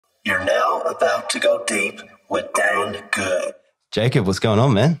You're now about to go deep with Dan Good. Jacob, what's going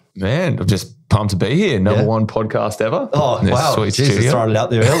on, man? Man, I'm just pumped to be here. Number one podcast ever. Oh, wow. Jesus, throwing it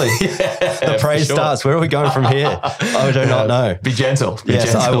out there early. The praise starts. Where are we going from here? I do not know. Be gentle.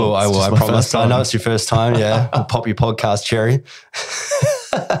 Yes, gentle. I will. I promise. I know it's your first time. Yeah. I'll pop your podcast cherry.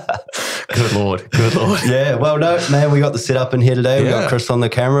 Good Lord. Good Lord. Yeah. Well, no, man, we got the setup in here today. We got Chris on the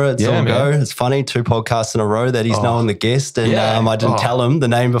camera. It's all go. It's funny. 2 podcasts in a row that he's knowing the guest. And I didn't tell him the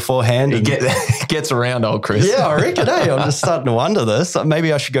name beforehand. He gets around, old Chris. Yeah, I reckon. Hey, I'm just starting to wonder this.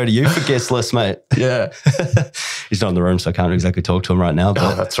 Maybe I should go to you for guest list, mate. Yeah. He's not in the room, so I can't exactly talk to him right now.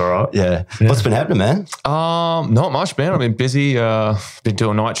 But that's all right. Yeah. What's been happening, man? Not much, man. I've been busy. Been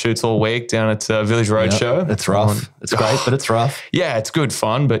doing night shoots all week down at Village Roadshow. It's rough. It's great, but it's rough. Yeah, it's good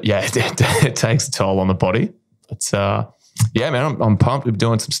fun, but yeah, it takes a toll on the body. It's yeah, man, I'm pumped. We've been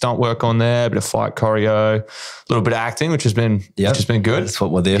doing some stunt work on there, a bit of fight choreo, a little bit of acting, which has been good. That's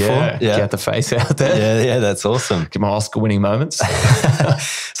what we're there for. Yeah. Get the face out there. Yeah, that's awesome. Get my Oscar-winning moments.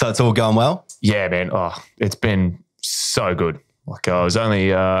 So it's all going well? Yeah, man. Oh, it's been so good. Like I was only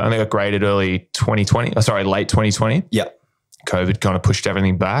got graded late 2020. Yeah. COVID kind of pushed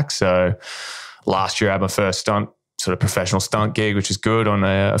everything back. So last year I had my first sort of professional stunt gig, which is good, on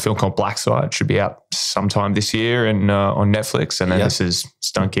a film called Black Side. Should be out sometime this year and on Netflix. And then this is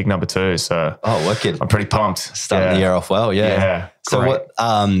stunt gig number 2. So wicked. I'm pretty pumped. Starting the year off well. Yeah. So great.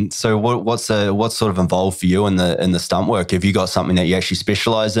 what's sort of involved for you in the stunt work? Have you got something that you actually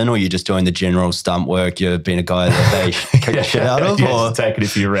specialize in, or you're just doing the general stunt work? You've been a guy that they kick the shit out of, or taking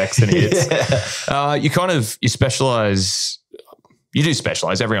it for your wrecks and hits. You specialize. You do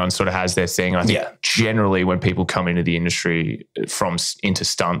specialize. Everyone sort of has their thing. I think generally when people come into the industry into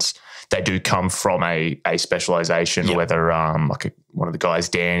stunts, they do come from a specialization, whether one of the guys,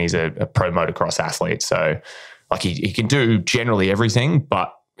 Dan, he's a pro motocross athlete. So like he can do generally everything,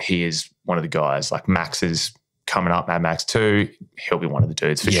 but he is one of the guys. Like Max is coming up, Mad Max 2, he'll be one of the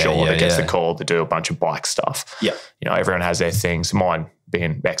dudes for sure that gets the call to do a bunch of bike stuff. Yeah. You know, everyone has their things. Mine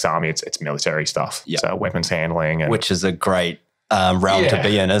being ex-army, it's military stuff. Yeah. So weapons handling. Which is a great realm to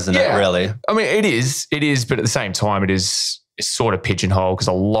be in, isn't it, really? I mean, it is, but at the same time, it's sort of pigeonholed because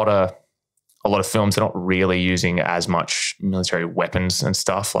a lot of films are not really using as much military weapons and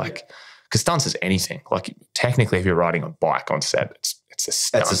stuff. Like, because stunts is anything. Like, technically, if you're riding a bike on set, it's a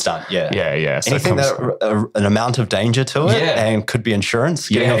stunt. It's a stunt, yeah. Yeah. So anything that an amount of danger to it and could be insurance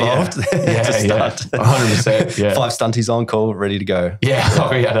getting involved. It's a stunt. 100%. Yeah. 5 stunties on call, ready to go.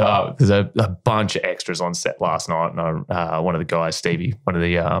 Yeah. We had there's a bunch of extras on set last night, and one of the guys, Stevie, one of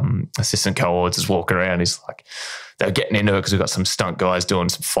the assistant cohorts, is walking around. He's like, they were getting into it because we've got some stunt guys doing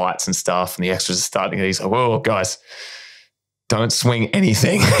some fights and stuff, and the extras are starting. And he's like, whoa, guys, don't swing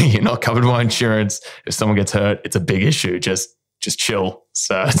anything. You're not covered by insurance. If someone gets hurt, it's a big issue. Just chill.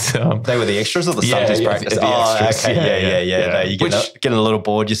 So they were the extras or the stunties practice? Okay. Yeah. You getting a little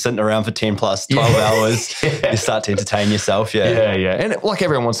bored. You're sitting around for 10 plus 12 hours. You start to entertain yourself. Yeah. And like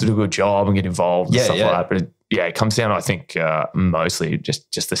everyone wants to do a good job and get involved and stuff like that. But it comes down, I think, mostly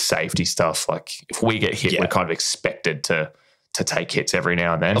just the safety stuff. Like if we get hit, we're kind of expected to take hits every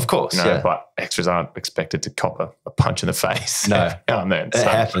now and then. Of course, but extras aren't expected to cop a punch in the face. No. Now and then. It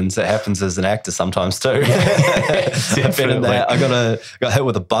happens. It happens as an actor sometimes too. I've been in that. I got hit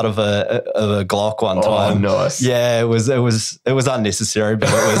with the butt of a Glock one time. Oh, nice. Yeah, it was unnecessary, but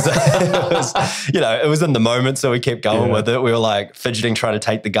it was in the moment, so we kept going with it. We were like fidgeting, trying to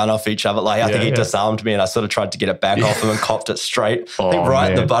take the gun off each other. Like I think he disarmed me and I sort of tried to get it back off him and copped it straight. I think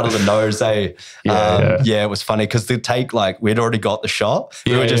right in the butt of the nose, it was funny because the take, like we'd already got the shot.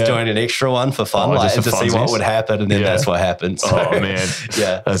 We were just doing an extra one for fun, to see what would happen, and then that's what happened. So, man,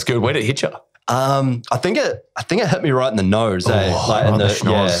 that's good. Where did it hit you? I think it hit me right in the nose. There was a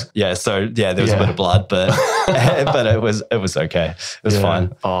bit of blood, but but it was okay. It was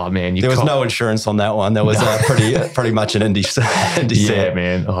fine. Oh man, there was no insurance on that one. There was pretty much an indie set. Yeah,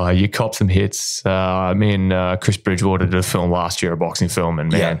 man. Oh, you copped some hits. Me and Chris Bridgewater did a film last year, a boxing film, and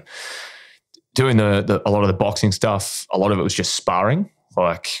man. Doing a lot of the boxing stuff, a lot of it was just sparring.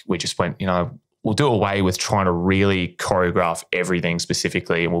 Like we just went, we'll do away with trying to really choreograph everything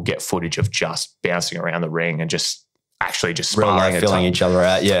specifically, and we'll get footage of just bouncing around the ring and just sparring, filling each other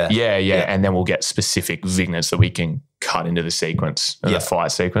out. Yeah. And then we'll get specific vignettes that we can cut into the sequence, the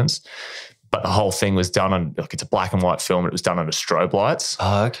fight sequence. But the whole thing was done on, it's a black and white film, and it was done under strobe lights.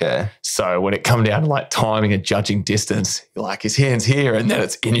 Oh, okay. So when it come down to like timing and judging distance, you're like, his hand's here, and then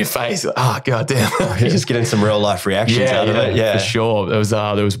it's in your face. Like, oh, goddamn. You're just getting some real life reactions out of it. Yeah, for sure.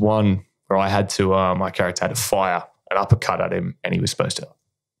 There was one where I had to, my character had to fire an uppercut at him, and he was supposed to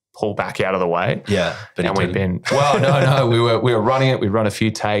pull back out of the way. Yeah. But and we've been, no, we were running it. We run a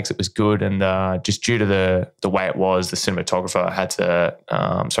few takes. It was good. And just due to the way it was, the cinematographer had to,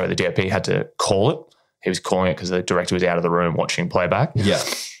 the DOP had to call it. He was calling it because the director was out of the room watching playback. Yeah.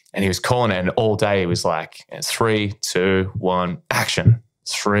 And he was calling it, and all day he was like, 3, 2, 1, action.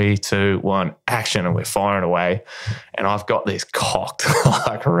 3, 2, 1, action. And we're firing away. And I've got this cocked,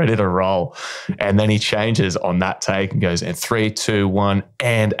 like ready to roll. And then he changes on that take and goes, and 3, 2, 1,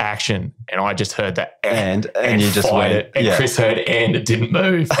 and action. And I just heard that and you just went it. And Chris heard and it didn't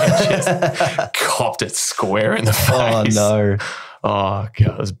move. And just copped it square in the face. Oh, no. Oh,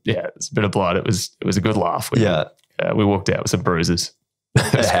 God. It was a bit of blood. It was a good laugh. We walked out with some bruises.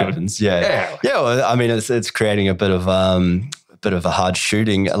 It happens. Yeah. Well, I mean, it's creating a bit of a hard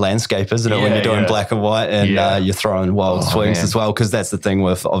shooting landscape, isn't it? When you're doing black and white and you're throwing wild swings as well, because that's the thing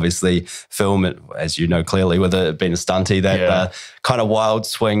with obviously film, as you know clearly, with it being a stunty, that kind of wild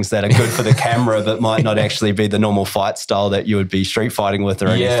swings that are good for the camera, but might not actually be the normal fight style that you would be street fighting with or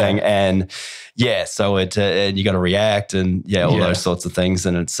anything. And so and you got to react and all those sorts of things,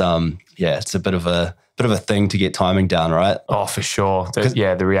 and it's it's a bit of a thing to get timing down, right? Oh, for sure.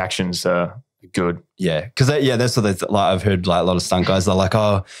 The reactions are good. Yeah, because that's what I've heard. Like a lot of stunt guys, they're like,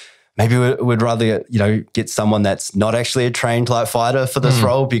 oh, maybe we'd rather get someone that's not actually a trained like fighter for this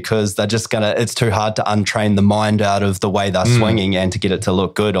role, because they're just it's too hard to untrain the mind out of the way they're swinging and to get it to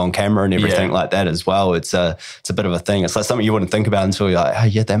look good on camera and everything like that as well. It's a bit of a thing. It's like something you wouldn't think about until you're like, oh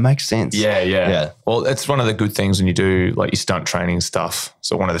yeah, that makes sense. Yeah. Well, it's one of the good things when you do like your stunt training stuff.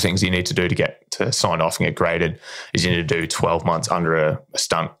 So one of the things you need to do to get to sign off and get graded is you need to do 12 months under a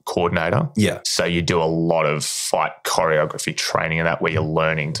stunt coordinator. Yeah. So you do a lot of fight choreography training and that, where you're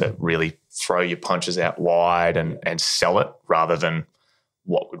learning to really throw your punches out wide and sell it rather than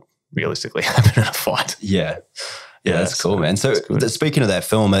what would realistically happen in a fight. Yeah, that's cool, man. So speaking of that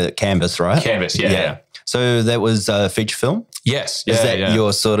film, Canvas, right? Canvas, yeah. So that was a feature film? Yes. Is that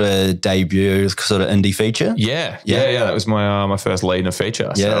your sort of debut sort of indie feature? Yeah. That was my first lead in a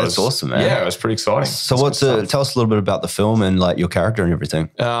feature. Yeah, that's awesome, man. Yeah, it was pretty exciting. So tell us a little bit about the film and like your character and everything.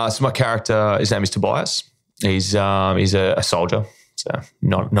 So my character, his name is Tobias. He's a soldier. So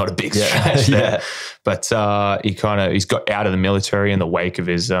not a big stretch there. But he's got out of the military in the wake of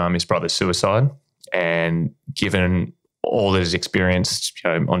his brother's suicide, and given all that he's experienced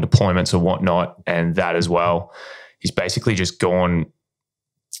on deployments and whatnot, and that as well, he's basically just gone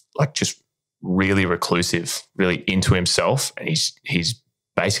like just really reclusive, really into himself, and he's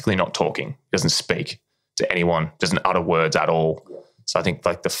basically not talking, doesn't speak to anyone, doesn't utter words at all. So I think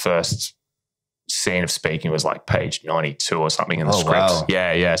like the first scene of speaking was like page 92 or something in the script. Wow.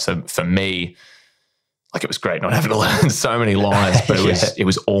 Yeah. So for me, like it was great not having to learn so many lines, but it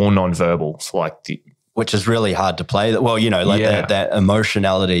was all nonverbal. So like which is really hard to play. Well, that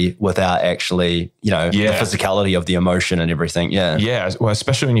emotionality without actually, the physicality of the emotion and everything. Yeah. Yeah. Well,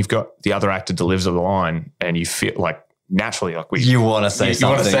 especially when you've got the other actor delivers a line and you feel like naturally, like you want to say something.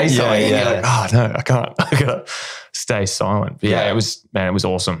 You want to say something. Yeah. You're like, oh no, I can't. I gotta stay silent. But it was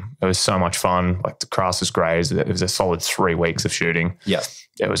awesome. It was so much fun. Like the cast was great. It was a solid 3 weeks of shooting. Yeah.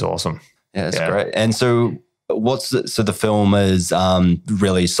 It was awesome. Yeah, that's great. And so so the film is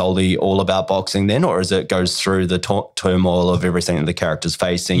really solely all about boxing then, or is it goes through the turmoil of everything that the character's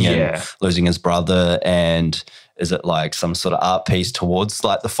facing and losing his brother, and is it like some sort of art piece towards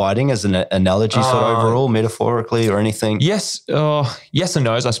like the fighting as an analogy sort of overall, metaphorically or anything? Yes. Yes and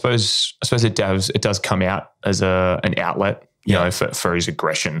no. I suppose it does come out as an outlet, for his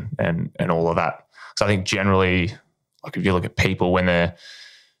aggression and all of that. So I think generally, like if you look at people when they're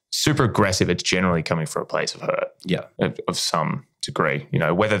super aggressive, it's generally coming from a place of hurt, of some degree.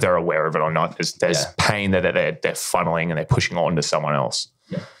 Whether they're aware of it or not, there's pain that they're funneling and they're pushing on to someone else.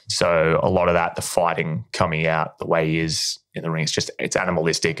 Yeah. So a lot of that, the fighting coming out the way he is in the ring, it's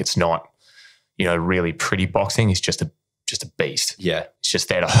animalistic. It's not, really pretty boxing. It's just a beast. Yeah, it's just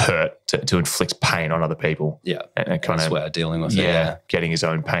there to hurt, to inflict pain on other people. Yeah, and kind of way of dealing with it. Yeah, getting his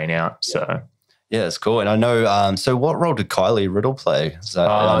own pain out. Yeah. So. Yeah, it's cool. And I know, so what role did Kylie Riddle play?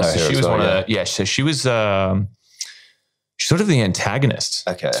 So she was so she was sort of the antagonist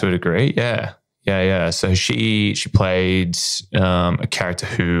to a degree. Yeah. So she played a character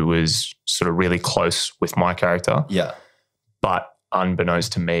who was sort of really close with my character. Yeah. But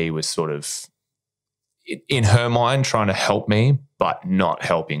unbeknownst to me was sort of, in her mind, trying to help me, but not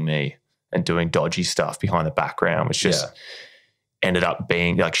helping me and doing dodgy stuff behind the background, which just ended up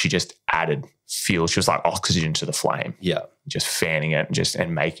being like she just added fuel. She was like oxygen to the flame. Yeah. Just fanning it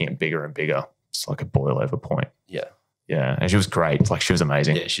and making it bigger and bigger. It's like a boil over point. Yeah. Yeah, and she was great. Like she was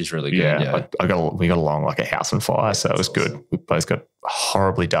amazing. Yeah, she's really good. Yeah, we got along like a house on fire, so it was good. Awesome. We both got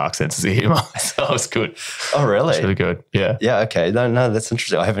horribly dark senses of humor, so it was good. Oh, really? It's really good. Yeah. Yeah. Okay. No, that's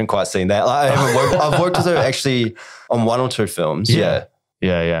interesting. I haven't quite seen that. I've worked with her actually on 1 or 2 films. Yeah.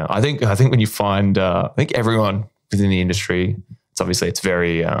 I think when you find, I think everyone within the industry, it's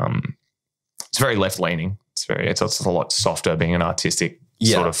very left leaning. It's a lot softer, being an artistic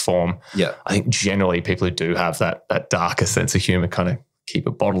sort of form. Yeah. I think generally people who do have that darker sense of humor kind of keep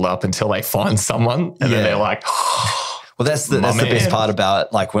it bottled up until they find someone, and then they're like, well, that's the best part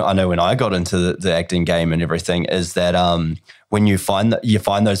about, like, when I got into the acting game and everything, is that when you find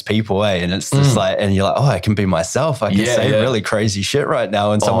those people, and it's just like, and you're like, oh, I can be myself. I can say really crazy shit right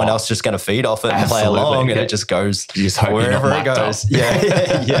now, and someone else just going to feed off it and play along, and it just goes wherever it goes.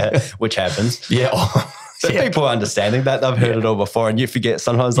 Yeah, which happens. Yeah. So people are understanding that. They've heard it all before, and you forget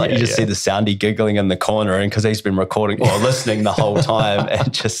sometimes, like, you just see the soundy giggling in the corner, and because he's been recording or listening the whole time,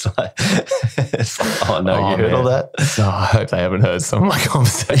 and just like, it's like, oh no, you heard all that? Oh, I hope they haven't heard some of my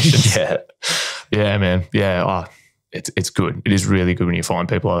conversations. Yeah, man. Yeah, it's good. It is really good when you find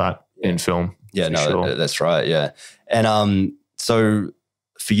people like that in film. Yeah, no, that's right. Yeah, and so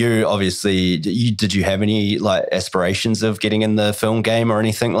for you, obviously, did you have any like aspirations of getting in the film game or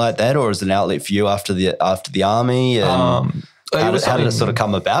anything like that, or is it an outlet for you after the army? And how did it sort of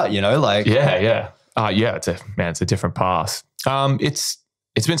come about? You know, like it's a different path.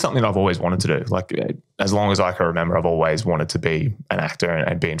 It's been something that I've always wanted to do. Like, as long as I can remember, I've always wanted to be an actor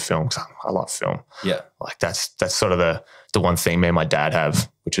and be in film, because I love film. Yeah, like that's sort of the one thing me and my dad have,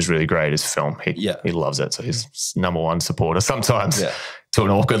 which is really great, is film. He loves it, so he's number one supporter. Sometimes. Yeah. To an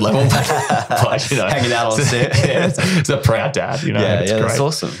awkward level, but you know, hanging out on set. It's a proud dad, you know. It's great. That's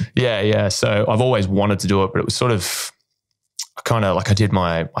awesome. Yeah. So I've always wanted to do it, but it was sort of kind of like, I did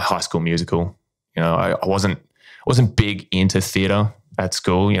my high school musical. You know, I wasn't big into theatre at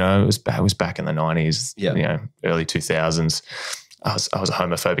school. You know, it was back in the 90s. You know, early 2000s. I was a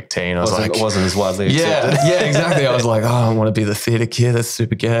homophobic teen. I was like, it wasn't as widely accepted. Yeah, exactly. I was like, oh, I want to be the theatre kid. That's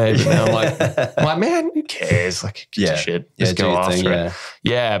super gay. But now I'm like, man, who cares? Like, get shit. Just go after it.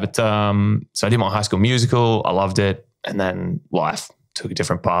 Yeah, but so I did my high school musical. I loved it, and then life took a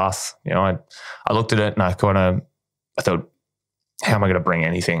different path. You know, I looked at it and I thought, how am I going to bring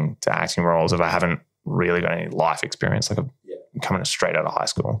anything to acting roles if I haven't really got any life experience? Like, I'm coming straight out of high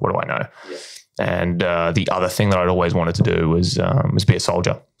school. What do I know? Yeah. And the other thing that I'd always wanted to do was be a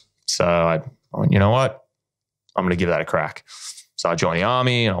soldier. So I went, you know what? I'm going to give that a crack. So I joined the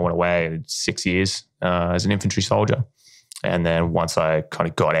army, and I went away 6 years as an infantry soldier. And then once I kind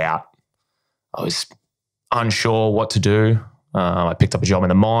of got out, I was unsure what to do. I picked up a job in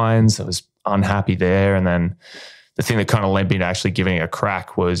the mines. I was unhappy there. And then the thing that kind of led me to actually giving it a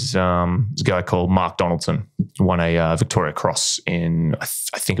crack was a guy called Mark Donaldson, won a Victoria Cross in, I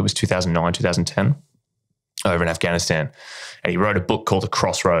think it was 2009, 2010, over in Afghanistan. And he wrote a book called The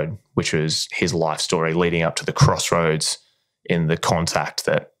Crossroad, which was his life story leading up to the crossroads in the contact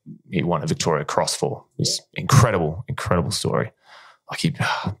that he won a Victoria Cross for. It was incredible, incredible story. Like,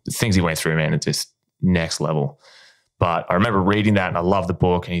 the things he went through, man, it's just next level. But I remember reading that, and I love the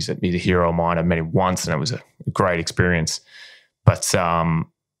book, and he's a hero of mine. I met him once, and it was a great experience. But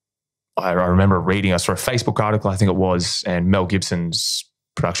I remember reading, I saw a Facebook article, I think it was, and Mel Gibson's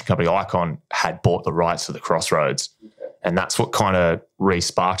production company, Icon, had bought the rights to The Crossroads. And that's what kind of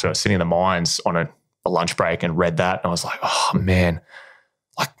re-sparked it. I was sitting in the mines on a lunch break and read that, and I was like, oh, man,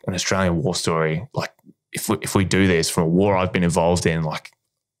 like an Australian war story. Like, if we do this from a war I've been involved in, like,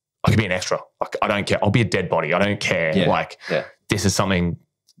 I could be an extra. Like, I don't care. I'll be a dead body. I don't care. This is something,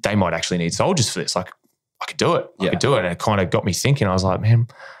 they might actually need soldiers for this. Like, I could do it. I could do it. And it kind of got me thinking. I was like, man,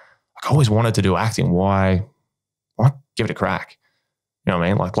 I always wanted to do acting. Why not give it a crack? You know what I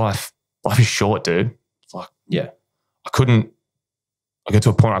mean? Like, life is short, dude. It's like, I got to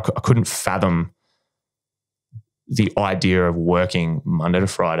a point I couldn't fathom the idea of working Monday to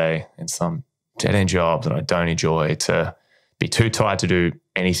Friday in some dead-end job that I don't enjoy, to be too tired to do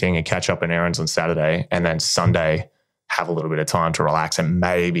anything and catch up on errands on Saturday, and then Sunday have a little bit of time to relax and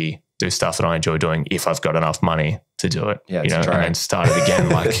maybe do stuff that I enjoy doing if I've got enough money to do it. Yeah, you know, and then start it again.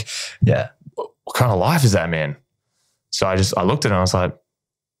 Like, what kind of life is that, man? So I looked at it and I was like,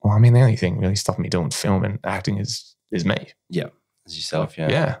 well, I mean, the only thing really stopping me doing film and acting is me. Yeah, as yourself. Yeah.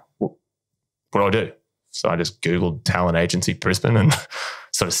 Yeah. What do I do? So I just Googled talent agency Brisbane and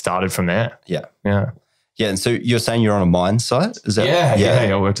sort of started from there. Yeah. Yeah. Yeah, and so you're saying you're on a mine site? Is that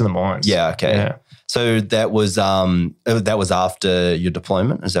I worked in the mines. Yeah, okay. Yeah. So that was after your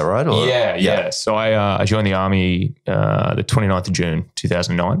deployment, is that right? Or? Yeah. So I joined the army the 29th of June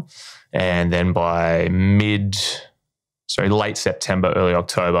 2009, and then by late September, early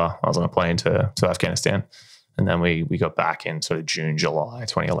October, I was on a plane to Afghanistan. And then we got back in sort of June, July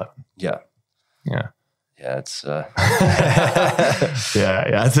 2011. Yeah. Yeah. Yeah, it's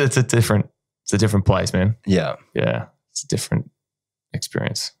it's a different place, man. Yeah. Yeah. It's a different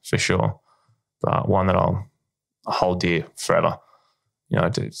experience for sure. But one that I'll hold dear forever. You know,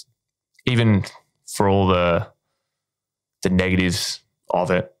 even for all the negatives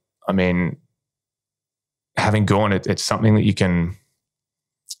of it, I mean, having gone, it's something that you can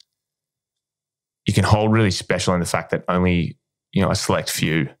hold really special in the fact that only, you know, a select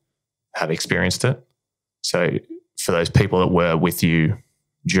few have experienced it. So for those people that were with you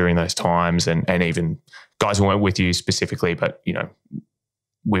during those times and even guys who weren't with you specifically, but, you know,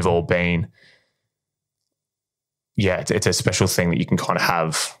 we've all been, it's a special thing that you can kind of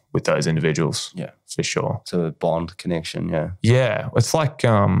have with those individuals. Yeah, for sure. It's a bond connection. Yeah. Yeah. It's like,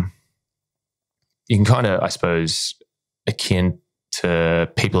 you can kind of, I suppose, akin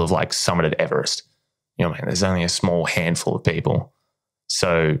to people who've like summited Everest. You know, man, there's only a small handful of people.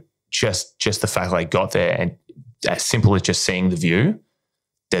 So just the fact that I got there, and as simple as just seeing the view,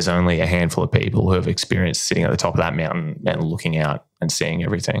 there's only a handful of people who have experienced sitting at the top of that mountain and looking out and seeing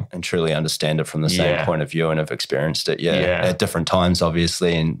everything. And truly understand it from the same point of view and have experienced it, at different times,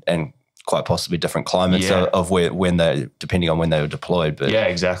 obviously, and quite possibly different climates of when they, depending on when they were deployed. But yeah,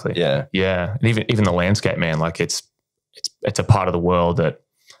 exactly. Yeah. Yeah. And even the landscape, man, like it's a part of the world that,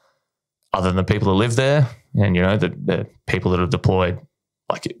 other than the people that live there and, you know, the people that are deployed,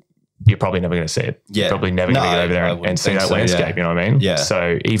 like you're probably never going to see it. Yeah. You're probably never going to get over there and see that landscape, you know what I mean? Yeah.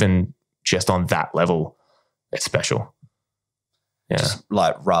 So even just on that level, it's special. Yeah. Just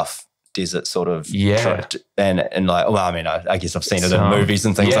like rough desert sort of. Yeah. And like, well, I mean, I guess I've seen it in movies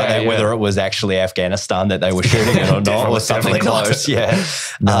and things like that, whether it was actually Afghanistan that they were shooting in or not, or something close. Yeah.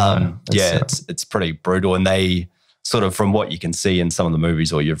 It's pretty brutal. And they sort of, from what you can see in some of the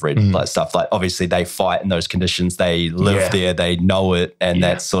movies or you've read, like stuff like, obviously they fight in those conditions, they live there, they know it, and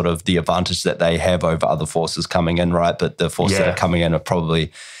that's sort of the advantage that they have over other forces coming in, right? But the forces that are coming in are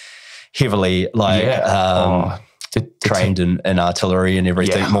probably heavily trained in artillery and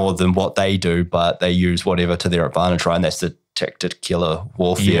everything more than what they do, but they use whatever to their advantage, right? And that's the tactical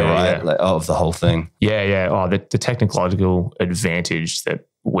warfare, right? Like, of the whole thing. Yeah. Oh, the technological advantage that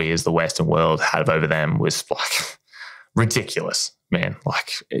we as the Western world have over them was like ridiculous, man,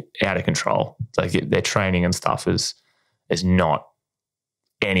 like out of control. Like their training and stuff is not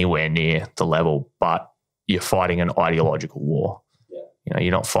anywhere near the level, but you're fighting an ideological war. Yeah. You know,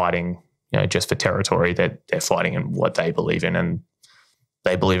 you're not fighting, you know, just for territory. They're fighting in what they believe in, and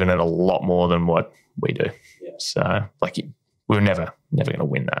they believe in it a lot more than what we do. Yeah. So like we're never going to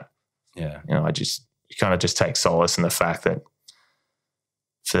win that. Yeah. You know, you kind of just take solace in the fact that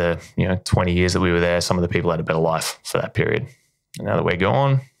for the, you know, 20 years that we were there, some of the people had a better life for that period. And now that we're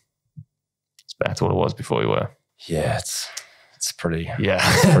gone, it's back to what it was before we were. Yeah, it's pretty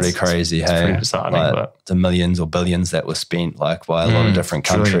it's crazy. It's hey, pretty disheartening, like but the millions or billions that were spent like by a lot of different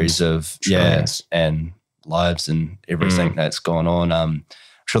countries trillions. And lives and everything that's gone on. I'm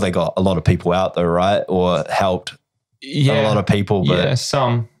sure they got a lot of people out though, right? Or helped a lot of people. But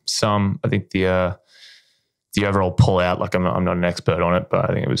some. I think the overall pull-out, like I'm not an expert on it, but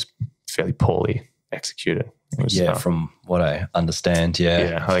I think it was fairly poorly executed. It was, from what I understand,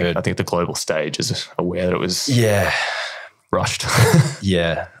 I think the global stage is aware that it was rushed.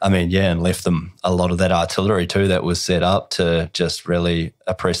 I mean, and left them a lot of that artillery too that was set up to just really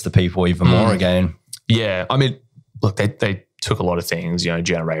oppress the people even more again. Yeah, I mean, look, they took a lot of things, you know,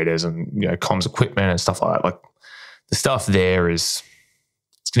 generators and, you know, comms equipment and stuff like that. Like the stuff there it's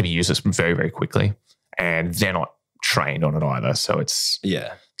going to be useless very, very quickly. And they're not trained on it either. So they're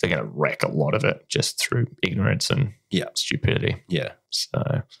going to wreck a lot of it just through ignorance and stupidity. Yeah.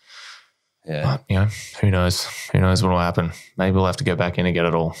 So, but, you know, who knows? Who knows what will happen? Maybe we'll have to go back in and get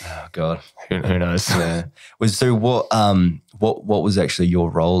it all. Oh, God. Who knows? Yeah. So what was actually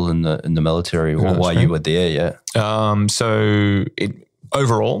your role in the military or why you were there? Yeah. So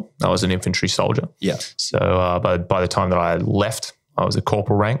overall, I was an infantry soldier. Yeah. So by the time that I left, I was a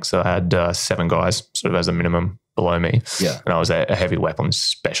corporal rank, so I had 7 guys sort of as a minimum below me. Yeah. And I was a heavy weapons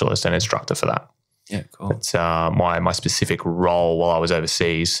specialist and instructor for that. Yeah, cool. But my specific role while I was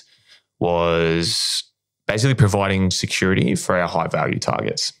overseas was basically providing security for our high-value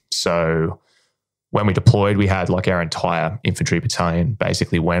targets. So when we deployed, we had like our entire infantry battalion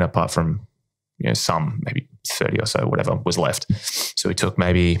basically went, apart from, you know, some maybe 30 or so, whatever was left. So we took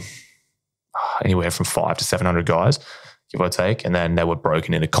maybe anywhere from 500 to 700 guys, give or take, and then they were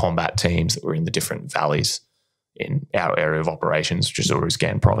broken into combat teams that were in the different valleys in our area of operations, which is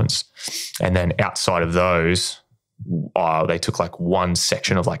Uruzgan province. And then outside of those, they took like one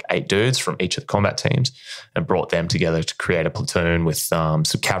section of like 8 dudes from each of the combat teams and brought them together to create a platoon with some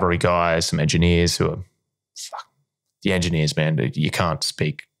cavalry guys, some engineers who are the engineers, man. You can't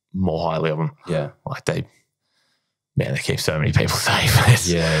speak more highly of them. Yeah, like they keep so many people safe.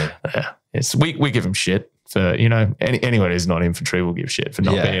 We give them shit for, you know, anyone who's not infantry will give shit for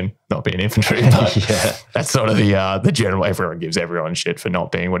not being infantry. But that's sort of the general. Everyone gives everyone shit for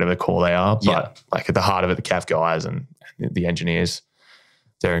not being whatever call they are. But like at the heart of it, the CAF guys and the engineers,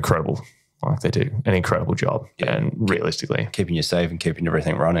 they're incredible. Like they do an incredible job. And realistically, keeping you safe and keeping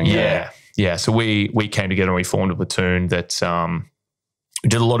everything running. Yeah. So we came together and we formed a platoon that we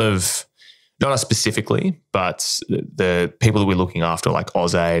did a lot of, not us specifically, but the people that we're looking after, like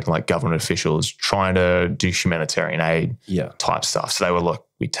AusAid, like government officials, trying to do humanitarian aid type stuff. So they were like,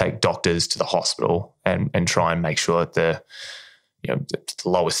 we take doctors to the hospital and try and make sure that the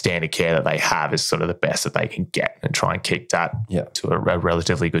lowest standard care that they have is sort of the best that they can get, and try and keep that to a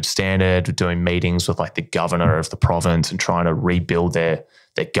relatively good standard. We're doing meetings with like the governor of the province and trying to rebuild their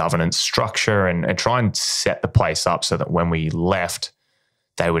governance structure and try and set the place up so that when we left,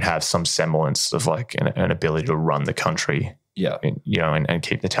 they would have some semblance of like an ability to run the country, and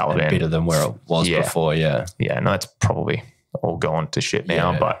keep the Taliban better than where it was before. No, that's probably all gone to shit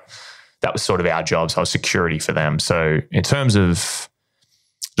now, but that was sort of our job. So I was security for them. So in terms of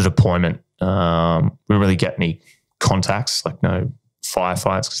the deployment, we didn't really get any contacts, like no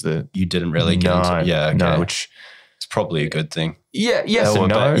firefights, because you didn't really get into, no, which it's probably a good thing. Yes and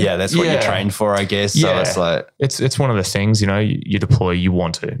no. Yeah, that's what you're trained for, I guess. So it's like it's one of the things, you know, you deploy, you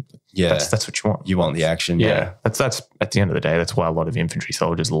want to. Yeah, that's what you want. You want the action. Yeah, that's at the end of the day, that's why a lot of infantry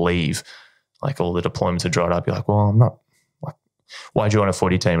soldiers leave. Like all the deployments are dried up. You're like, well, I'm not. Like, why join a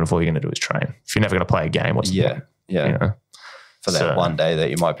 40 team if all you're going to do is train? If you're never going to play a game, what's the point? You know? For that one day that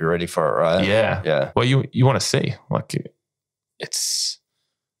you might be ready for it, right? Yeah. Well, you want to see, like, it's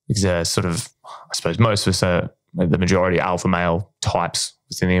sort of, I suppose most of us are the majority alpha male types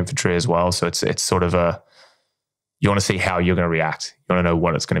within the infantry as well. So it's sort of you want to see how you're going to react. You want to know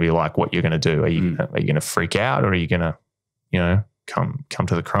what it's going to be like, what you're going to do. Are you going to freak out, or are you going to, come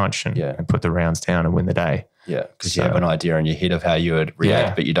to the crunch and put the rounds down and win the day? Yeah, because you have an idea in your head of how you would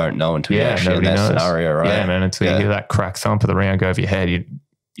react, but you don't know until you're actually in that scenario, right? Yeah, man, until you hear that crack thump of the round go over your head,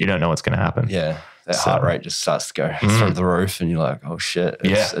 you don't know what's going to happen. Yeah, that heart rate just starts to go through the roof and you're like, oh shit,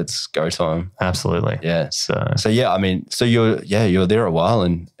 it's go time. Absolutely. Yeah. So yeah, I mean, so you're there a while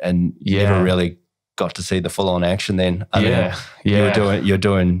and never really got to see the full on action then. I mean, you're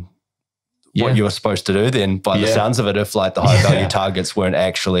doing what you were supposed to do then by the sounds of it, if like the high value targets weren't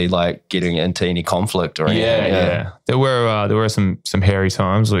actually like getting into any conflict or anything. There were some hairy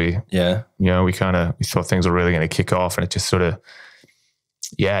times we thought things were really going to kick off, and it just sort of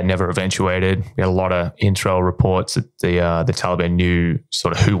never eventuated. We had a lot of intel reports that the Taliban knew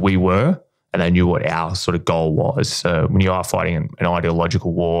sort of who we were, and they knew what our sort of goal was. So when you are fighting an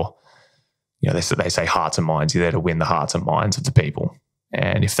ideological war, they say hearts and minds. You're there to win the hearts and minds of the people.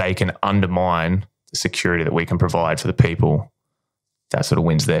 And if they can undermine the security that we can provide for the people, that sort of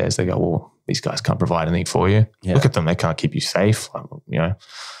wins theirs. They go, well, these guys can't provide anything for you. Yeah. Look at them. They can't keep you safe.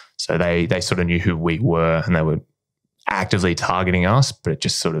 So they sort of knew who we were, and they were actively targeting us, but it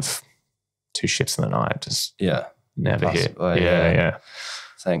just sort of two ships in the night. Just never hit. Yeah.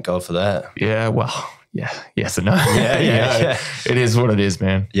 Thank God for that. Yeah. Well, yes and no. Yeah. It is what it is,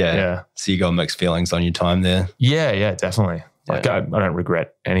 man. Yeah. So you got mixed feelings on your time there. Yeah, definitely. Like I don't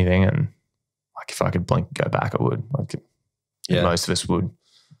regret anything, and like if I could blink and go back, I would. Like most of us would.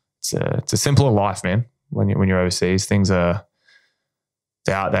 It's a simpler life, man. When you're overseas, things are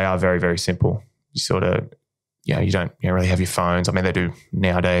very, very simple. You sort of you don't really have your phones. I mean, they do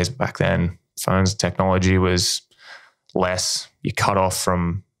nowadays. Back then, phones technology was less. You're cut off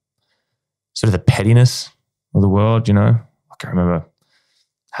from sort of the pettiness of the world. Like I remember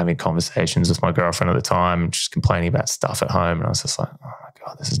having conversations with my girlfriend at the time, just complaining about stuff at home. And I was just like, oh my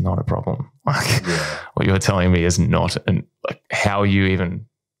God, this is not a problem. Like what you're telling me is not, and like how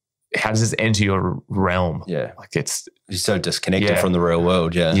does this enter your realm? Yeah. Like you're so disconnected from the real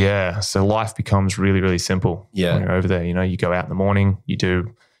world. Yeah. Yeah. So life becomes really, really simple when you're over there. You go out in the morning, you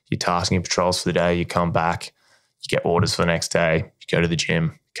do your tasking and patrols for the day, you come back, you get orders for the next day, you go to the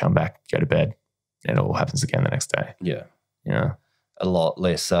gym, come back, go to bed, and it all happens again the next day. Yeah. Yeah. A lot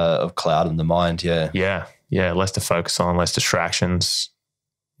less of cloud in the mind. Yeah. Less to focus on, less distractions.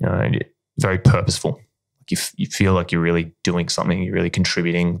 Very purposeful. Like you feel like you're really doing something. You're really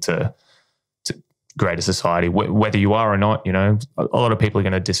contributing to greater society, whether you are or not. A lot of people are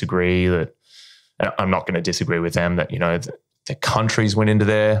going to disagree that. And I'm not going to disagree with them that the countries went into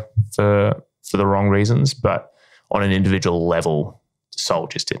there for the wrong reasons. But on an individual level,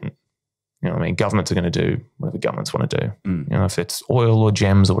 soldiers didn't. You know what I mean? Governments are going to do whatever governments want to do. You know, if it's oil or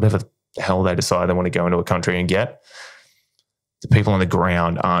gems or whatever the hell they decide they want to go into a country and get, the people on the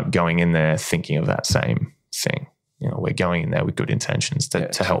ground aren't going in there thinking of that same thing. You know, we're going in there with good intentions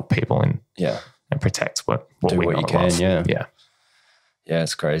to help people and protect what do we what you can. love. Yeah. Yeah,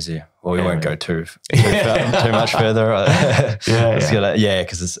 it's crazy. Well, we won't go too much further.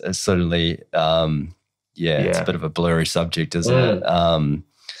 Because it's certainly, it's a bit of a blurry subject, isn't it?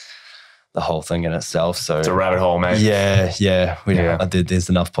 The whole thing in itself. So it's a rabbit hole, mate. There's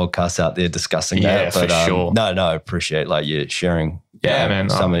enough podcasts out there discussing that. But for sure. No, I appreciate like you sharing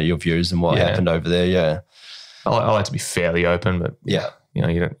some of your views and what happened over there. Yeah. I like to be fairly open, but you know,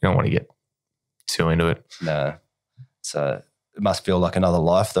 you don't want to get too into it. No. So it must feel like another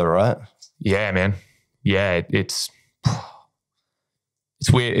life though, right? Yeah, man. Yeah, it's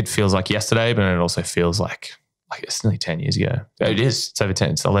weird. It feels like yesterday, but it also feels like it's nearly 10 years ago. It is. It's over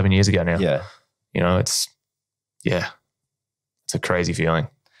 10. It's 11 years ago now. Yeah. You know, it's a crazy feeling.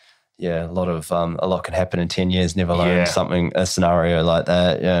 Yeah, a lot can happen in 10 years, never alone a scenario like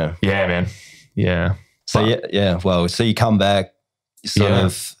that. Yeah. Yeah, man. Yeah. So well, so you come back,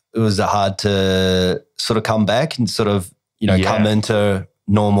 it was hard to sort of come back and sort of, you know, come into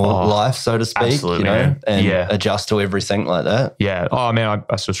normal life, so to speak, absolutely, you know, man. and adjust to everything like that. Yeah. Oh man,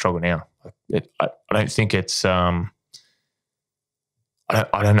 I still struggle now. I don't think it's, I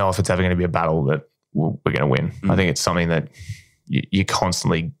don't know if it's ever going to be a battle that we're going to win. I think it's something that you're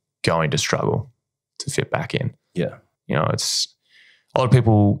constantly going to struggle to fit back in. Yeah. You know, it's a lot of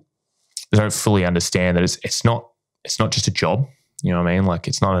people don't fully understand that it's not just a job. You know what I mean? Like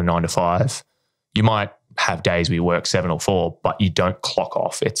it's not a 9 to 5. You might have days where you work 7 or 4, but you don't clock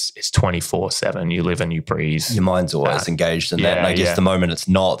off. It's 24/7. You live and you breathe. Your mind's always engaged in that. And I guess the moment it's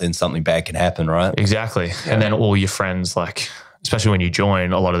not, then something bad can happen, right? Exactly. Yeah. And then all your friends, like, especially when you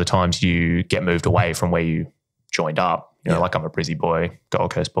join, a lot of the times you get moved away from where you joined up. You know, like I'm a Brizzy boy,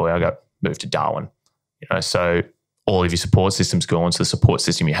 Gold Coast boy. I got moved to Darwin. You know, so all of your support system's gone. So the support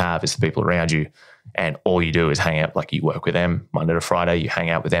system you have is the people around you. And all you do is hang out, like you work with them Monday to Friday, you hang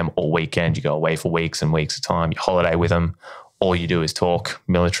out with them all weekend, you go away for weeks and weeks at a time, you holiday with them. All you do is talk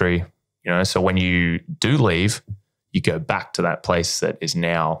military, you know. So when you do leave, you go back to that place that is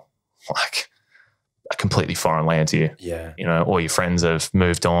now like a completely foreign land to you. Yeah. You know, all your friends have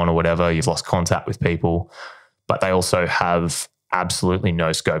moved on or whatever, you've lost contact with people, but they also have absolutely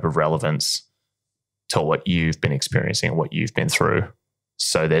no scope of relevance to what you've been experiencing and what you've been through.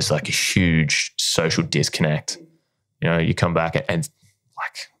 So there's like a huge social disconnect. You know, you come back and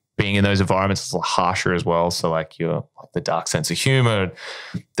like being in those environments is a lot harsher as well. So like you're like the dark sense of humor,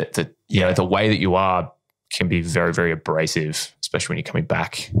 you know, the way that you are can be very, very abrasive, especially when you're coming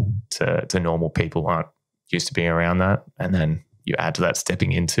back to normal people who aren't used to being around that. And then you add to that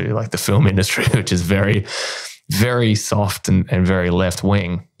stepping into like the film industry, which is very, very soft and very left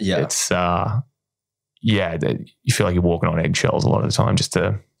wing. Yeah. It's, you feel like you're walking on eggshells a lot of the time just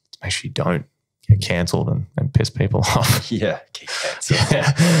to make sure you don't get cancelled and piss people off. Yeah, get cancelled.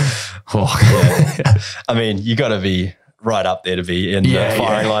 Yeah. I mean, you got to be right up there to be in the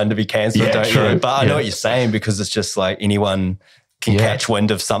firing line to be cancelled, don't you? But I know what you're saying, because it's just like anyone can catch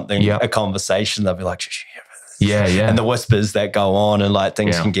wind of something, a conversation, they'll be like, and the whispers that go on and like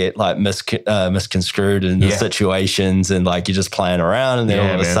things can get like misconstrued in the situations, and like you're just playing around, and then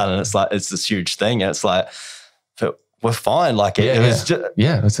all of a sudden it's like it's this huge thing, and it's like, but we're fine. Like it was just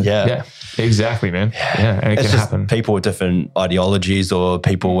exactly, man. And it it's can just happen. People with different ideologies or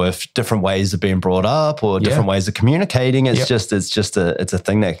people with different ways of being brought up or different ways of communicating. It's just it's a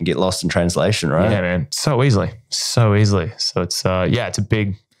thing that can get lost in translation, right? Yeah, man. So easily. So it's it's a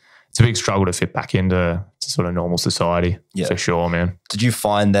big struggle to fit back into sort of normal society, for sure, man. Did you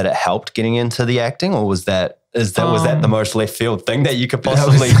find that it helped getting into the acting, or was that the most left field thing that you could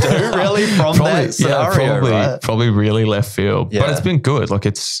possibly do, really, from that scenario? Probably really left field. But it's been good. Like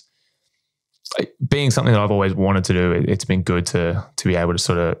it's being something that I've always wanted to do. It's been good to be able to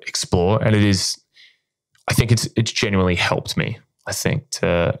sort of explore, and it is. I think it's genuinely helped me. I think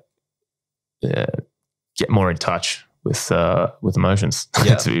to get more in touch with emotions.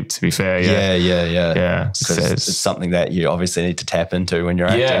 To be fair, it's something that you obviously need to tap into when you're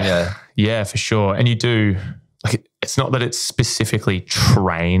acting. Yeah, for sure. And you do, like, it's not that it's specifically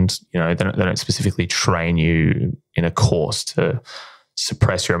trained. You know, they don't specifically train you in a course to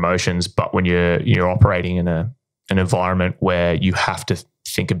suppress your emotions. But when you're operating in an environment where you have to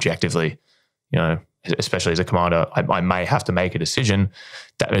think objectively, you know, especially as a commander, I may have to make a decision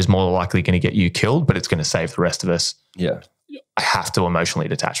that is more likely going to get you killed, but it's going to save the rest of us. Yeah. I have to emotionally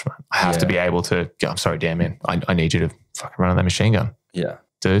detach from it. I have to be able to go, I'm sorry, damn man, I need you to fucking run on that machine gun. Yeah.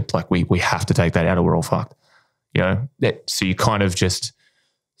 Dude, like we have to take that out or we're all fucked. You know, so you kind of just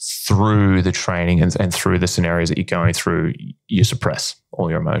through the training and through the scenarios that you're going through, you suppress all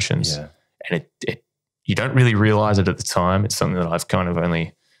your emotions. Yeah. And it you don't really realize it at the time. It's something that I've kind of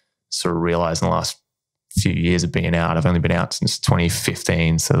only sort of realized in the last few years of being out. I've only been out since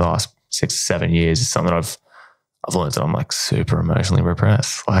 2015. So the last 6 or 7 years is something I've learned that I'm like super emotionally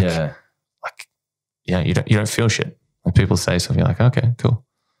repressed. Like, you don't feel shit. When people say something, you're like, okay, cool.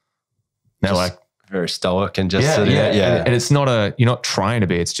 They're like very stoic and just And it's not you're not trying to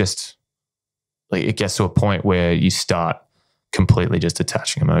be. It's just like it gets to a point where you start completely just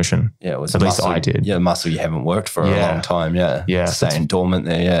detaching emotion. Yeah, it was at least I did. Yeah, muscle you haven't worked for a long time. Yeah, yeah, staying dormant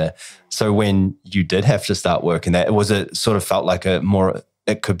there. Yeah. So when you did have to start working that, was it sort of felt like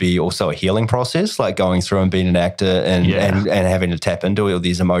it could be also a healing process, like going through and being an actor and having to tap into all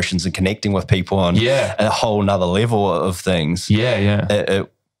these emotions and connecting with people on a whole nother level of things. Yeah. It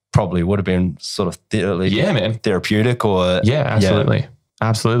probably would have been sort of therapeutic or absolutely.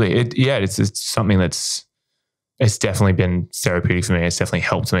 It's something it's definitely been therapeutic for me. It's definitely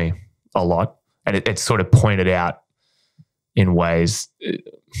helped me a lot. And it's sort of pointed out in ways, I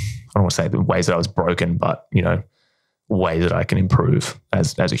don't want to say the ways that I was broken, but, you know, ways that I can improve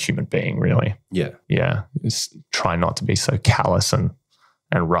as a human being, really. Yeah. Yeah. Just try not to be so callous and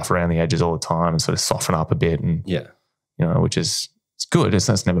rough around the edges all the time and sort of soften up a bit. And, you know, which is, it's good.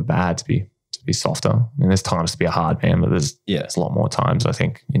 It's never bad to be softer. I mean, there's times to be a hard man, but there's a lot more times, I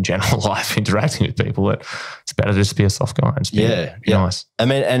think, in general life, interacting with people, that it's better just to be a soft guy and just be nice. I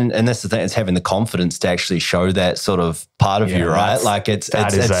mean, and that's the thing, it's having the confidence to actually show that sort of part of you, right? Like it's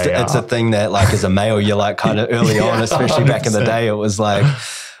a thing that, like, as a male, you're like kind of early on, especially 100%. Back in the day, it was like,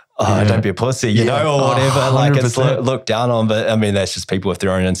 don't be a pussy, you know, or whatever. 100%. Like it's looked down on, but I mean, that's just people with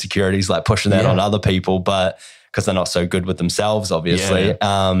their own insecurities, like pushing that on other people, but because they're not so good with themselves, obviously.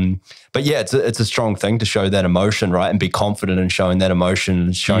 But yeah, it's a strong thing to show that emotion, right? And be confident in showing that emotion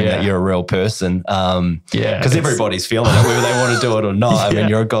and showing that you're a real person. Because everybody's feeling it, whether they want to do it or not. I mean,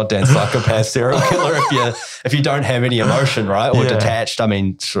 you're a goddamn psychopath serial killer if you don't have any emotion, right? Or detached. I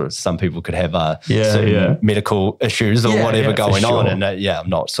mean, sure, some people could have certain medical issues or whatever going on. And I'm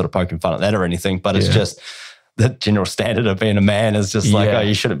not sort of poking fun at that or anything, but it's just the general standard of being a man is just like, oh,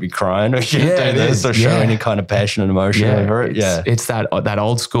 you shouldn't be crying or you shouldn't do this or show any kind of passion and emotion over it. It's that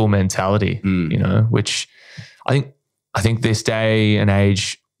old school mentality, you know, which I think this day and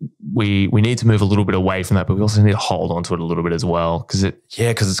age, we need to move a little bit away from that, but we also need to hold on to it a little bit as well. Because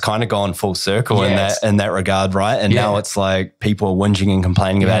it's kind of gone full circle in that regard, right? And now it's like people are whinging and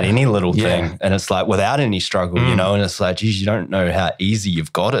complaining about any little thing, and it's like without any struggle, you know. And it's like, geez, you don't know how easy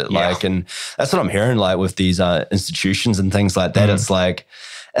you've got it. Like, and that's what I'm hearing, like with these institutions and things like that. It's like,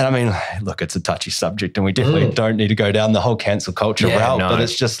 and I mean, look, it's a touchy subject, and we definitely don't need to go down the whole cancel culture route. But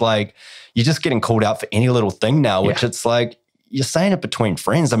it's just like you're just getting called out for any little thing now, which it's like, you're saying it between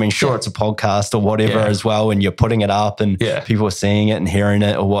friends. I mean, sure, it's a podcast or whatever as well, and you're putting it up and people are seeing it and hearing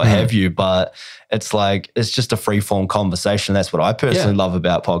it or what have you, but it's like, it's just a free-form conversation. That's what I personally love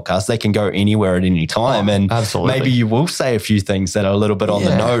about podcasts. They can go anywhere at any time, and maybe you will say a few things that are a little bit on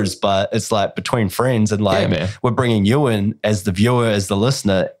the nose, but it's like between friends, and like we're bringing you in as the viewer, as the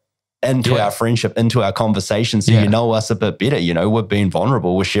listener, into our friendship, into our conversation, so you know us a bit better. You know, we're being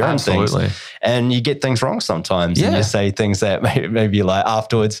vulnerable, we're sharing things, and you get things wrong sometimes, and you say things that maybe like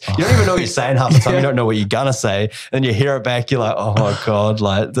afterwards, you don't even know what you're saying half the time, you don't know what you're gonna say, and you hear it back, you're like, oh my God,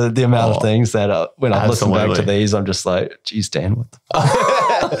 like the amount of things that when I listen back to these, I'm just like, geez, Dan, what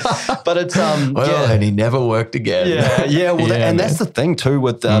the But it's, and he never worked again. And that's the thing too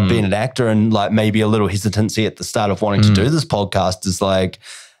with being an actor, and like maybe a little hesitancy at the start of wanting to do this podcast is like,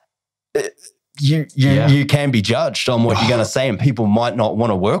 you can be judged on what you're going to say, and people might not want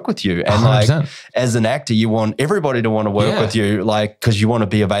to work with you. And 100%. Like as an actor, you want everybody to want to work with you, like, because you want to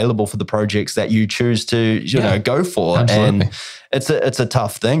be available for the projects that you choose to, you know, go for. Absolutely. And it's a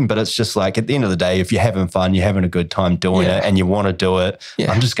tough thing, but it's just like at the end of the day, if you're having fun, you're having a good time doing it, and you want to do it,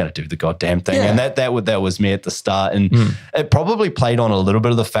 I'm just going to do the goddamn thing. And that was me at the start, and it probably played on a little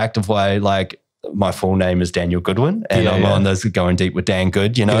bit of the fact of why, like, my full name is Daniel Goodwin, and I'm on this Going Deep with Dan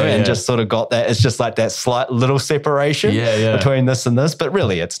Good, you know, and just sort of got that. It's just like that slight little separation between this and this, but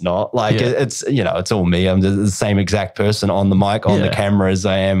really it's not. Like it's, you know, it's all me. I'm the same exact person on the mic, on the camera as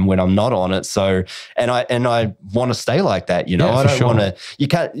I am when I'm not on it. So, and I want to stay like that, you know. I don't want to,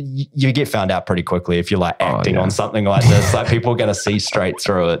 you get found out pretty quickly if you're like acting on something like this. Like people are going to see straight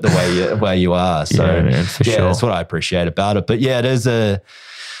through it the way you are. So that's what I appreciate about it. But yeah, it is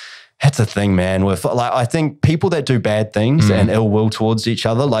That's the thing, man. With like, I think people that do bad things and ill will towards each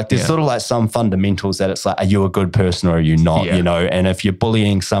other, like there's sort of like some fundamentals that it's like, are you a good person or are you not? You know, and if you're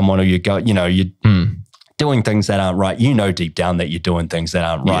bullying someone or you're doing things that aren't right, you know deep down that you're doing things that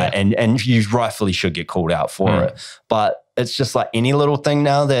aren't right, and you rightfully should get called out for it. But it's just like any little thing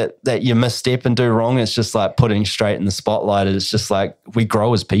now that you misstep and do wrong, it's just like putting straight in the spotlight. It's just like we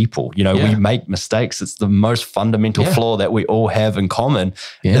grow as people, you know, we make mistakes. It's the most fundamental flaw that we all have in common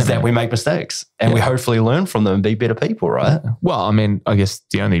is that we make mistakes and we hopefully learn from them and be better people, right? Well, I mean, I guess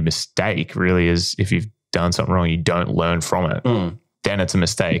the only mistake really is if you've done something wrong, you don't learn from it. Then it's a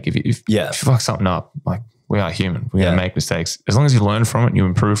mistake. If you fuck something up, like we are human, we're going to make mistakes. As long as you learn from it and you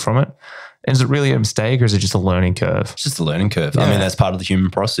improve from it. And is it really a mistake or is it just a learning curve? It's just a learning curve. I mean, that's part of the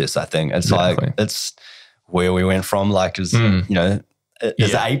human process, I think. It's like, it's where we went from, like, as, you know,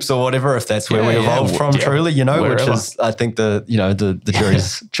 as apes or whatever, if that's where we evolved from, truly, you know, which is, I think the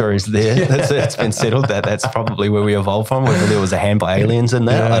jury's there. It's been settled that that's probably where we evolved from. Whether there was a hand by aliens in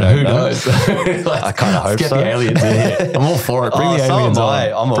there, I don't know. Knows? I kind of hope get so. The aliens in here. I'm all for it. Bring the aliens on.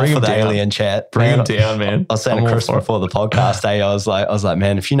 I'm all for the alien chat. Bring them down, man. I was saying to Chris before the podcast, I was like,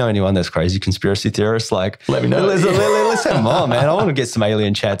 man, if you know anyone that's crazy conspiracy theorists, like, let me know. Let's have them on, man. I want to get some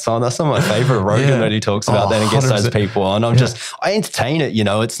alien chats on. That's some of my favorite. Rogan that he talks about that and gets those people on. I entertain it, you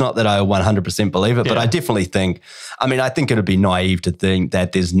know. It's not that I 100% believe it, but I definitely think, I mean, I think it would be naive to think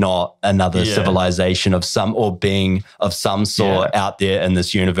that there's not another civilization of some or being of some sort out there in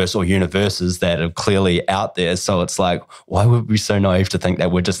this universe or universes that are clearly out there. So it's like, why would we be so naive to think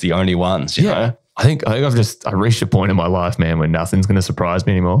that we're just the only ones, you know? I think I reached a point in my life, man, where nothing's going to surprise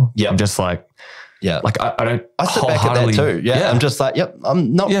me anymore. I'm just like, like I sit back at that too. I'm just like,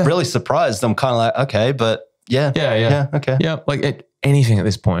 I'm not really surprised. I'm kind of like, okay, but okay. Like anything at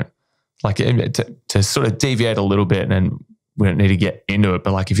this point, like to sort of deviate a little bit, and we don't need to get into it,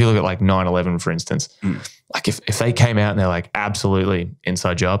 but like if you look at like 9/11, for instance, like if they came out and they're like, absolutely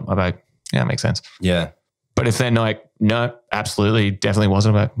inside job, I'm like, yeah, it makes sense. Yeah. But if they're like, no, absolutely, definitely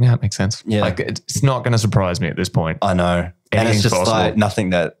wasn't, about, yeah, it makes sense. Yeah. Like it's not going to surprise me at this point. I know. And it's just possible. Like nothing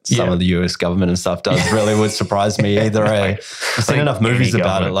that some of the US government and stuff does really would surprise me either. I've seen enough movies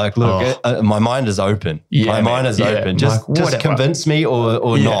about it. Like, look, my mind is open. My mind is open. Just convince me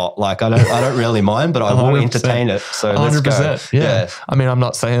or not. Like, I don't really mind, but I will entertain it. So 100%, let's go. Yeah. I mean, I'm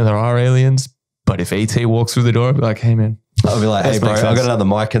not saying there are aliens, but if ET walks through the door, I'll be like, hey, man. I'll be like, hey, bro, I've got another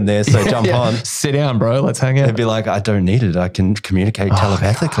mic in there, so jump on. Sit down, bro. Let's hang out. He'd be like, I don't need it. I can communicate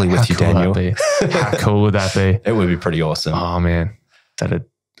telepathically with you, Daniel. How cool would that be? It would be pretty awesome. Oh, man.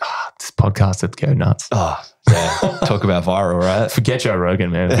 This podcast would go nuts. Oh, yeah. Talk about viral, right? Forget Joe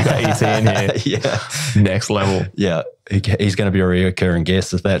Rogan, man. We got ET in here. Next level. Yeah. He's going to be a recurring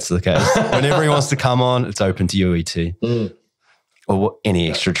guest if that's the case. Whenever he wants to come on, it's open to you, ET. Or any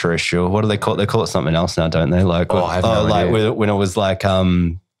extraterrestrial. What do they call it? They call it something else now, don't they? Like, I have no idea. When it was like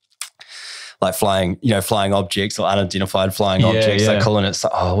flying, you know, flying objects or unidentified flying objects. They're calling it,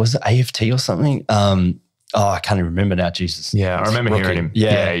 was it AFT or something? I can't even remember now, Jesus. Yeah, I remember hearing him.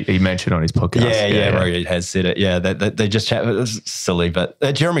 Yeah, he mentioned on his podcast. Rogan has said it. Yeah, they just chat. It was silly, but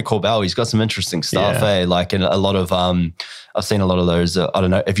Jeremy Corbell, he's got some interesting stuff. Like in a lot of, I've seen a lot of those. I don't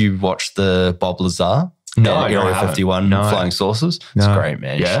know. Have you watched the Bob Lazar? Area 51 flying saucers. It's great,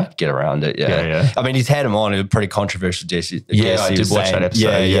 man. You should get around it. Yeah. I mean, he's had him on a pretty controversial guest. I did watch that episode.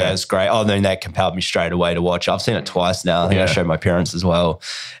 Yeah, it's great. Oh, then that compelled me straight away to watch it. I've seen it twice now. I think I showed my parents as well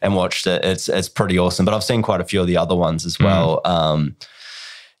and watched it. It's pretty awesome. But I've seen quite a few of the other ones as well.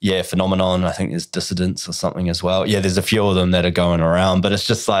 Phenomenon. I think there's Dissidents or something as well. Yeah, there's a few of them that are going around. But it's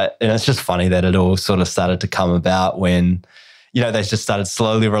just like, and it's just funny that it all sort of started to come about when, you know, they just started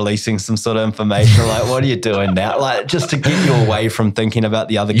slowly releasing some sort of information like, what are you doing now? Like, just to get you away from thinking about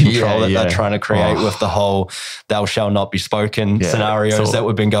the other control that they're trying to create with the whole thou shall not be spoken scenarios that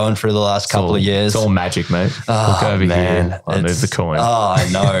we've been going through the last couple of years. It's all magic, mate. Look over here. I'll move the coin. Oh, I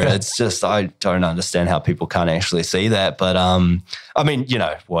know. It's just, I don't understand how people can't actually see that. But, I mean, you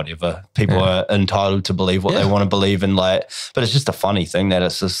know, whatever. People are entitled to believe what they want to believe in, like, but it's just a funny thing that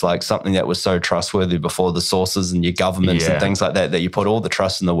it's just like something that was so trustworthy before the sources and your governments and things like that you put all the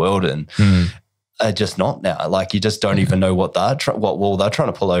trust in the world in. Are just not now. Like, you just don't even know what wall they're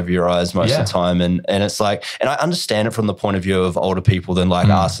trying to pull over your eyes most of the time. And it's like, and I understand it from the point of view of older people than like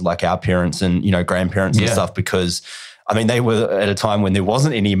us, like our parents and, you know, grandparents and stuff, because I mean, they were at a time when there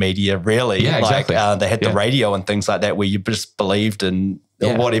wasn't any media really. Yeah, exactly. They had the radio and things like that where you just believed in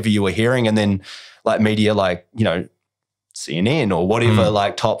whatever you were hearing. And then like media like, you know, CNN or whatever,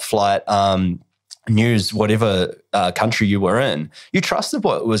 like top flight news, whatever country you were in, you trusted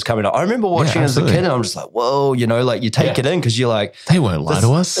what was coming up. I remember watching as a kid, and I'm just like, whoa, you know, like you take it in because you're like, they won't lie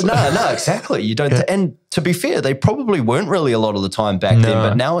to us. No, exactly. You don't. And to be fair, they probably weren't really a lot of the time back then,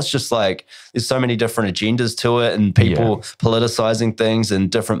 but now it's just like there's so many different agendas to it, and people politicizing things and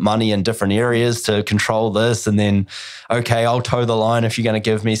different money in different areas to control this. And then, okay, I'll toe the line if you're going to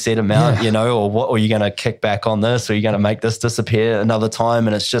give me said amount, you know, or what, or you're going to kick back on this, or you're going to make this disappear another time.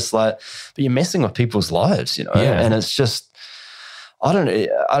 And it's just like, but you're messing with people's lives, you know, and it's just,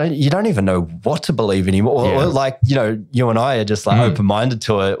 you don't even know what to believe anymore. Or like, you know, you and I are just like open-minded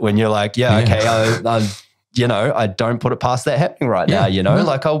to it when you're like, okay, you know, I don't put it past that happening right now, you know,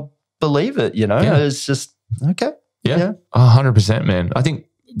 like I'll believe it, you know, it's just, okay. Yeah. 100%, man. I think,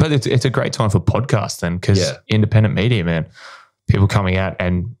 but it's a great time for podcasts then, because independent media, man, people coming out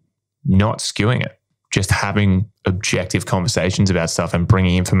and not skewing it, just having objective conversations about stuff and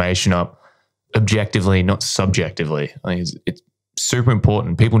bringing information up objectively, not subjectively. I think it's super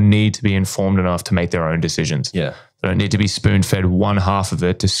important. People need to be informed enough to make their own decisions. Yeah. They don't need to be spoon-fed one half of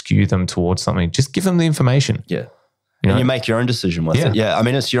it to skew them towards something. Just give them the information. Yeah. You know? And you make your own decision with it. Yeah. I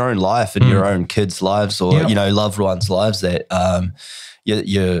mean, it's your own life and your own kids' lives, or, you know, loved ones' lives that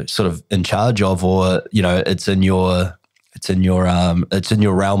you're sort of in charge of, or, you know, it's in your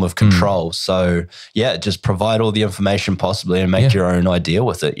realm of control. So yeah, just provide all the information possibly and make your own idea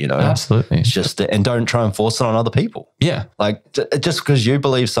with it, you know. Absolutely. It's just, and don't try and force it on other people. Yeah. Like just because you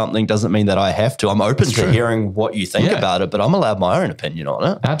believe something doesn't mean that I have to. I'm open to hearing what you think about it, but I'm allowed my own opinion on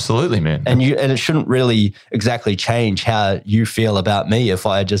it. Absolutely, man. And it shouldn't really exactly change how you feel about me if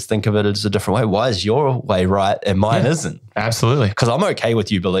I just think of it as a different way. Why is your way right and mine isn't? Absolutely. Because I'm okay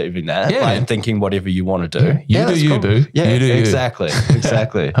with you believing that, and thinking whatever you want to do. You do you, boo. Yeah, you do exactly.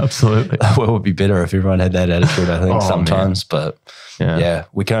 Exactly. Absolutely. Well, it would be better if everyone had that attitude, I think, sometimes. Man. But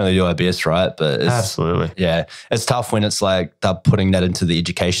we can only do our best, right? But absolutely. Yeah. It's tough when it's like they're putting that into the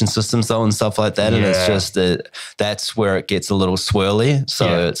education systems though and stuff like that. And it's just that's where it gets a little swirly.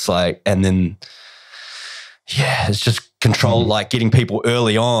 So it's like, and then, it's just control, like getting people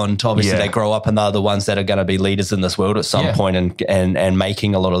early on to obviously they grow up and they're the ones that are going to be leaders in this world at some point and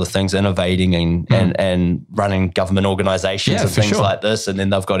making a lot of the things, innovating and running government organizations and things like this. And then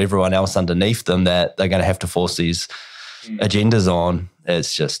they've got everyone else underneath them that they're going to have to force these agendas on.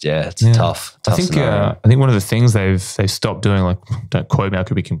 It's just, it's tough. I think one of the things they've stopped doing, like, don't quote me, I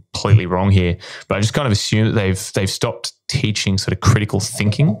could be completely wrong here, but I just kind of assume that they've stopped teaching sort of critical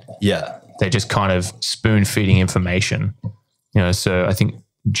thinking. Yeah. They're just kind of spoon-feeding information, you know. So I think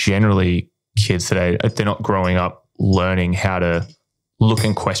generally kids today, they're not growing up learning how to look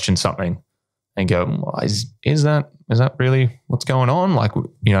and question something and go, well, is that really what's going on? Like,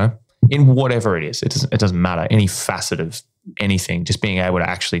 you know, in whatever it is, it doesn't matter, any facet of anything, just being able to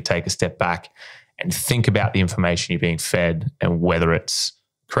actually take a step back and think about the information you're being fed and whether it's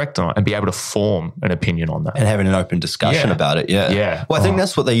correct or not, and be able to form an opinion on that. And having an open discussion about it, Well, I think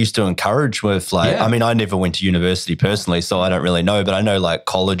that's what they used to encourage with, like, I mean, I never went to university personally, so I don't really know, but I know like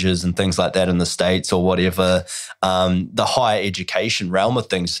colleges and things like that in the States or whatever, the higher education realm of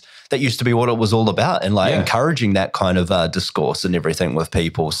things, that used to be what it was all about, and like encouraging that kind of discourse and everything with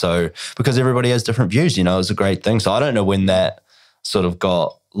people. So, because everybody has different views, you know, it's a great thing. So I don't know when that sort of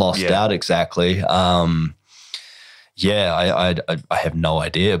got lost out exactly. I have no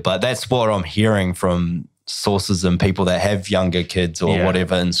idea, but that's what I'm hearing from sources and people that have younger kids or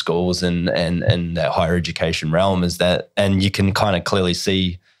whatever in schools and that higher education realm is that, and you can kind of clearly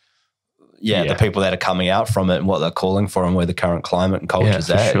see, the people that are coming out from it and what they're calling for and where the current climate and culture is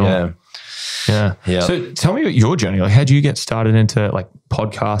at. Sure. Yeah. So tell me about your journey. Like, how did you get started into like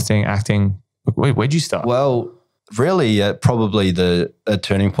podcasting, acting? Where'd you start? Well, really, probably a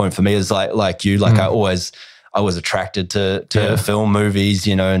turning point for me is like you, like I was attracted to film, movies,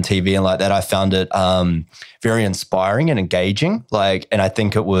 you know, and TV and like that. I found it very inspiring and engaging. Like, and I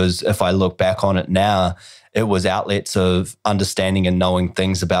think it was, if I look back on it now, it was outlets of understanding and knowing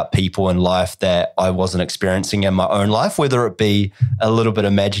things about people and life that I wasn't experiencing in my own life, whether it be a little bit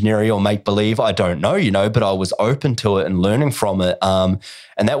imaginary or make-believe, I don't know, you know, but I was open to it and learning from it. And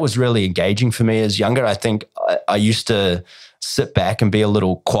that was really engaging for me as younger. I think I used to sit back and be a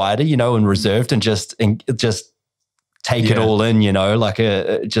little quieter, you know, and reserved and just take it all in, you know, like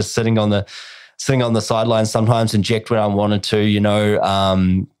just sitting on the sidelines, sometimes inject when I wanted to, you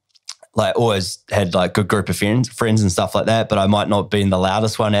know, like always had like good group of friends and stuff like that, but I might not be in the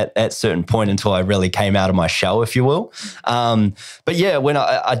loudest one at certain point until I really came out of my shell, if you will. But yeah, when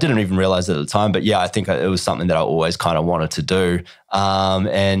I didn't even realize it at the time, but yeah, I think it was something that I always kind of wanted to do.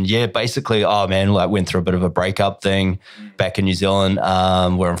 And yeah, basically, oh man, like went through a bit of a breakup thing back in New Zealand,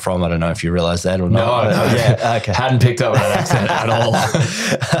 where I'm from. I don't know if you realize that or not. No. Yeah, okay. Hadn't picked up that accent at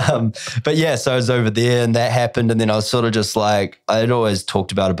all. But yeah, so I was over there and that happened. And then I was sort of just like, I'd always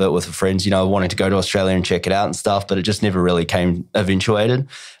talked about a bit with friends, you know, wanting to go to Australia and check it out and stuff, but it just never really eventuated.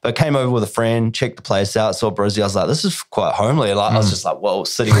 But I came over with a friend, checked the place out, saw Brizzy. I was like, this is quite homely. Like, I was just like, whoa,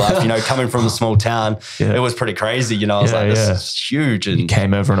 city life, you know, coming from a small town, it was pretty crazy. You know, I was like, this is huge. And you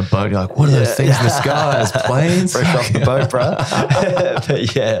came over on a boat. You're like, what are those things in the sky? There's planes. Fresh off the boat, bro.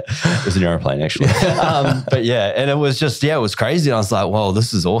 But yeah, it was an airplane actually. But yeah, and it was just, it was crazy. And I was like, whoa,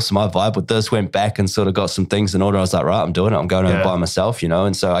 this is awesome. I vibe with this. Went back and sort of got some things in order. I was like, right, I'm doing it. I'm going over by myself, you know.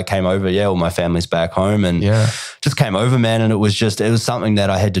 And so I came over, all my family's back home and just came over, man. And it was something that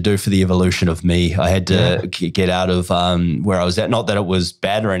I had to do for the evolution of me. I had to get out of where I was at. Not that it was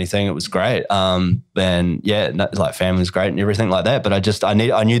bad or anything. It was great. And like family's great and everything like that. But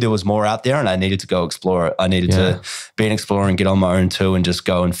I knew there was more out there and I needed to go explore it. I needed to be an explorer and get on my own too and just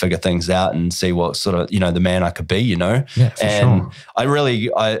go and figure things out and see what sort of, you know, the man I could be, you know.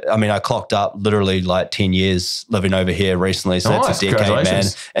 I clocked up literally like 10 years living over here recently. So that's a decade, man.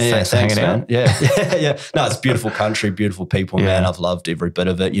 And thanks, man. Yeah. No, it's a beautiful country, beautiful people, man. I've loved every bit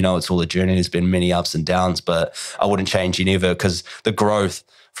of it. You know, it's all a journey. There's been many ups and downs, but I wouldn't change any of it because the growth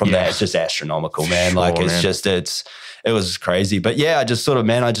from that is just astronomical, man. It was crazy. But yeah, I just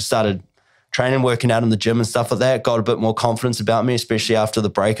started training, working out in the gym and stuff like that, got a bit more confidence about me, especially after the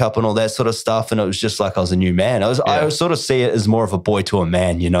breakup and all that sort of stuff. And it was just like I was a new man. I sort of see it as more of a boy to a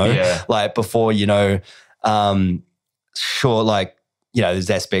man, you know, like before, you know, sure, like, you know, there's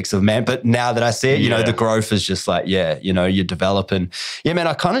aspects of man, but now that I see it, you know, the growth is just like, you know, you're developing. Yeah, man,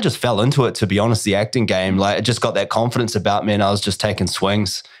 I kind of just fell into it, to be honest, the acting game. Like, I just got that confidence about me and I was just taking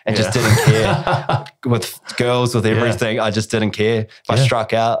swings and just didn't care with girls, with everything. I just didn't care. If I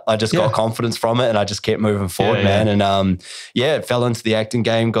struck out, I just got confidence from it and I just kept moving forward, man. And it fell into the acting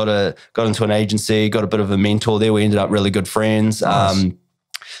game, got into an agency, got a bit of a mentor there. We ended up really good friends. Nice.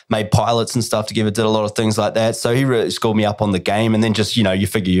 Made pilots and stuff together, did a lot of things like that. So he really schooled me up on the game and then just, you know, you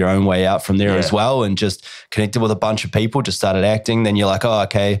figure your own way out from there as well and just connected with a bunch of people, just started acting. Then you're like, oh,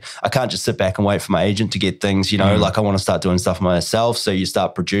 okay, I can't just sit back and wait for my agent to get things, you know, like I want to start doing stuff myself. So you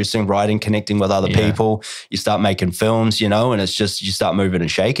start producing, writing, connecting with other people. You start making films, you know, and it's just, you start moving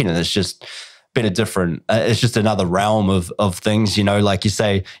and shaking and it's just been it's just another realm of things, you know, like you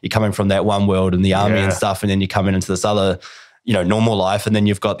say, you're coming from that one world and the army and stuff, and then you're coming into this other, you know, normal life. And then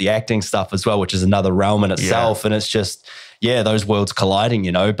you've got the acting stuff as well, which is another realm in itself. And it's just, those worlds colliding,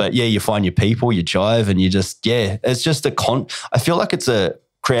 you know, but you find your people, you jive and you just, it's just I feel like it's a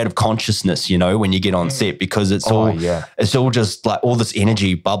creative consciousness, you know, when you get on set because it's all just like all this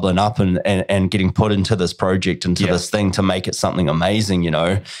energy bubbling up and getting put into this project, into this thing to make it something amazing, you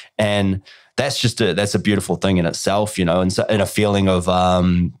know, and that's a beautiful thing in itself, you know, and a feeling of,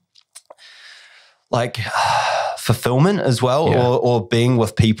 like fulfillment as well, or being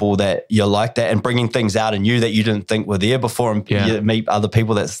with people that you're like that and bringing things out in you that you didn't think were there before, and you meet other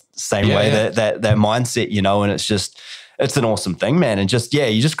people that's the same way, that mindset, you know, and it's an awesome thing, man. And just,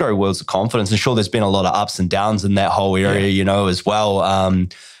 you just grow worlds of confidence. And sure, there's been a lot of ups and downs in that whole area, you know, as well,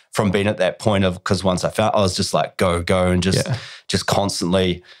 from being at that point of, because once I was just like, go, and just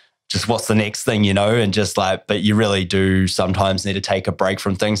constantly just what's the next thing, you know, and just like, but you really do sometimes need to take a break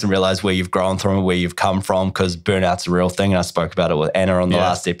from things and realize where you've grown from and where you've come from, because burnout's a real thing. And I spoke about it with Anna on the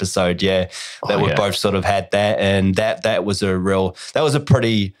last episode. That we've both sort of had that. And that was a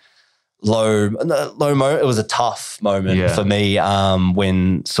pretty low moment. It was a tough moment for me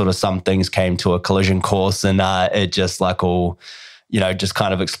when sort of some things came to a collision course and it just like all, you know, just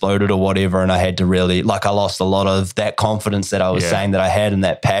kind of exploded or whatever. And I had to really, like, I lost a lot of that confidence that I was saying that I had and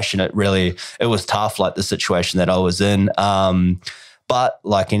that passion. It was tough, like the situation that I was in. But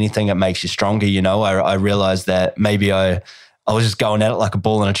like anything, it makes you stronger, you know. I realized that maybe I was just going at it like a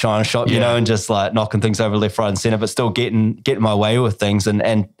ball in a china shop, you know, and just like knocking things over left, right and center, but still getting my way with things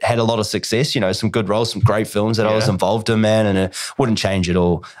and had a lot of success, you know, some good roles, some great films that I was involved in, man, and it wouldn't change it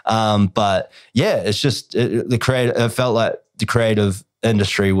all. But it's just it felt like the creative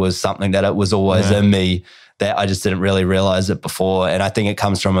industry was something that it was always in me, that I just didn't really realize it before. And I think it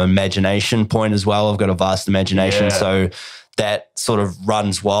comes from an imagination point as well. I've got a vast imagination. So that sort of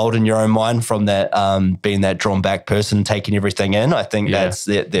runs wild in your own mind from that, being that drawn back person, taking everything in. I think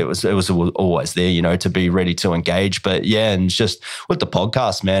it was always there, you know, to be ready to engage. But and it's just with the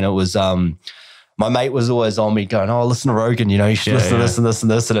podcast, man, it was, my mate was always on me going, oh, listen to Rogan, you know, you should listen to this and this and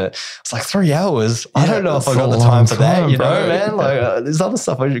this. And it's like 3 hours. I don't know if I got the time for that, you know, man. Like there's other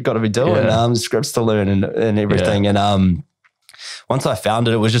stuff I've got to be doing, scripts to learn and everything. And once I found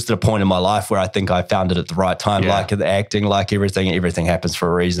it, it was just at a point in my life where I think I found it at the right time, like the acting, like everything happens for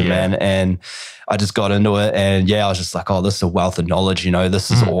a reason, man. And I just got into it, and I was just like, oh, this is a wealth of knowledge, you know, this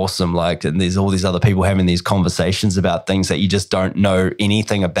is awesome. Like, and there's all these other people having these conversations about things that you just don't know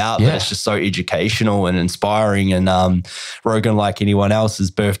anything about, but it's just so educational and inspiring. And Rogan, like anyone else,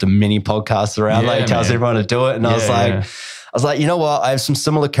 has birthed a mini podcast around, like tells everyone to do it. And I was like, you know what? I have some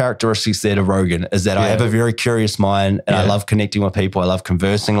similar characteristics there to Rogan, is that I have a very curious mind, and I love connecting with people. I love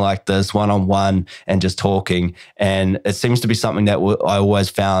conversing like this, one-on-one, and just talking. And it seems to be something that I always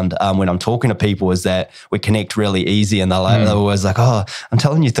found when I'm talking to people, is that we connect really easy. And they're always like, oh, I'm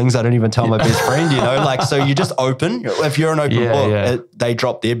telling you things I don't even tell my best friend, you know? Like, so you just open. If you're an open book, they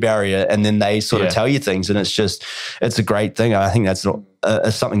drop their barrier, and then they sort of tell you things. And it's a great thing. I think that's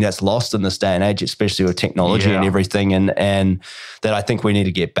something that's lost in this day and age, especially with technology and everything, and that I think we need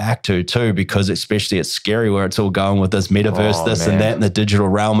to get back to too, because especially it's scary where it's all going with this metaverse, and that, in the digital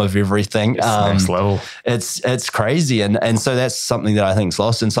realm of everything. It's next level. It's crazy, and so that's something that I think is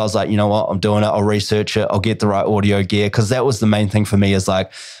lost. And so I was like, you know what, I'm doing it. I'll research it. I'll get the right audio gear, because that was the main thing for me, is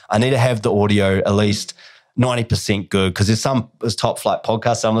like, I need to have the audio at least 90% good, because there's this top flight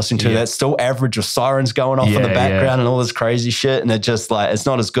podcast I'm listening to that's still average with sirens going off in the background and all this crazy shit, and it just like, it's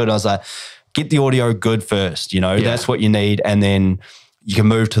not as good. I was like, get the audio good first, you know, that's what you need, and then you can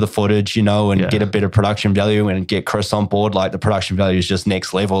move to the footage, you know, and get a better production value, and get Chris on board. Like, the production value is just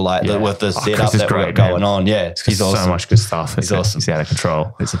next level, like with the setup that we've got going on. Yeah, he's awesome. So much good stuff. He's awesome. He's out of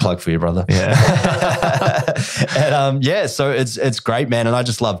control. It's a plug for you, brother. Yeah. And so it's great, man. And I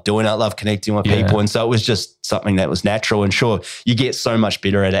just love doing it. I love connecting with people. And so it was just something that was natural. And sure, you get so much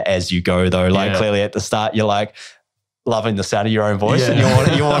better at it as you go, though. Like, clearly at the start, you're like, loving the sound of your own voice, and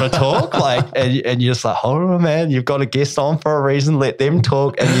you want to talk, like, and you're just like, hold on, man, you've got a guest on for a reason, let them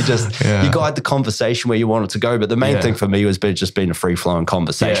talk, and you just you guide the conversation where you want it to go. But the main thing for me was just being a free-flowing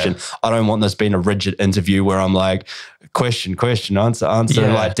conversation. I don't want this being a rigid interview where I'm like, question, answer, and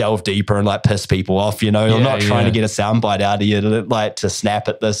like delve deeper and like piss people off, you know. I'm not trying to get a soundbite out of you to snap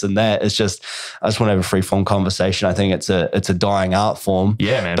at this and that. It's just, I just want to have a free-flowing conversation. I think it's a dying art form,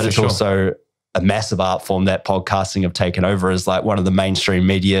 man, but it's also a massive art form that podcasting have taken over, as like one of the mainstream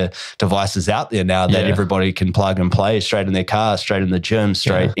media devices out there now that everybody can plug and play straight in their car, straight in the gym,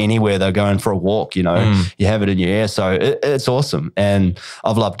 straight anywhere they're going for a walk, you know, you have it in your ear. So it's awesome. And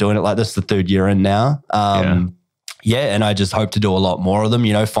I've loved doing it. Like, this is the 3rd year in now. And I just hope to do a lot more of them,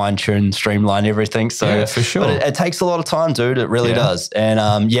 you know, fine tune, streamline everything. So for sure. But it takes a lot of time, dude. It really does.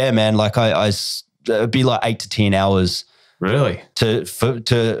 And man, like it'd be like 8 to 10 hours. Really?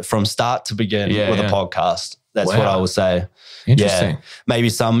 From start to begin with a podcast. That's what I would say. Interesting.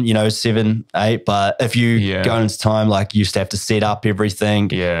 Maybe some, you know, 7, 8, but if you go into time, like, you used to have to set up everything,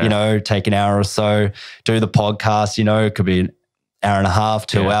 you know, take an hour or so, do the podcast, you know, it could be an hour and a half,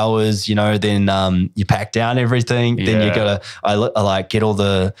 2 hours, you know, then you pack down everything, then you gotta, I like get all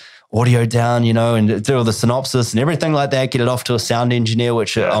the audio down, you know, and do all the synopsis and everything like that, get it off to a sound engineer,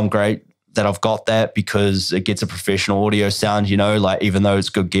 which I'm great that I've got that, because it gets a professional audio sound, you know, like, even though it's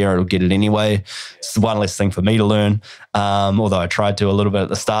good gear, it'll get it anyway. It's one less thing for me to learn. Although I tried to a little bit at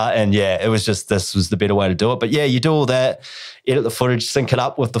the start, and it was just, this was the better way to do it. But you do all that, edit the footage, sync it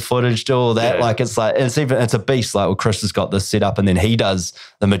up with the footage, do all that. Like, it's like, it's a beast. Like, well, Chris has got this set up, and then he does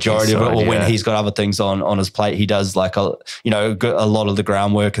the majority of it. Or when he's got other things on his plate, he does like a lot of the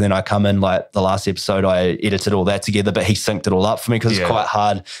groundwork. And then I come in, like the last episode, I edited all that together, but he synced it all up for me, because it's quite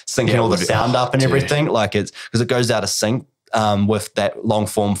hard syncing all the sound up and everything. Like, it's because it goes out of sync with that long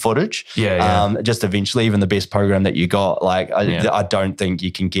form footage. Just eventually, even the best program that you got, like, I don't think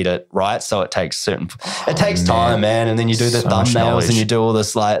you can get it right. So it takes time, man. And then you do the thumbnails and you do all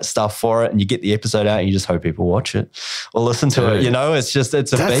this like stuff for it, and you get the episode out, and you just hope people watch it or listen to it. You know, it's a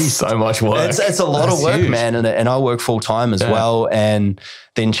beast. So much work. It's a lot of work, man. And I work full time as well, and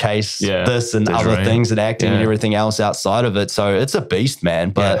then chase this and other things and acting and everything else outside of it. So it's a beast,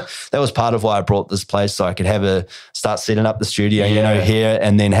 man. But that was part of why I brought this place, so I could start setting up the studio, you know, here,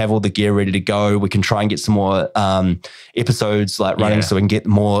 and then have all the gear ready to go. We can try and get some more episodes like running, so we can get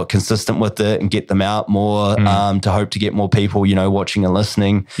more consistent with it and get them out more to hope to get more people, you know, watching and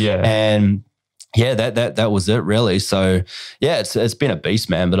listening. And that was it, really. So it's been a beast,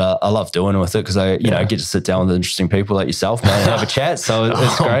 man. But I love doing it with it, because I get to sit down with interesting people like yourself, man, and have a chat. So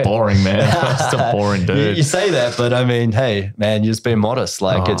it's great. Boring, man. Just a boring dude. You say that, but I mean, hey, man, you're just being modest.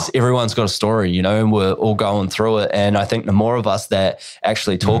 Like, everyone's got a story, you know, and we're all going through it. And I think the more of us that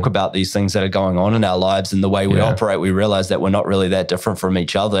actually talk about these things that are going on in our lives and the way we operate, we realize that we're not really that different from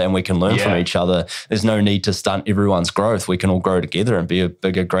each other, and we can learn from each other. There's no need to stunt everyone's growth. We can all grow together and be a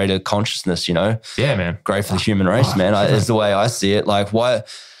bigger, greater consciousness, you know. Yeah, man. Great for the human race, man. Is the way I see it. Like, why?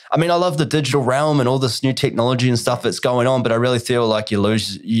 I mean, I love the digital realm and all this new technology and stuff that's going on, but I really feel like you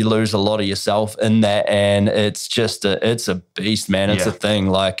lose a lot of yourself in that, and it's just it's a beast, man. It's a thing.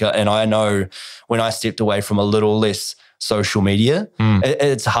 Like, and I know when I stepped away from a little less social media,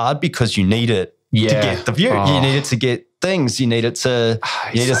 it's hard because you need it to get the view. You need it to get things. You need it to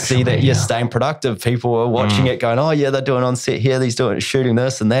see that you're staying productive. People are watching it, going, "Oh yeah, they're doing on set here. They's shooting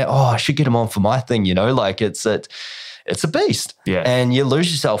this and that. Oh, I should get them on for my thing." You know, like it's a beast. Yeah. And you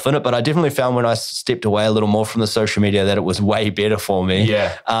lose yourself in it. But I definitely found when I stepped away a little more from the social media that it was way better for me.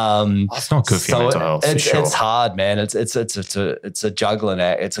 Yeah. It's not good for your mental health. It's hard, man. It's a juggling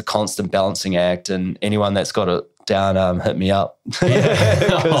act. It's a constant balancing act. And anyone that's got it down, hit me up.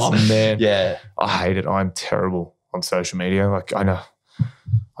 Oh man. Yeah. I hate it. I'm terrible on social media. Like I know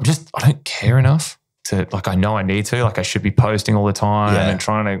I don't care enough to, like, I know I need to, like I should be posting all the time and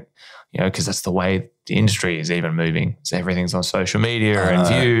trying to, you know, because that's the way the industry is even moving. So everything's on social media and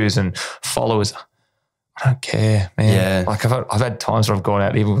views and followers. I don't care, man. Yeah. Like I've had times where I've gone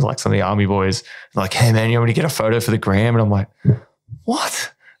out even with like some of the army boys, like, "Hey man, you want me to get a photo for the gram?" And I'm like,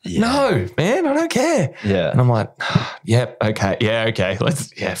 "What? Yeah. No, man, I don't care." Yeah. And I'm like, "Yep, okay, yeah, okay,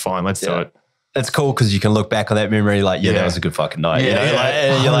 fine, let's do it." It's cool because you can look back on that memory like, that was a good fucking night. You know?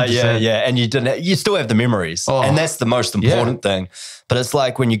 And you're like, and you still have the memories. And that's the most important thing. But it's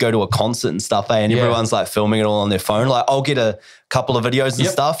like when you go to a concert and stuff, and everyone's like filming it all on their phone. Like I'll get a couple of videos and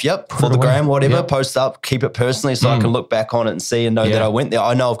stuff, for the gram, whatever, post up, keep it personally so I can look back on it and see and know that I went there.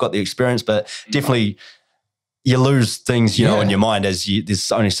 I know I've got the experience, but definitely you lose things, you know, in your mind as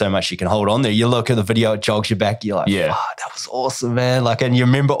there's only so much you can hold on there. You look at the video, it jogs you back. You're like, "Fuck, that was awesome, man." Like, and you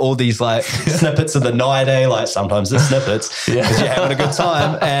remember all these like snippets of the night, like sometimes the snippets because you're having a good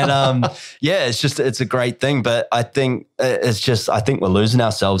time. And it's a great thing. But I think I think we're losing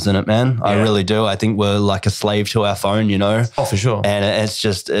ourselves in it, man. Yeah. I really do. I think we're like a slave to our phone, you know? Oh, for sure. And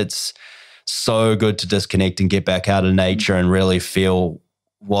it's so good to disconnect and get back out of nature and really feel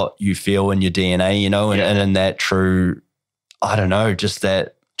what you feel in your DNA, you know, and in that true, I don't know, just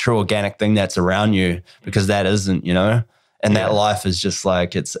that true organic thing that's around you, because that isn't, you know, and that life is just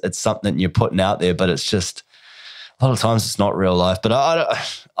like, it's something you're putting out there, but it's just, a lot of times it's not real life. But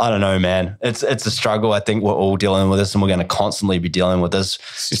I don't know, man. It's a struggle. I think we're all dealing with this, and we're going to constantly be dealing with this,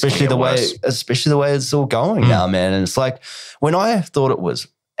 especially the way it's all going now, man. And it's like, when I thought it was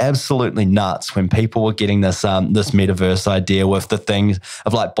absolutely nuts when people were getting this this metaverse idea with the things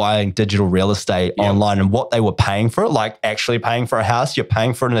of like buying digital real estate online and what they were paying for it, like actually paying for a house, you're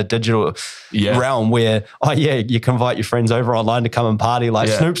paying for it in a digital realm where, you can invite your friends over online to come and party. Like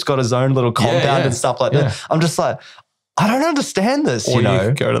Snoop's got his own little compound and stuff like that. I'm just like, I don't understand this, or you know.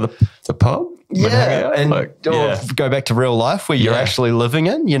 You go to the pub. Or go back to real life where you're actually living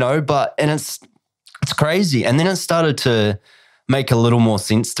in, you know, and it's crazy. And then it started to make a little more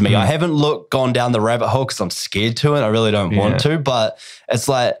sense to me. I haven't gone down the rabbit hole because I'm scared to it. I really don't want to, but it's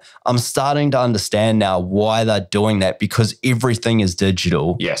like I'm starting to understand now why they're doing that, because everything is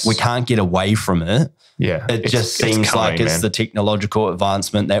digital. Yes. We can't get away from it. Yeah. It just seems like it's the technological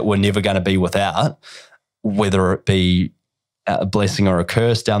advancement that we're never going to be without, whether it be a blessing or a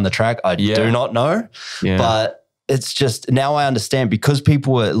curse down the track. I do not know. Yeah. But it's just, now I understand, because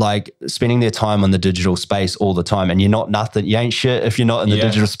people were like spending their time on the digital space all the time, and you're not nothing. You ain't shit if you're not in the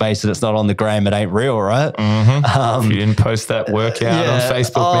digital space and it's not on the gram. It ain't real, right? If you didn't post that workout on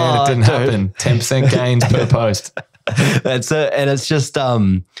Facebook, man, it didn't happen. 10% gains per post. That's it. And it's just, I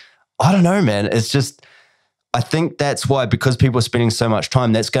don't know, man. It's just, I think that's why, because people are spending so much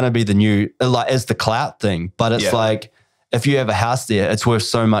time, that's going to be the new, like, it's the clout thing. But it's like, if you have a house there, it's worth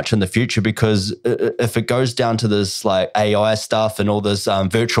so much in the future, because if it goes down to this like AI stuff and all this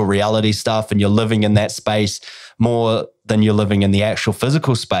virtual reality stuff, and you're living in that space more than you're living in the actual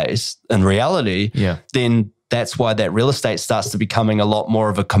physical space in reality, then that's why that real estate starts to becoming a lot more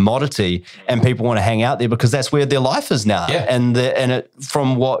of a commodity, and people want to hang out there because that's where their life is now. Yeah. And it,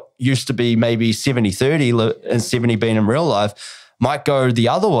 from what used to be maybe 70-30 and 70 being in real life, might go the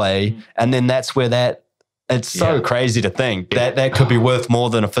other way. And then that's where that, it's so crazy to think that could be worth more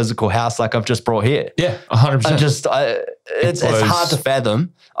than a physical house like I've just brought here. Yeah, 100%. It's hard to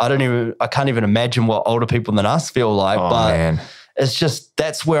fathom. I can't even imagine what older people than us feel like. It's just,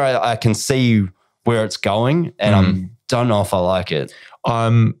 that's where I can see where it's going, and I don't know if I like it. Look,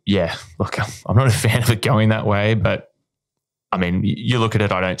 I'm not a fan of it going that way, but I mean, you look at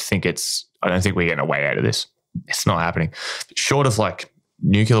it, I don't think we're getting a way out of this. It's not happening. Short of like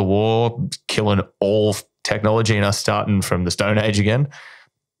nuclear war killing all technology and us starting from the Stone Age again,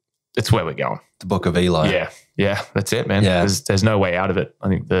 it's where we're going. The Book of Eli. Yeah, that's it, man. Yeah. There's no way out of it. I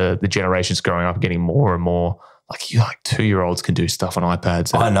think the generations growing up are getting more and more like 2-year-olds can do stuff on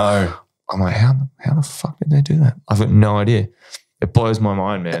iPads. I know. I'm like, how the fuck did they do that? I've got no idea. It blows my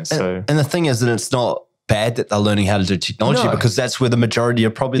mind, man. And the thing is that it's not bad that they're learning how to do technology because that's where the majority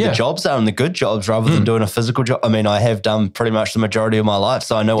of probably the jobs are and the good jobs rather than doing a physical job. I mean, I have done pretty much the majority of my life,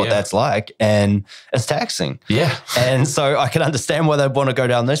 so I know what that's like, and it's taxing. Yeah. And so I can understand why they want to go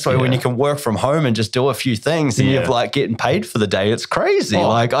down this way when you can work from home and just do a few things and you're like getting paid for the day. It's crazy.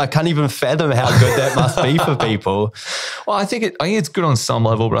 Like I can't even fathom how good that must be for people. Well, I think it's good on some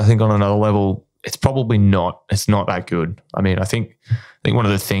level, but I think on another level, it's probably not. It's not that good. I mean, I think one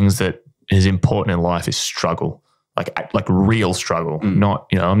of the things that is important in life is struggle, like real struggle. Not,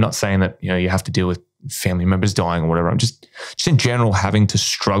 I'm not saying that, you have to deal with family members dying or whatever. I'm just in general having to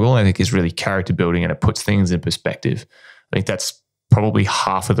struggle, I think is really character building and it puts things in perspective. I think that's probably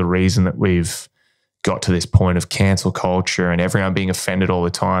half of the reason that we've got to this point of cancel culture and everyone being offended all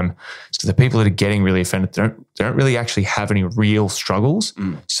the time. It's because the people that are getting really offended don't really actually have any real struggles.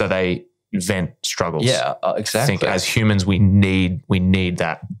 So they vent struggles. Yeah, exactly. I think as humans, we need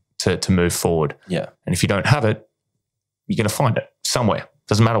that to move forward. Yeah. And if you don't have it, you're going to find it somewhere.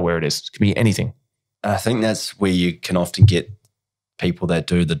 Doesn't matter where it is. It could be anything. And I think that's where you can often get people that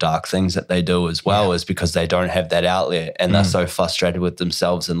do the dark things that they do as well, is because they don't have that outlet and they're so frustrated with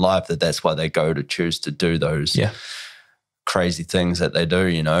themselves in life that's why they go to choose to do those crazy things that they do,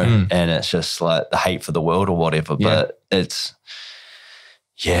 and it's just like the hate for the world or whatever. But it's,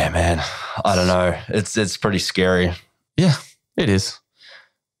 man, I don't know. It's pretty scary. Yeah, it is.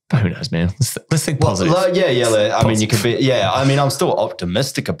 But who knows, man? Let's think positive. I mean, you could be, I mean, I'm still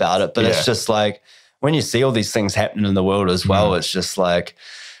optimistic about it, but it's just like when you see all these things happening in the world as well, it's just like,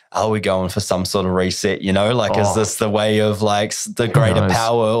 are we going for some sort of reset, Like, is this the way of like the greater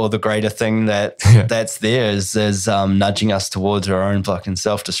power or the greater thing that's there is nudging us towards our own fucking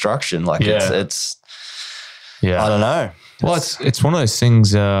self-destruction? Like it's I don't know. Well, it's one of those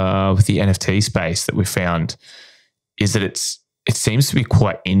things with the NFT space that we found is that it seems to be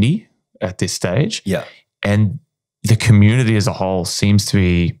quite indie at this stage. Yeah. And the community as a whole seems to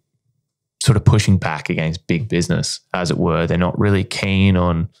be sort of pushing back against big business, as it were. They're not really keen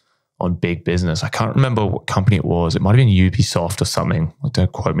on big business. I can't remember what company it was. It might have been Ubisoft or something.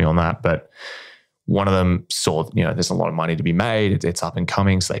 Don't quote me on that. But one of them saw, there's a lot of money to be made. It's up and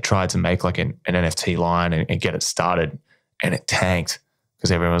coming. So they tried to make like an NFT line and get it started. And it tanked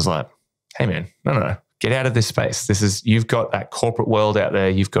because everyone was like, hey, man, no. Get out of this space. You've got that corporate world out there.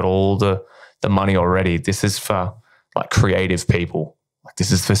 You've got all the money already. This is for like creative people. Like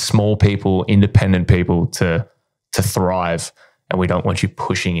this is for small people, independent people to thrive. And we don't want you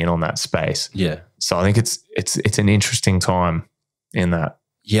pushing in on that space. Yeah. So I think it's an interesting time in that.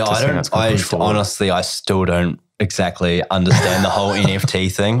 Yeah, I still don't exactly understand the whole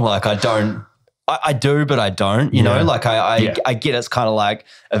NFT thing. Like I do, but I don't, like I get it's kind of like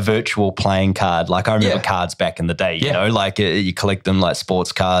a virtual playing card. Like I remember cards back in the day, like you collect them like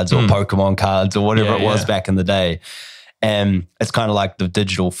sports cards or Pokemon cards or whatever it was back in the day. And it's kind of like the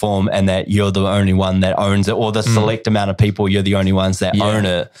digital form and that you're the only one that owns it or the select amount of people, you're the only ones that own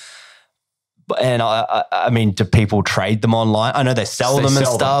it. And I mean, do people trade them online? I know they sell them and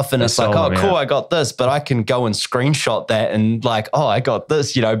stuff, and it's like, oh, cool, I got this, but I can go and screenshot that and like, oh, I got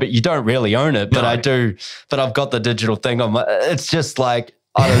this, but you don't really own it, but I do, but I've got the digital thing on my, it's just like,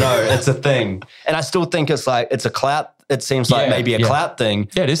 I don't know, it's a thing. And I still think it's like, it's a clout, it seems like maybe a clout thing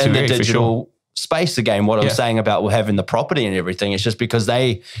it is in the digital space again. What I'm saying about having the property and everything, it's just because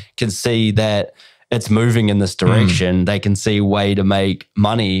they can see that it's moving in this direction. They can see a way to make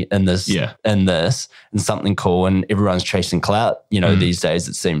money in this, and something cool. And everyone's chasing clout, these days,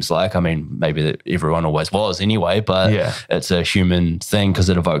 it seems like. I mean, maybe everyone always was anyway, but it's a human thing because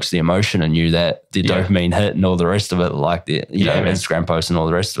it evokes the emotion in you, that the dopamine hit and all the rest of it, like the, Instagram posts and all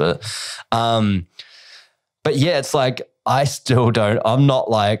the rest of it. But it's like, I still don't, I'm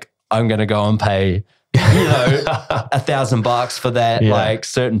not like, I'm going to go and pay $1,000 for that like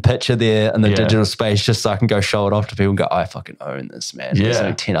certain picture there in the digital space just so I can go show it off to people and go, I fucking own this, man. There's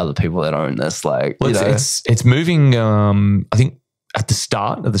only 10 other people that own this. Like, it's moving. I think at the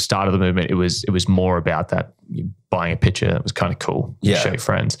start of the movement, it was more about that, buying a picture that was kind of cool. Show your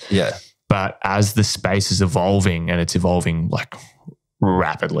friends. Yeah. But as the space is evolving, and it's evolving like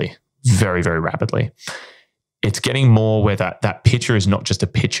rapidly, very, very rapidly, it's getting more where that picture is not just a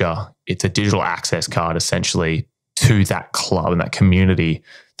picture, it's a digital access card essentially to that club and that community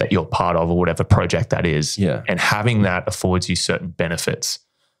that you're part of or whatever project that is. Yeah. And having that affords you certain benefits,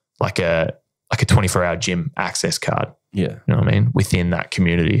 like a 24-hour gym access card. Yeah. You know what I mean? Within that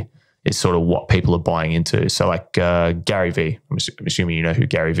community. is sort of what people are buying into. So like Gary Vee, I'm assuming you know who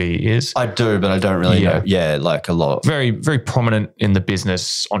Gary Vee is. I do, but I don't really know. Yeah, like a lot. Very, very prominent in the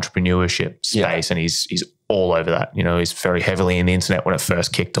business entrepreneurship space, and he's all over that. You know, he's very heavily in the internet when it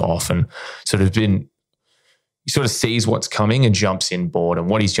first kicked off, and sort of he sort of sees what's coming and jumps in board. And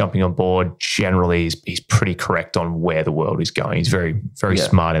what he's jumping on board generally is he's pretty correct on where the world is going. He's very, very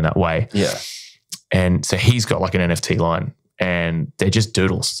smart in that way. Yeah. And so he's got like an NFT line, and they're just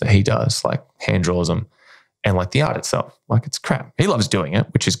doodles that he does, like hand draws them. And like the art itself, like it's crap. He loves doing it,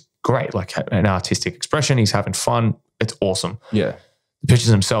 which is great, like an artistic expression. He's having fun. It's awesome. Yeah. The pictures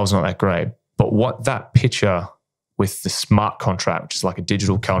themselves are not that great. But what that picture with the smart contract, which is like a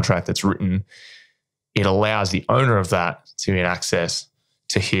digital contract that's written, it allows the owner of that to get access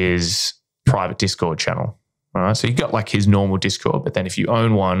to his private Discord channel. All right. So you got like his normal Discord, but then if you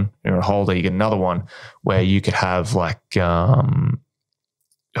own one, you're a holder, you get another one where you could have like Elon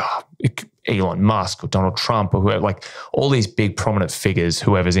Musk or Donald Trump or whoever, like all these big prominent figures,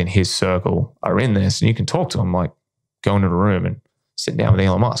 whoever's in his circle are in this, and you can talk to them, like go into the room and sit down with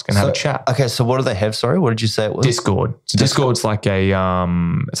Elon Musk and have a chat. Okay. So what do they have? Sorry. What did you say it was? Discord. So Discord's like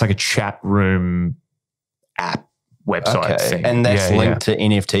it's like a chat room app website thing. And that's linked to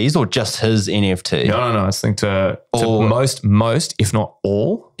NFTs or just his NFT? No. It's linked to most, if not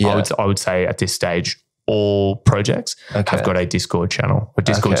all, I would say at this stage, all projects have got a Discord channel, a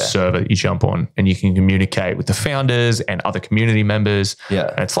Discord server that you jump on, and you can communicate with the founders and other community members.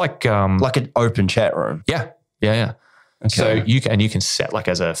 Yeah. And it's like an open chat room. Yeah. Okay. So you can set, like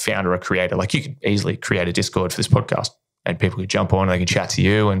as a founder or creator, like you could easily create a Discord for this podcast. And people could jump on and they can chat to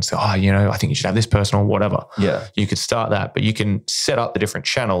you and say, I think you should have this person or whatever. Yeah. You could start that, but you can set up the different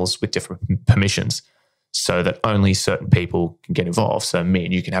channels with different permissions so that only certain people can get involved. So me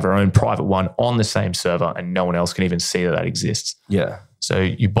and you can have our own private one on the same server and no one else can even see that exists. Yeah. So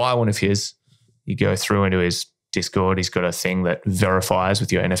you buy one of his, you go through into his Discord. He's got a thing that verifies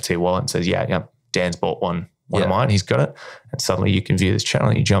with your NFT wallet and says, yeah, Dan's bought one of mine. He's got it. And suddenly you can view this channel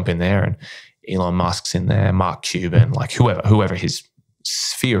and you jump in there and Elon Musk's in there, Mark Cuban, like whoever his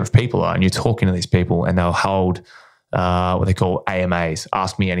sphere of people are, and you're talking to these people and they'll hold what they call AMAs,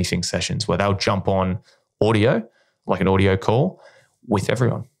 Ask Me Anything sessions, where they'll jump on audio, like an audio call with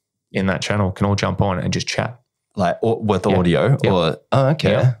everyone in that channel, can all jump on and just chat. Like with audio? Or like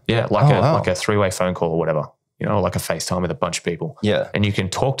a three-way phone call or whatever, like a FaceTime with a bunch of people. Yeah. And you can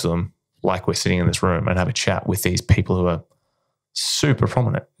talk to them like we're sitting in this room and have a chat with these people who are super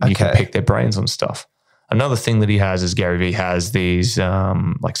prominent. You can pick their brains on stuff. Another thing that he has is Gary Vee has these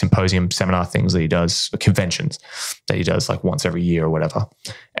like symposium seminar things that he does, conventions that he does like once every year or whatever.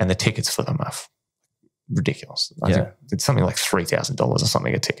 And the tickets for them are ridiculous. I think it's something like $3,000 or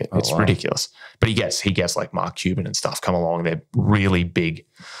something a ticket. It's ridiculous. But he gets like Mark Cuban and stuff come along. They're really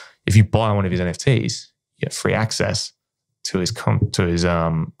If you buy one of his NFTs, you get free access to his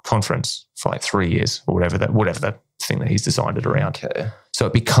conference for like 3 years or whatever that thing that he's designed it around. Okay. So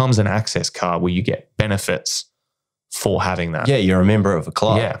it becomes an access card where you get benefits for having that. Yeah, you're a member of a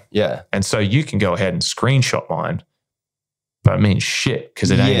club. Yeah. And so you can go ahead and screenshot mine, but it means shit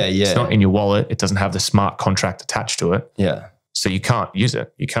because it's not in your wallet. It doesn't have the smart contract attached to it. Yeah. So you can't use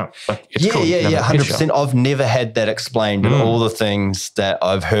it. You can't. Like, it's cool. 100%. I've never had that explained in all the things that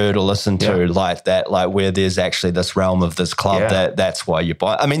I've heard or listened to like that, like where there's actually this realm of this club that's why you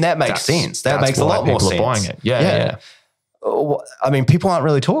buy. I mean, that makes sense. That makes a lot more sense. Buying it. Yeah. I mean, people aren't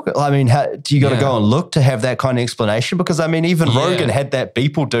really talking. I mean, do you got to go and look to have that kind of explanation? Because I mean, even Rogan had that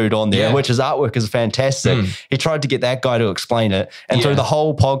Beeple dude on there, which his artwork is fantastic. He tried to get that guy to explain it. And through the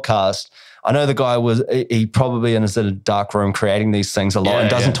whole podcast, I know the guy he probably is in a dark room creating these things a lot and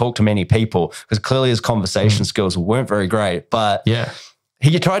doesn't talk to many people because clearly his conversation skills weren't very great. But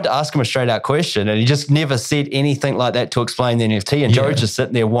he tried to ask him a straight out question and he just never said anything like that to explain the NFT. And Joe's just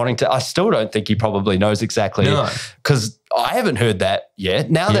sitting there wanting to, I still don't think he probably knows exactly because I haven't heard that yet.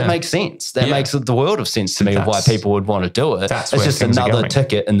 Now that makes sense. That makes the world of sense to me of why people would want to do it. It's just another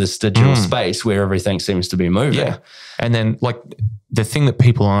ticket in this digital space where everything seems to be moving. Yeah. And then like the thing that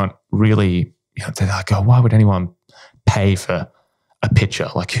people aren't really, they're like, oh, why would anyone pay for a picture?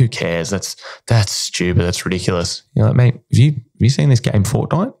 Like, who cares? That's stupid. That's ridiculous. You're like, mate, have you seen this game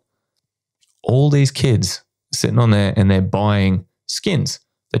Fortnite? All these kids sitting on there and they're buying skins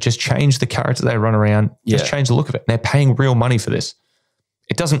that just change the character they run around, just change the look of it. And they're paying real money for this.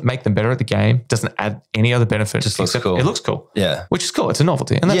 It doesn't make them better at the game. It doesn't add any other benefit. Just looks cool. It looks cool. Yeah. Which is cool. It's a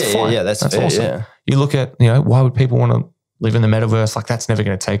novelty. And that's fine. Yeah, that's fair, awesome. Yeah. You look at, why would people want to live in the metaverse? Like, that's never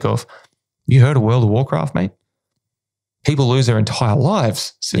going to take off. You heard of World of Warcraft, mate? People lose their entire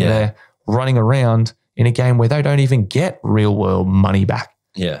lives sitting there running around in a game where they don't even get real world money back.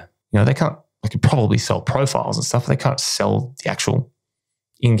 Yeah. You know, they could probably sell profiles and stuff, but they can't sell the actual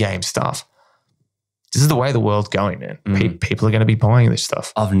in-game stuff. This is the way the world's going, man. People are going to be buying this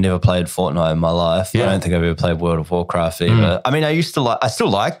stuff. I've never played Fortnite in my life. I don't think I've ever played World of Warcraft either. I mean, I still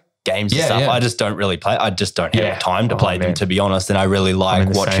like games and stuff. I just don't really play. I just don't have time to play them, to be honest. And I really like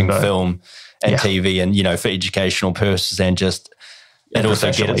watching film and TV and, you know, for educational purposes and just and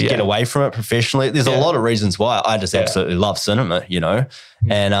also get away from it professionally. There's a lot of reasons why. I just absolutely love cinema, you know.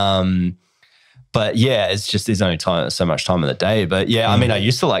 And but yeah, it's just there's only so much time in the day. But yeah, I mean, I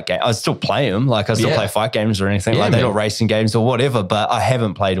used to like games. I still play them. Like I still play fight games or anything like that, or racing games or whatever. But I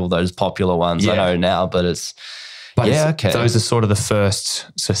haven't played all those popular ones. I know now, but it's those are sort of the first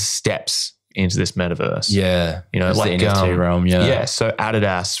steps into this metaverse. Yeah, you know, it's like the NFT realm. Yeah. So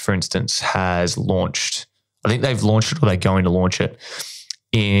Adidas, for instance, has launched. I think they've launched it, or they're going to launch it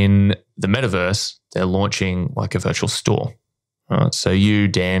in the metaverse. They're launching like a virtual store. So you,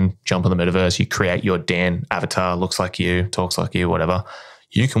 Dan, jump on the metaverse, you create your Dan avatar, looks like you, talks like you, whatever.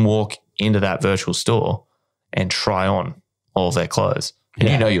 You can walk into that virtual store and try on all of their clothes. And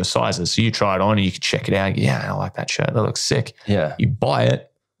you know your sizes. So you try it on and you can check it out. Yeah, I like that shirt. That looks sick. Yeah. You buy it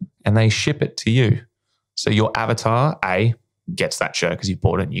and they ship it to you. So your avatar, gets that shirt because you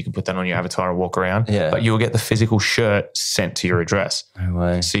bought it and you can put that on your avatar and walk around. Yeah. But you'll get the physical shirt sent to your address. No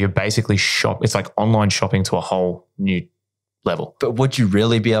way. So you're basically it's like online shopping to a whole new level. But would you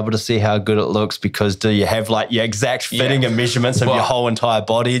really be able to see how good it looks? Because do you have like your exact fitting and measurements of your whole entire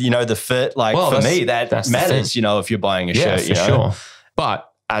body? You know, the fit, like for me, that matters, you know, if you're buying a shirt, you know? Sure. But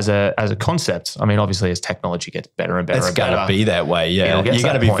as a concept, I mean, obviously as technology gets better and better, it's going to be that way. Yeah. You're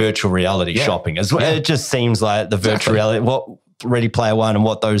going to be virtual reality shopping as well. It just seems like the virtual reality, what Ready Player One and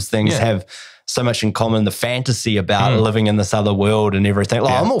what those things have so much in common, the fantasy about living in this other world and everything.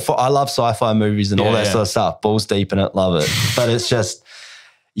 Like I'm all for, I love sci-fi movies and all that sort of stuff. Balls deep in it, love it. But it's just,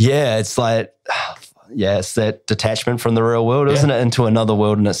 it's like, it's that detachment from the real world, isn't it? Into another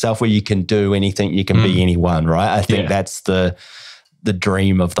world in itself where you can do anything, you can be anyone, right? I think that's the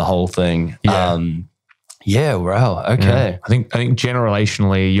dream of the whole thing. Wow. Okay. I think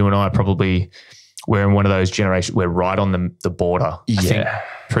generationally, you and I we're in one of those generations. We're right on the border. I think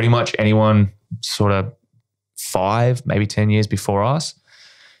pretty much anyone sort of 5, maybe 10 years before us,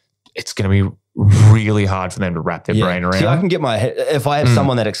 it's going to be really hard for them to wrap their brain around. See, I can get my head, if I have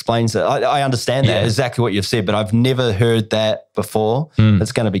someone that explains it, I understand that exactly what you've said, but I've never heard that before.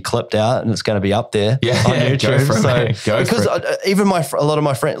 It's going to be clipped out and it's going to be up there on YouTube. Because even a lot of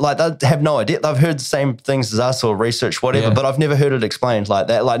my friends, like they have no idea. They've heard the same things as us or research, whatever, but I've never heard it explained like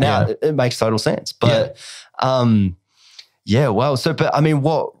that. Like now it makes total sense. But but I mean,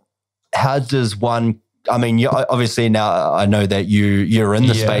 how does one, I mean, obviously now I know that you're in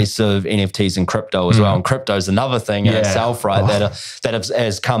the space of NFTs and crypto as well. And crypto is another thing in itself, right? That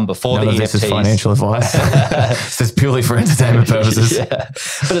has come before the NFTs. This is financial advice. This is purely for entertainment purposes.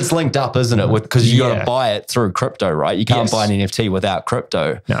 But it's linked up, isn't it? Because you got to buy it through crypto, right? You can't buy an NFT without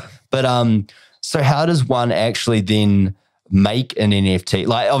crypto. No. But so how does one actually then make an NFT?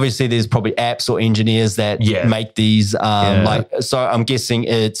 Like obviously there's probably apps or engineers that make these. So I'm guessing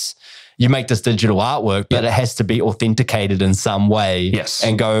you make this digital artwork, but it has to be authenticated in some way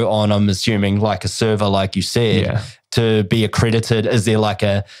and go on, I'm assuming, like a server, like you said, to be accredited. Is there like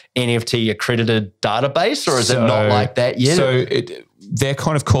a NFT accredited database or is it not like that yet? So they're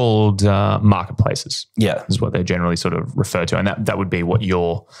kind of called marketplaces. Yeah. Is what they're generally sort of referred to. And that would be what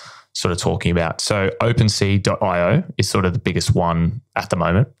you're sort of talking about. So OpenSea.io is sort of the biggest one at the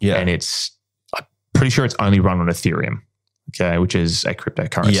moment. Yeah. And I'm pretty sure it's only run on Ethereum. Okay, which is a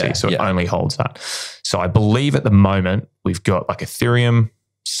cryptocurrency. So it only holds that. So I believe at the moment we've got like Ethereum,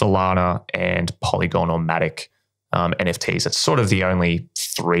 Solana, and Polygon or Matic NFTs. It's sort of the only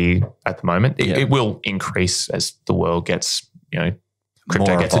 3 at the moment. It will increase as the world gets,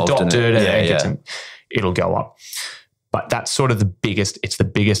 crypto gets adopted and it'll go up. But that's sort of the biggest, it's the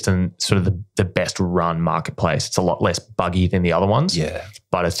biggest and sort of the best run marketplace. It's a lot less buggy than the other ones. Yeah.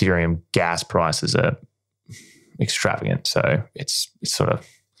 But Ethereum gas prices are extravagant. So it's sort of,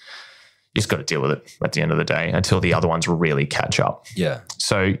 you just got to deal with it at the end of the day until the other ones really catch up. Yeah.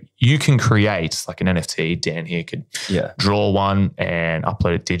 So you can create like an NFT. Dan here could draw one and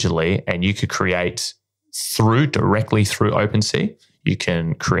upload it digitally, and you could create directly through OpenSea. You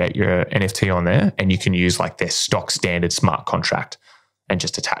can create your NFT on there and you can use like their stock standard smart contract and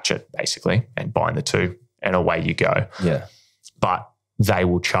just attach it basically and bind the two and away you go. Yeah. But they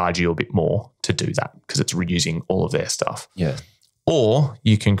will charge you a bit more to do that because it's reusing all of their stuff. Yeah. Or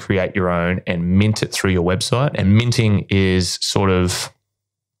you can create your own and mint it through your website. And minting is sort of,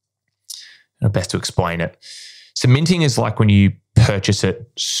 best to explain it. So minting is like when you purchase it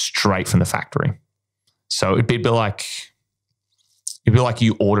straight from the factory. So it'd be like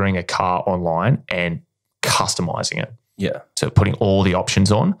you ordering a car online and customizing it. Yeah. So putting all the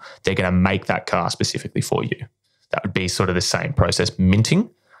options on, they're going to make that car specifically for you. That would be sort of the same process, minting.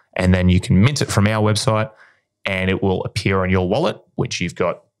 And then you can mint it from our website and it will appear on your wallet, which you've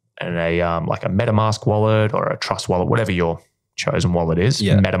got in a like a MetaMask wallet or a Trust wallet, whatever your chosen wallet is.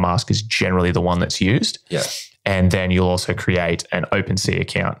 Yeah. MetaMask is generally the one that's used. Yeah. And then you'll also create an OpenSea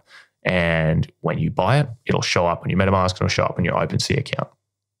account. And when you buy it, it'll show up on your MetaMask and it'll show up on your OpenSea account.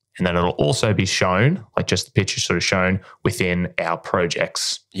 And then it'll also be shown, like just the picture sort of shown within our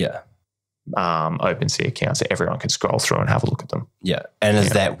projects. Yeah. OpenSea accounts so everyone can scroll through and have a look at them. Yeah. And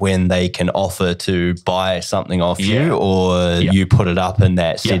is that when they can offer to buy something off you, or you put it up in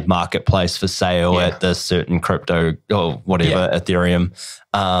that said marketplace for sale at the certain crypto or whatever Ethereum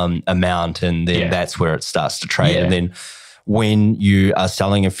amount, and then that's where it starts to trade. And then when you are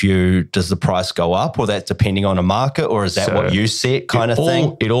selling a few, does the price go up, or that's depending on a market, or is that what you set kind of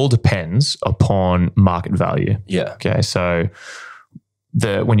thing? It all depends upon market value. Yeah. Okay. So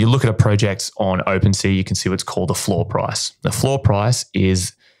when you look at a project on OpenSea, you can see what's called a floor price. The floor price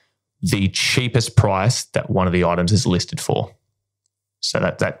is the cheapest price that one of the items is listed for. So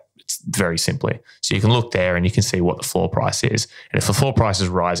that it's very simply. So you can look there and you can see what the floor price is. And if the floor price is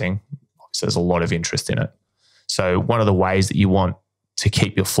rising, obviously there's a lot of interest in it. So one of the ways that you want to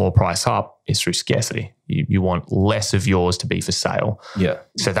keep your floor price up is through scarcity. You want less of yours to be for sale. Yeah.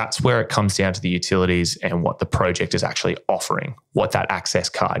 So that's where it comes down to the utilities and what the project is actually offering, what that access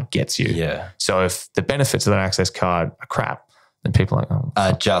card gets you. Yeah. So if the benefits of that access card are crap, then people are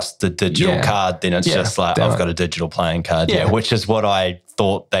like, just the digital card, then it's just like, I've got a digital playing card. Yeah. Which is what I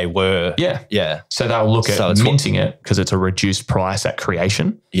thought they were. Yeah. Yeah. So they'll look at minting it because it's a reduced price at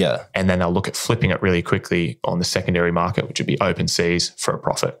creation. Yeah. And then they'll look at flipping it really quickly on the secondary market, which would be OpenSeas, for a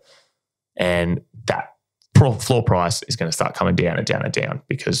profit. And that floor price is going to start coming down and down and down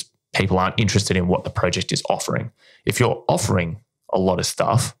because people aren't interested in what the project is offering. If you're offering a lot of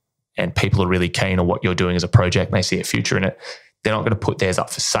stuff and people are really keen on what you're doing as a project and they see a future in it, they're not going to put theirs up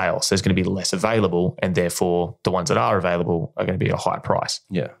for sale. So there's going to be less available, and therefore the ones that are available are going to be at a higher price.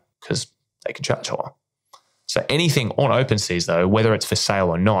 Yeah. Because they can charge higher. So anything on OpenSeas, though, whether it's for sale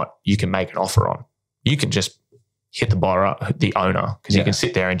or not, you can make an offer on. You can just hit the buyer, the owner, because you can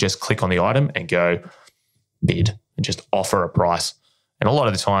sit there and just click on the item and go bid and just offer a price. And a lot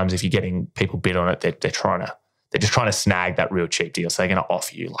of the times, if you're getting people bid on it, they're just trying to snag that real cheap deal. So they're going to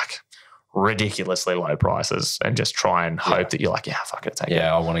offer you like ridiculously low prices and just try and hope that you're like, fuck it, take it.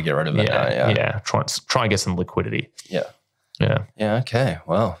 I want to get rid of it. Try and get some liquidity. Yeah. Okay.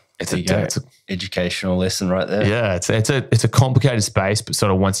 Well, it's an educational lesson right there. Yeah. It's a complicated space, but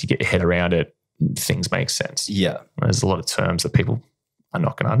sort of once you get your head around it, things make sense. Yeah. There's a lot of terms that people are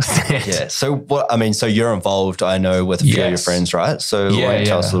not going to understand. Yeah. So you're involved, I know, with a few of your friends, right? So why don't you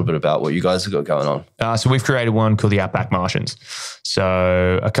tell us a little bit about what you guys have got going on? So we've created one called the Outback Martians.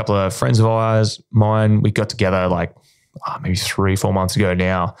 So a couple of friends of mine, we got together like maybe 3-4 months ago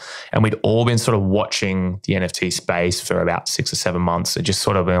now, and we'd all been sort of watching the NFT space for about 6 or 7 months and just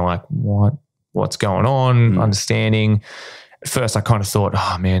sort of been like, what's going on, understanding. At first, I kind of thought,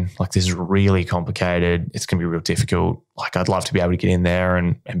 oh man, like this is really complicated. It's going to be real difficult. Like I'd love to be able to get in there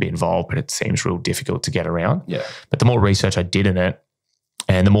and be involved, but it seems real difficult to get around. Yeah. But the more research I did in it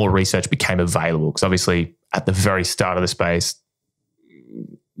and the more research became available, because obviously at the very start of the space,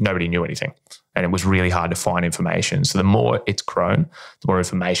 nobody knew anything and it was really hard to find information. So the more it's grown, the more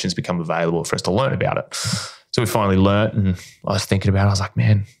information's become available for us to learn about it. So we finally learned, and I was thinking about it. I was like,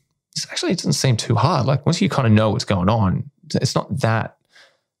 man, it doesn't seem too hard. Like once you kind of know what's going on, it's not that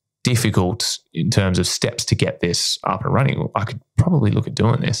difficult in terms of steps to get this up and running. I could probably look at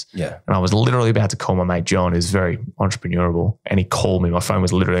doing this. Yeah. And I was literally about to call my mate John, who's very entrepreneurial, and he called me. My phone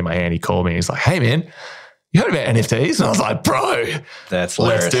was literally in my hand. He called me and he's like, hey man, you heard about NFTs? And I was like, bro, that's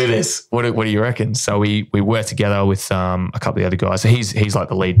hilarious. Let's do this. What do you reckon? So we worked together with a couple of the other guys. So he's like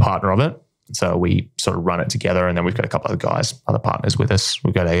the lead partner of it. So we sort of run it together, and then we've got a couple of guys, other partners with us.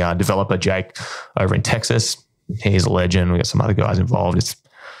 We've got a developer, Jake, over in Texas. He's a legend. We've got some other guys involved.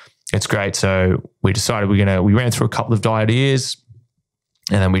 It's great. So we decided we ran through a couple of ideas,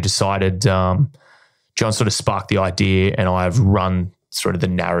 and then we decided, John sort of sparked the idea, and I've run sort of the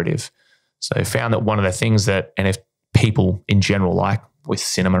narrative. So I found that one of the things that people in general like with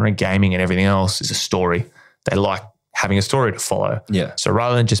cinema and gaming and everything else is a story. They like having a story to follow. Yeah. So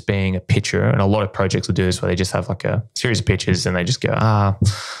rather than just being a picture, and a lot of projects will do this where they just have like a series of pictures and they just go, I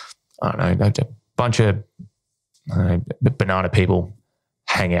don't know, a bunch of banana people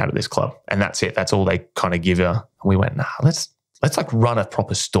hang out at this club, and that's it. That's all they kind of give you. And we went, let's let's like run a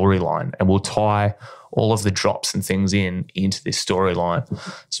proper storyline and we'll tie all of the drops and things into this storyline.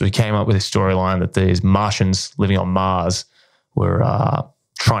 So we came up with a storyline that these Martians living on Mars were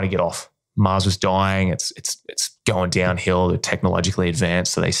trying to get off. Mars was dying. It's going downhill. They're technologically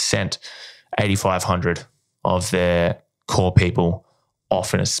advanced. So they sent 8,500 of their core people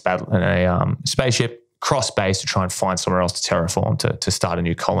off in a spaceship, cross space to try and find somewhere else to terraform to start a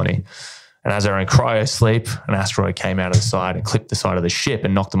new colony. And as they're in cryo sleep, an asteroid came out of the side and clipped the side of the ship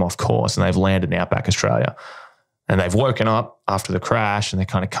and knocked them off course, and they've landed in Outback Australia. And they've woken up after the crash and they're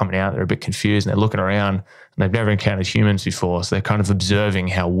kind of coming out. They're a bit confused and they're looking around and they've never encountered humans before. So they're kind of observing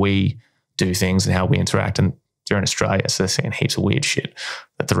how we do things and how we interact. And they're in Australia, so they're seeing heaps of weird shit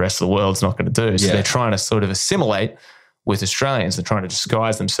that the rest of the world's not going to do. So they're trying to sort of assimilate with Australians. They're trying to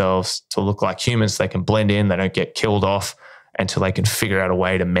disguise themselves to look like humans so they can blend in. They don't get killed off until they can figure out a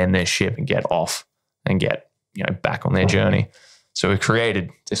way to mend their ship and get off and get, back on their journey. So we've created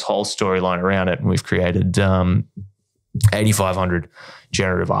this whole storyline around it, and we've created 8,500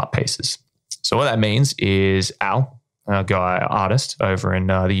 generative art pieces. So what that means is Al, our artist over in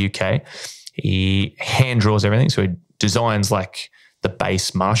the UK, he hand draws everything. So he designs like the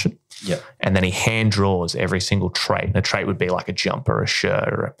base Martian. Yeah. And then he hand draws every single trait. And a trait would be like a jumper, a shirt,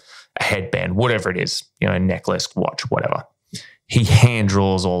 or a headband, whatever it is, a necklace, watch, whatever. He hand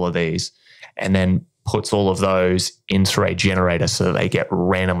draws all of these and then puts all of those into a generator so that they get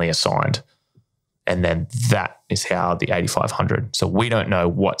randomly assigned. And then that is how the 8,500. So we don't know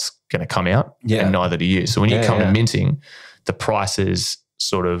what's going to come out, and neither do you. So when you come to minting, the price is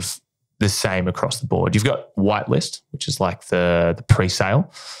sort of the same across the board. You've got whitelist, which is like the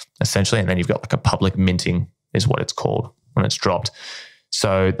pre-sale, essentially, and then you've got like a public minting is what it's called when it's dropped.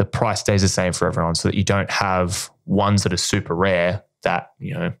 So the price stays the same for everyone, so that you don't have ones that are super rare that,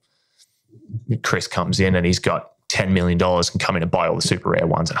 Chris comes in and he's got $10 million, can come in and buy all the super rare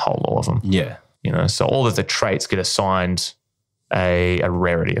ones and hold all of them. Yeah. So all of the traits get assigned a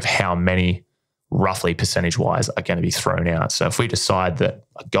rarity of how many roughly percentage-wise are going to be thrown out. So if we decide that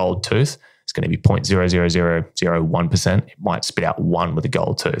a gold tooth is going to be 0.00001%, it might spit out one with a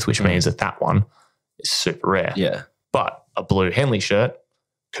gold tooth, which means that one is super rare. Yeah. But a blue Henley shirt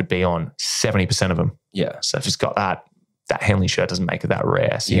could be on 70% of them. Yeah. So if it's got that Henley shirt doesn't make it that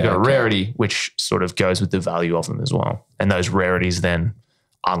rare. So you've got a rarity, which sort of goes with the value of them as well. And those rarities then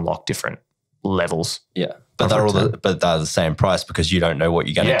unlock different levels. Yeah. But they're the same price because you don't know what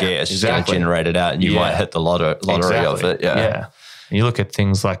you're going to get. It's just going to generate it out and you might hit the lottery of it. Yeah. And you look at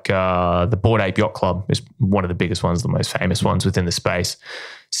things like the Bored Ape Yacht Club is one of the biggest ones, the most famous ones within the space.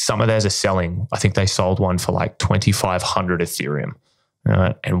 Some of theirs are selling. I think they sold one for like 2,500 Ethereum.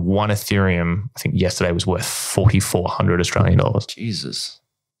 And one Ethereum, I think yesterday, was worth 4,400 Australian dollars. Jesus.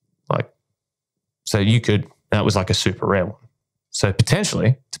 So that was like a super rare one. So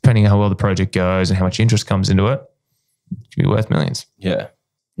potentially, depending on how well the project goes and how much interest comes into it, it could be worth millions. Yeah.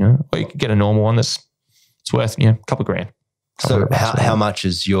 Or you could get a normal one it's worth, a couple of grand. So how much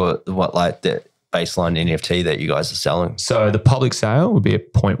is the baseline NFT that you guys are selling? So the public sale would be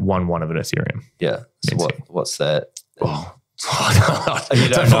at 0.11 of an Ethereum. Yeah. So what's that? Oh. You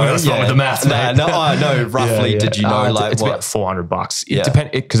don't know what's wrong with the math. No, roughly. Did you know it's about $400? It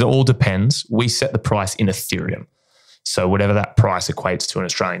depends, because it all depends. We set the price in Ethereum. So whatever that price equates to in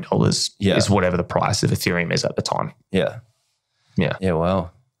Australian dollars is whatever the price of Ethereum is at the time. Yeah. Yeah. Yeah,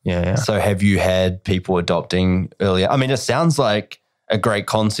 wow. Yeah. So have you had people adopting earlier? I mean, it sounds like a great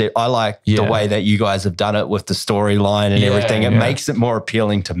concept. I like the way that you guys have done it with the storyline and everything. It makes it more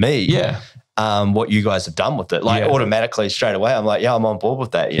appealing to me. Yeah. What you guys have done with it. Automatically straight away, I'm like, I'm on board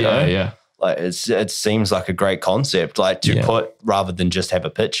with that, you know? Yeah. Like it seems like a great concept, to put rather than just have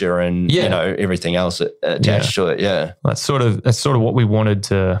a picture and everything else attached to it. Yeah, that's sort of what we wanted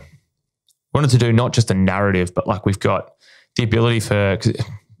to do. Not just a narrative, but we've got the ability cause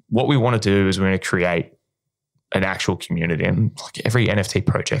what we want to do is we're going to create an actual community, and every NFT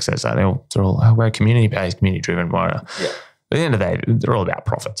project says that they're all we're community based, community driven. At the end of the day, they're all about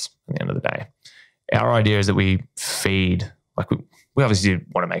profits. At the end of the day, our idea is that we feed we obviously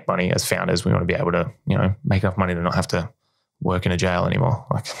want to make money as founders. We want to be able to, make enough money to not have to work in a jail anymore.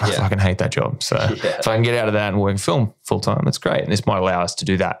 I fucking hate that job. So if I can get out of that and work in film full time, that's great. And this might allow us to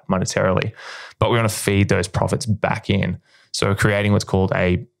do that monetarily. But we want to feed those profits back in. So we're creating what's called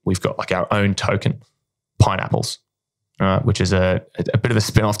we've got our own token, pineapples, which is a bit of a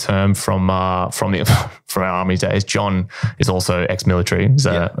spin-off term from our army days. John is also ex-military. He's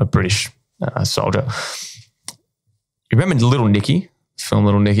a British soldier. You remember Little Nicky, film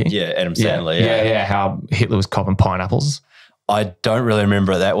Little Nicky? Yeah, Adam Sandler. Yeah, how Hitler was copping pineapples. I don't really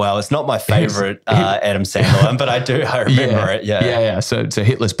remember it that well. It's not my favorite Adam Sandler one, but I remember it. Yeah. So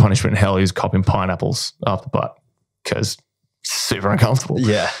Hitler's punishment in hell, he was copping pineapples up the butt because super uncomfortable.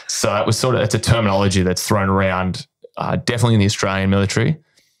 Yeah. So it was it's a terminology that's thrown around definitely in the Australian military,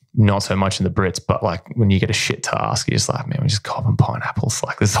 not so much in the Brits, but like when you get a shit task, you're just like, man, we're just copping pineapples.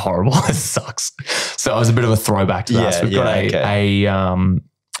 Like, this is horrible. This sucks. So it was a bit of a throwback to that. So we've got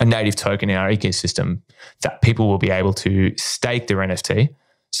a native token in our ecosystem that people will be able to stake their NFT.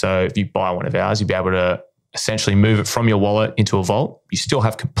 So if you buy one of ours, you'll be able to essentially move it from your wallet into a vault. You still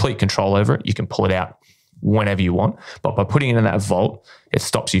have complete control over it. You can pull it out whenever you want. But by putting it in that vault, it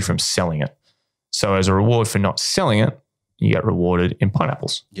stops you from selling it. So as a reward for not selling it, you get rewarded in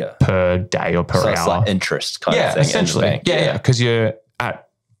pineapples per day or per hour. It's like interest kind of thing. Essentially. Yeah. Because you're at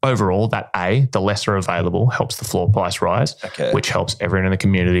overall, the lesser available helps the floor price rise, which helps everyone in the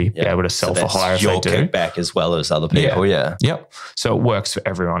community be able to sell for higher if they do. Your kickback as well as other people, Yep. So it works for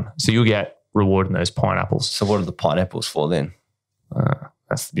everyone. So you'll get rewarded in those pineapples. So what are the pineapples for then?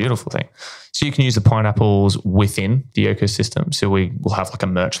 That's the beautiful thing. So you can use the pineapples within the ecosystem. So we will have like a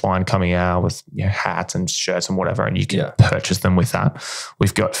merch line coming out with hats and shirts and whatever, and you can purchase them with that.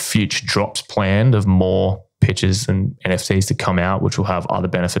 We've got future drops planned of more pictures and NFTs to come out, which will have other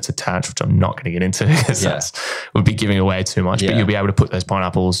benefits attached, which I'm not going to get into because that would be giving away too much. But you'll be able to put those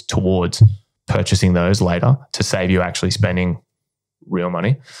pineapples towards purchasing those later to save you actually spending real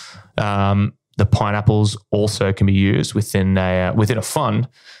money. The pineapples also can be used within a fund.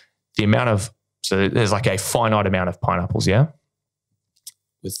 So there's like a finite amount of pineapples,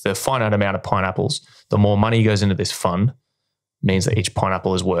 With the finite amount of pineapples, the more money goes into this fund means that each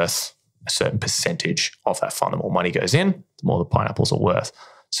pineapple is worth a certain percentage of that fund. The more money goes in, the more the pineapples are worth.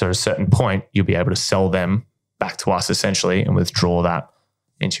 So at a certain point, you'll be able to sell them back to us essentially and withdraw that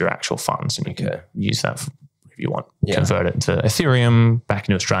into your actual funds. And you can use that if you want. Convert it into Ethereum, back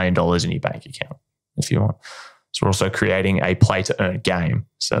into Australian dollars in your bank account if you want. So we're also creating a play to earn game.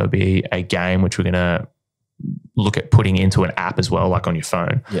 So it'll be a game which we're going to look at putting into an app as well, like on your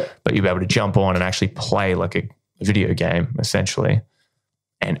phone. But you'll be able to jump on and actually play like a video game essentially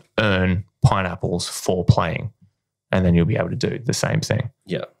and earn pineapples for playing. And then you'll be able to do the same thing.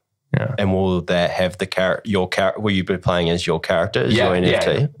 Yeah. And will that have will you be playing as your character, as your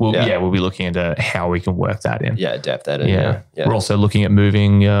NFT? We'll be looking into how we can work that in. Adapt that in. We're also looking at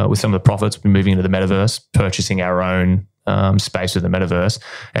moving, with some of the profits, we're moving into the metaverse, purchasing our own space with the metaverse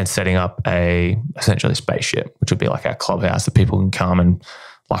and setting up essentially a spaceship, which would be like our clubhouse that people can come and,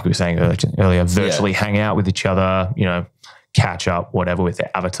 like we were saying earlier, virtually hang out with each other, catch up, whatever, with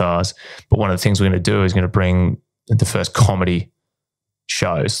their avatars. But one of the things we're going to do is going to bring the first comedy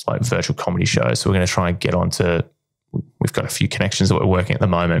shows, like virtual comedy shows. So we're going to try and get onto, we've got a few connections that we're working at the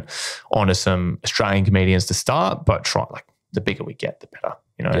moment, onto some Australian comedians to start, but the bigger we get, the better.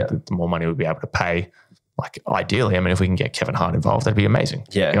 The more money we'll be able to pay. Like ideally, if we can get Kevin Hart involved, that'd be amazing.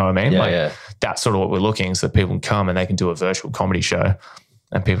 You know what I mean? That's sort of what we're looking, so that people can come and they can do a virtual comedy show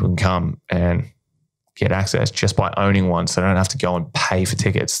and people can come and get access just by owning one, so they don't have to go and pay for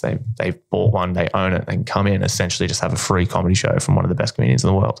tickets. They've bought one, they own it, they can come in, essentially just have a free comedy show from one of the best comedians in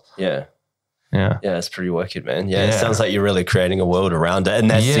the world. Yeah, it's pretty wicked, man. It sounds like you're really creating a world around it, and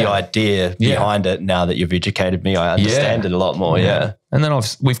that's the idea behind it. Now that you've educated me, I understand it a lot more. And then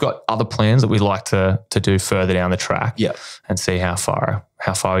we've got other plans that we'd like to do further down the track, and see how far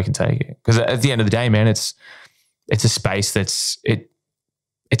we can take it. Because at the end of the day, man, it's a space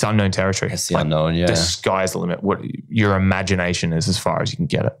it's unknown territory. It's the unknown, The sky's the limit. What your imagination is as far as you can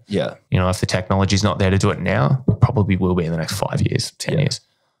get it. If the technology's not there to do it now, it probably will be in the next 5 years, 10 years.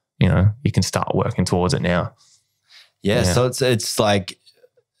 You can start working towards it now. So it's like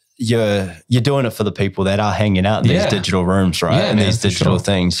you're doing it for the people that are hanging out in these digital rooms, right? And these digital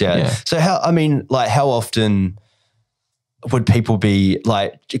things. So how often would people be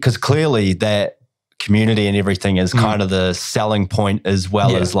like, because clearly that community and everything is kind of the selling point, as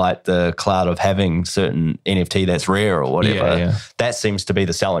well as like the cloud of having certain NFT that's rare or whatever. That seems to be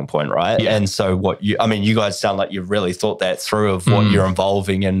the selling point, right? And so you guys sound like you've really thought that through, of what you're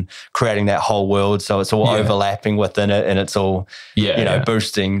involving and creating that whole world. So it's all overlapping within it, and it's all,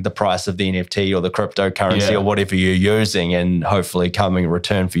 boosting the price of the NFT or the cryptocurrency or whatever you're using, and hopefully coming in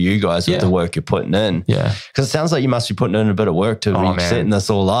return for you guys with the work you're putting in. Because it sounds like you must be putting in a bit of work to be setting this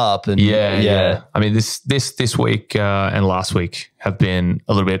all up. And This week and last week have been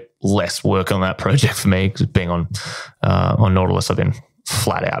a little bit less work on that project for me, because being on Nautilus, I've been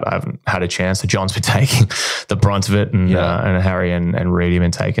flat out. I haven't had a chance. So John's been taking the brunt of it, and Harry and Reedy have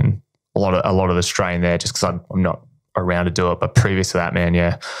been taking a lot of the strain there, just because I'm not around to do it. But previous to that, man,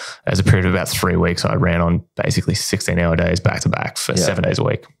 yeah, as a period of about 3 weeks, I ran on basically 16-hour days back to back for 7 days a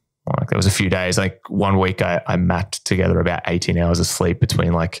week. Like there was a few days, like 1 week I mapped together about 18 hours of sleep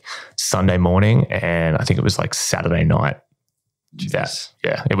between like Sunday morning and I think it was like Saturday night.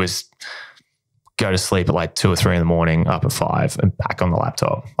 It was go to sleep at like 2 or 3 in the morning, up at 5 and back on the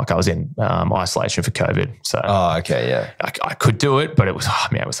laptop. Like I was in isolation for COVID. So I could do it, but it was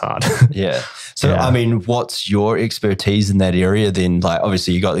hard. Yeah. So, I mean, what's your expertise in that area then? Like,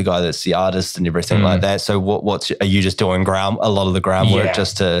 obviously you got the guy that's the artist and everything like that. So are you just doing a lot of the groundwork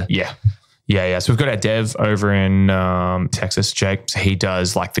just to... Yeah. So we've got our dev over in Texas, Jake. So he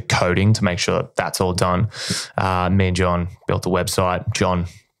does like the coding to make sure that's all done. Me and John built the website. John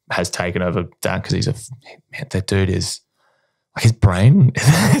has taken over that because that dude is like his brain.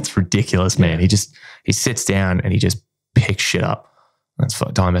 It's ridiculous, man. He sits down and he just picks shit up. That's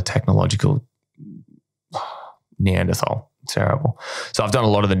like I'm a technological Neanderthal. Terrible. So I've done a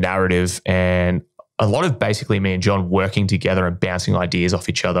lot of the narrative and a lot of basically me and John working together and bouncing ideas off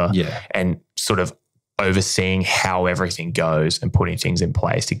each other and sort of overseeing how everything goes and putting things in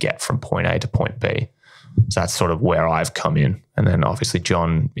place to get from point A to point B. So that's sort of where I've come in. And then obviously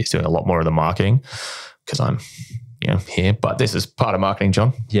John is doing a lot more of the marketing because I'm here. But this is part of marketing,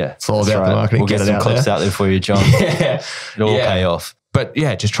 John. Yeah. It's all about the marketing. We'll get some clips out there for you, John. It'll all pay off. But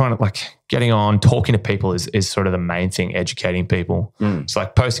yeah, just trying to like getting on, talking to people is sort of the main thing, educating people. It's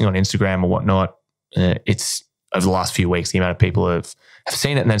like posting on Instagram or whatnot. It's over the last few weeks, the amount of people have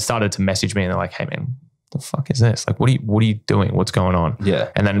seen it and then started to message me and they're like, hey man, the fuck is this? Like, what are you doing? What's going on? Yeah.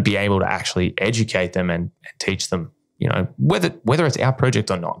 And then be able to actually educate them and teach them, whether it's our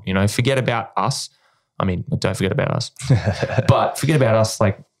project or not, forget about us. I mean, don't forget about us, but forget about us,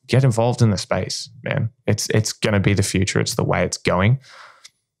 like get involved in the space, man. It's going to be the future. It's the way it's going.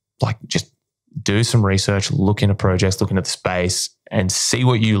 Like just do some research, look into projects, look into the space and see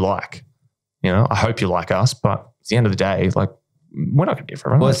what you like. I hope you like us, but at the end of the day, like we're not going to be for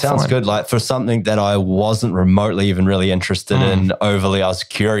everyone. Well, it sounds good. Like for something that I wasn't remotely even really interested in overly, I was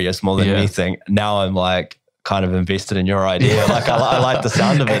curious more than anything. Now I'm like kind of invested in your idea. Like I like the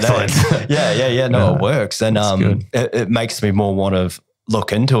sound of it. No, it works. And it makes me more want to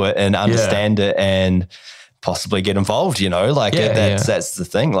look into it and understand it and possibly get involved, that's the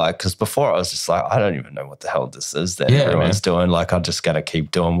thing. Like, because before I was just like, I don't even know what the hell this is that everyone's doing. Like, I just got to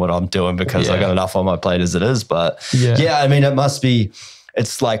keep doing what I'm doing because I got enough on my plate as it is. But I mean,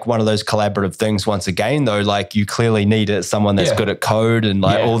 it's like one of those collaborative things once again, though, like you clearly need someone that's good at code and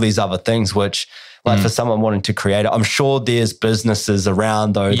like all these other things, which like for someone wanting to create it, I'm sure there's businesses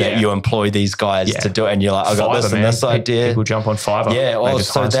around though that you employ these guys to do it and you're like, I got this and this idea. People jump on Fiverr. Yeah,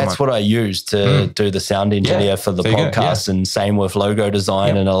 so that's what I use to do the sound engineer for the podcast and same with logo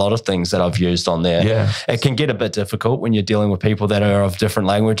design and a lot of things that I've used on there. Yeah. It can get a bit difficult when you're dealing with people that are of different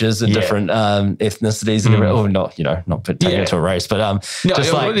languages and different ethnicities and not taking it to a race, but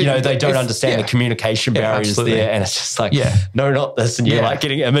they don't understand the communication barriers there and it's just like, no, not this. And you're like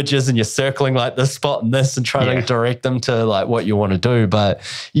getting images and you're circling like this spot and this and trying to direct them to like what you want to do, but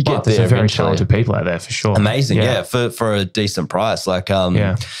you get there. There's very talented people out there for sure. Amazing, for a decent price. Like, like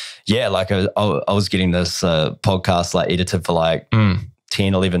I was getting this podcast like edited for like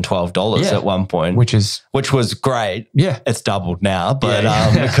 $10, $11, $12 at one point, which was great. Yeah, it's doubled now, but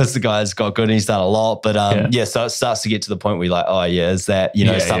because the guy's got good and he's done a lot. But so it starts to get to the point where you're like, is that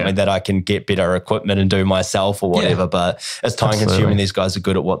something that I can get better equipment and do myself or whatever? But it's time consuming. These guys are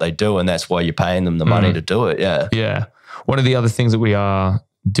good at what they do, and that's why you're paying them the money to do it. Yeah. One of the other things that we are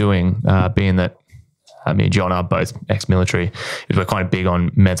doing, being that me and John are both ex-military, is we're kind of big on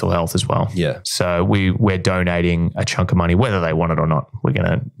mental health as well. Yeah. So we're donating a chunk of money, whether they want it or not. We're going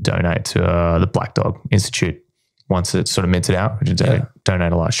to donate to the Black Dog Institute once it's sort of minted out. We're going to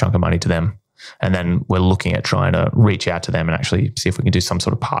donate a large chunk of money to them. And then we're looking at trying to reach out to them and actually see if we can do some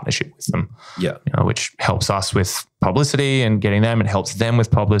sort of partnership with them. Yeah. Which helps us with publicity and getting them. It helps them with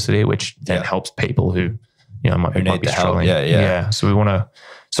publicity, which then helps people who, might be struggling. Yeah. So we want to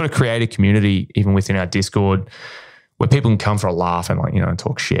sort of create a community even within our Discord where people can come for a laugh and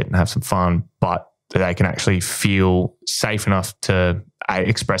talk shit and have some fun, but they can actually feel safe enough to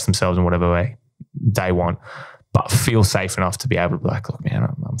express themselves in whatever way they want, but feel safe enough to be able to be like, look, man,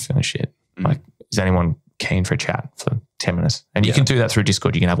 I'm feeling shit. Like, is anyone keen for a chat for 10 minutes? And you can do that through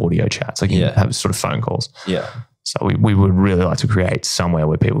Discord. You can have audio chats. Like you can have sort of phone calls. Yeah. So we would really like to create somewhere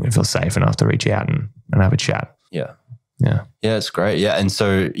where people can feel safe enough to reach out and have a chat. Yeah. Yeah. Yeah, it's great. Yeah. And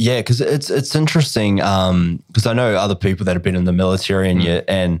so, because it's interesting because I know other people that have been in the military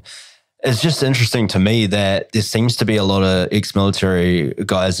and It's just interesting to me that there seems to be a lot of ex-military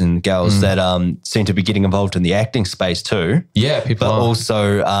guys and gals that seem to be getting involved in the acting space too. Yeah, people but are.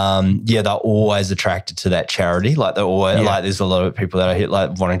 also, they're always attracted to that charity. Like they're always like, there's a lot of people that are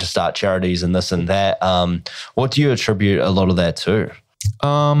like wanting to start charities and this and that. What do you attribute a lot of that to?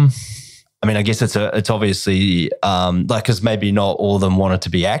 I mean, I guess it's obviously like, because maybe not all of them wanted to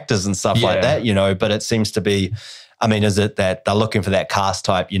be actors and stuff like that, you know, but it seems to be. I mean, is it that they're looking for that cast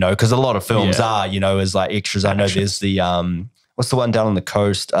type, you know, because a lot of films are, you know, as like extras. I know there's the, what's the one down on the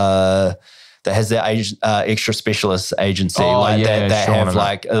coast that has their extra specialist agency, that have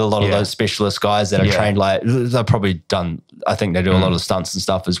like a lot of those specialist guys that are trained, like they've probably done, I think they do a lot of stunts and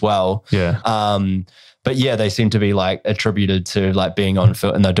stuff as well. Yeah. But yeah, they seem to be like attributed to like being on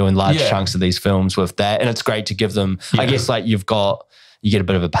film, and they're doing large chunks of these films with that. And it's great to give them, I guess like you get a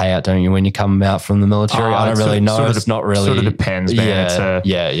bit of a payout, don't you, when you come out from the military? I don't really know. It's not really. Sort of depends, man.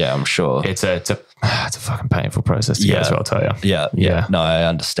 Yeah, I'm sure. It's a fucking painful process to get through, I'll tell you. Yeah. No, I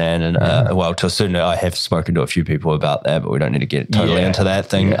understand. And well, to a certain, I have spoken to a few people about that, but we don't need to get totally into that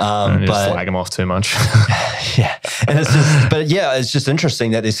thing. But flag them off too much. And it's just, it's just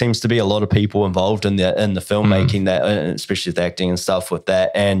interesting that there seems to be a lot of people involved in the filmmaking, that especially with acting and stuff with that.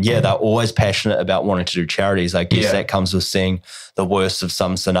 And they're always passionate about wanting to do charities. I guess that comes with seeing the worst of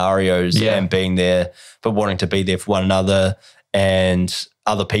some scenarios and being there, but wanting to be there for one another and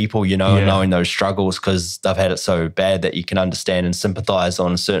other people, you know, and knowing those struggles because they've had it so bad that you can understand and sympathize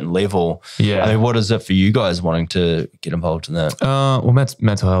on a certain level. I mean, what is it for you guys wanting to get involved in that? Well,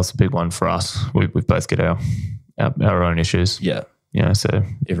 mental health is a big one for us. We both get our own issues. Yeah. You know, so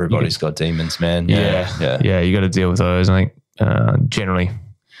everybody's got demons, man. Yeah. You got to deal with those. I think generally,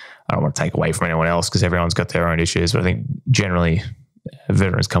 I don't want to take away from anyone else because everyone's got their own issues, but I think generally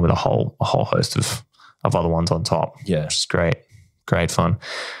veterans come with a whole host of other ones on top. Yeah. Which is great fun.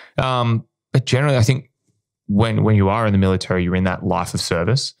 But generally, I think when you are in the military, you're in that life of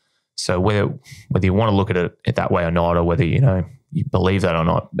service. So whether you want to look at it that way or not, or whether, you know, you believe that or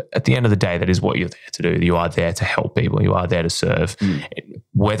not, at the end of the day, that is what you're there to do. You are there to help people. You are there to serve.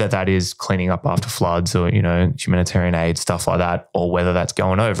 Whether that is cleaning up after floods or, you know, humanitarian aid, stuff like that, or whether that's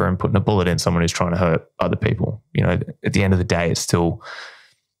going over and putting a bullet in someone who's trying to hurt other people. You know, at the end of the day, it's still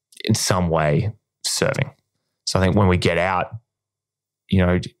in some way serving. So I think when we get out, you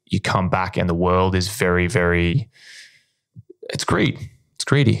know, you come back and the world is very, very, it's greedy. It's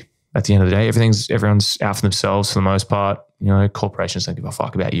greedy. At the end of the day, everyone's out for themselves for the most part. You know, corporations don't give a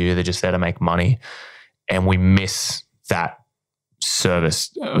fuck about you. They're just there to make money. And we miss that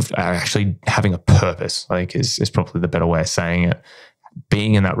service of actually having a purpose, I think is probably the better way of saying it.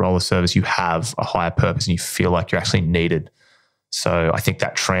 Being in that role of service, you have a higher purpose and you feel like you're actually needed. So I think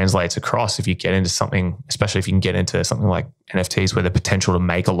that translates across if you get into something, especially if you can get into something like NFTs where the potential to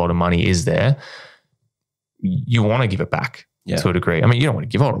make a lot of money is there, you want to give it back. To a degree. I mean, you don't want to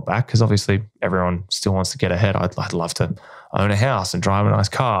give all it back because obviously everyone still wants to get ahead. I'd love to own a house and drive a nice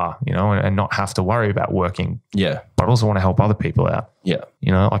car, you know, and not have to worry about working. Yeah. But I also want to help other people out. Yeah.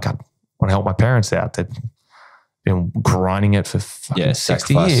 You know, like I want to help my parents out. They've been grinding it for fucking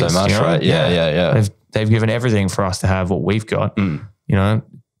 60 years. So much, you know? Right? Yeah. They've given everything for us to have what we've got. You know,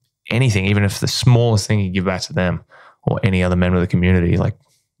 anything, even if the smallest thing you give back to them or any other member of the community, like,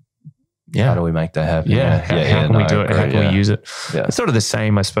 how do we make that happen? How can we do it? How can we use it? It's sort of the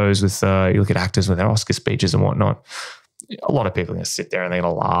same, I suppose, with you look at actors with their Oscar speeches and whatnot. A lot of people are going to sit there and they're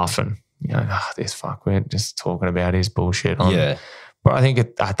going to laugh and, you know, this fuck, we're just talking about his bullshit. But I think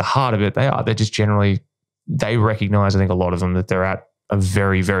at the heart of it, they're just generally, they recognize, I think a lot of them, that they're at a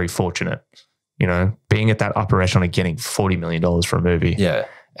very, very fortunate, you know, being at that upper echelon of getting $40 million for a movie.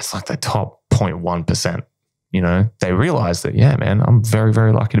 It's like the top 0.1%. You know, they realize that, man, I'm very,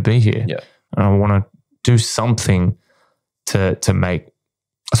 very lucky to be here. And I want to do something to make,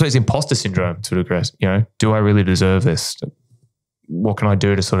 I suppose, imposter syndrome to a degree. You know, do I really deserve this? What can I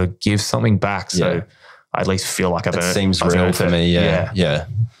do to sort of give something back so I at least feel like I've earned it? It seems real for me. Yeah.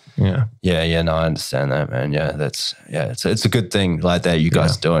 No, I understand that, man. It's a good thing like that you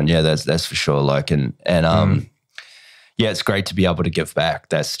guys are doing. That's for sure. Like, it's great to be able to give back.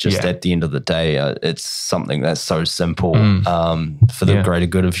 That's just at the end of the day, it's something that's so simple for the greater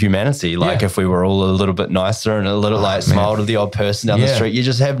good of humanity. Like if we were all a little bit nicer and a little smile to the odd person down the street, you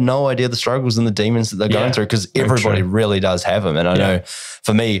just have no idea the struggles and the demons that they're going through because everybody really does have them. And I know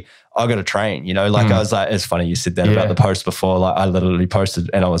for me, I got to train, you know, like I was like, it's funny you said that about the post before, like I literally posted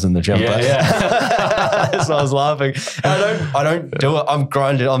and I was in the gym. So I was laughing. And I don't do it. I'm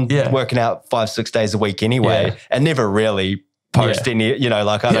grinding. I'm working out 5-6 days a week anyway and never really post any, you know,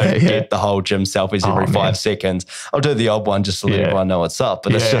 like I don't get the whole gym selfies every 5 seconds. I'll do the odd one just to let everyone know what's up.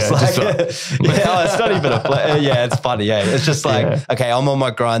 But it's just like, it's not even it's funny. Yeah. It's just like, okay, I'm on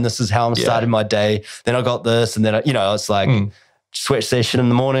my grind. This is how I'm starting my day. Then I got this. And then, you know, it's like, sweat session in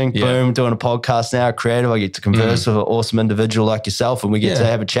the morning, boom, doing a podcast now, creative. I get to converse with an awesome individual like yourself and we get to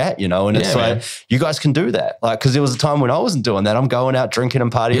have a chat, you know, and it's like, you guys can do that. Like, cause there was a time when I wasn't doing that. I'm going out drinking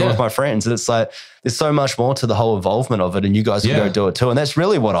and partying with my friends. And it's like, there's so much more to the whole involvement of it and you guys can go do it too. And that's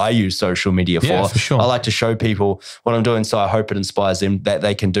really what I use social media for. Yeah, for sure. I like to show people what I'm doing. So I hope it inspires them that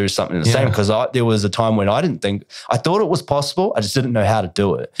they can do something the same. Cause there was a time when I thought it was possible. I just didn't know how to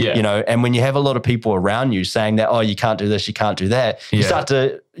do it, you know? And when you have a lot of people around you saying that, oh, you can't do this, you can't do that, you start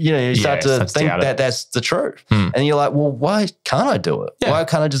to, you start to think that that's the truth. And you're like, well, why can't I do it? Why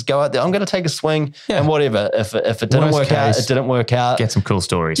can't I just go out there? I'm going to take a swing and whatever. If it didn't work out, it didn't work out. Get some cool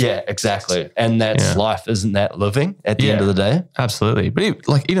stories. Yeah, exactly. And that's life. Isn't that living at the end of the day? Absolutely. But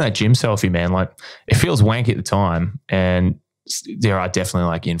even that gym selfie, man, like it feels wanky at the time. And there are definitely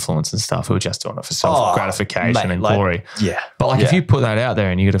like influence and stuff who are just doing it for self gratification and glory. But like if you put that out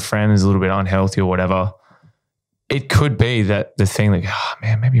there and you get a friend who's a little bit unhealthy or whatever, it could be that the thing like, oh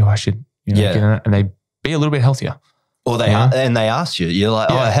man, maybe I should, you know, get in it, and they be a little bit healthier. Or they are, and they ask you, you're like,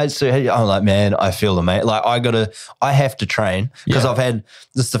 I'm like, man, I feel the mate. Like I have to train because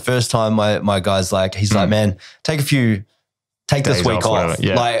this is the first time my guy's like, he's like, man, take this week off.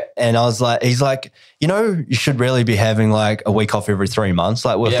 Like, and I was like, he's like, you know, you should really be having like a week off every 3 months,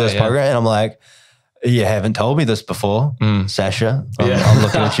 like with this program. And I'm like, you haven't told me this before, Sasha. I'm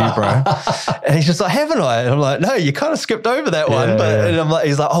looking at you, bro. And he's just like, haven't I? And I'm like, no, you kind of skipped over that one. And I'm like,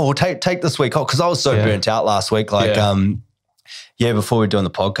 he's like, oh, well, take this week off. Because I was so burnt out last week. Like, before we were doing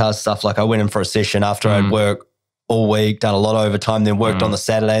the podcast stuff, like I went in for a session after I'd worked all week, done a lot of overtime, then worked on the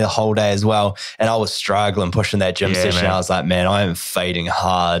Saturday, the whole day as well. And I was struggling pushing that gym session. I was like, man, I am fading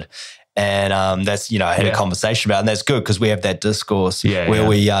hard. And that's, you know, I had a conversation about it, and that's good because we have that discourse where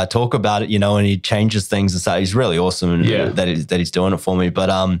we talk about it, you know, and he changes things and stuff. He's really awesome that he's doing it for me. But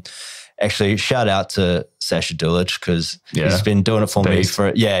actually, shout out to Sasha Dulich because he's been doing it for me for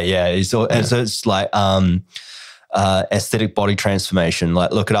and so it's like aesthetic body transformation.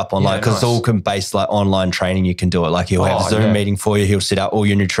 Like look it up online because it's all based like online training. You can do it. Like he'll have a Zoom meeting for you. He'll set out all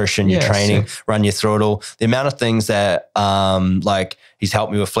your nutrition, your training, run you through it all. The amount of things that like he's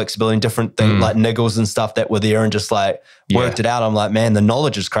helped me with flexibility and different things like niggles and stuff that were there and just like worked it out. I'm like, man, the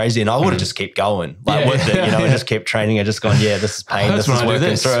knowledge is crazy. And I would have just kept going with it, you know, and just kept training. I just gone, this is pain. This is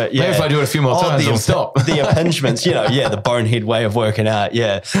working through it. Maybe if I do it a few more times, I'll stop. The impingements, you know, the bonehead way of working out.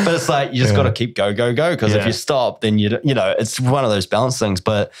 But it's like, you just got to keep go. Because if you stop, then you know, it's one of those balance things.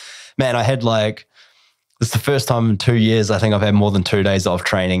 But man, I had like, it's the first time in 2 years I think I've had more than 2 days off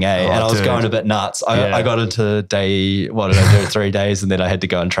training, and I was going a bit nuts. I got into day, what did I do, 3 days, and then I had to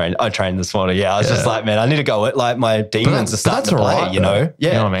go and train. I trained this morning. I was just like, man, I need to go. Like my demons are starting to play, you know?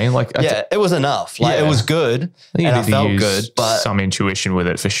 You know what I mean? Like, it was enough. Like it was good, and I felt good, but some intuition with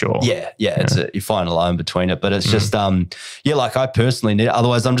it for sure. It's you find a line between it, but it's just like I personally need it.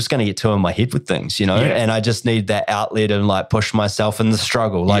 Otherwise I'm just going to get too in my head with things, you know, and I just need that outlet and like push myself in the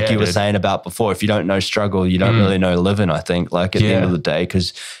struggle, like you were saying about before. If you don't know struggle, you don't really know living, I think, like at the end of the day,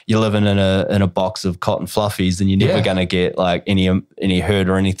 because you're living in a box of cotton fluffies and you're never going to get like any hurt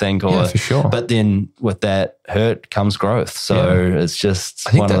or anything. Or, for sure. But then with that hurt comes growth. So it's just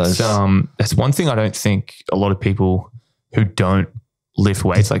I think that's one thing I don't think a lot of people who don't lift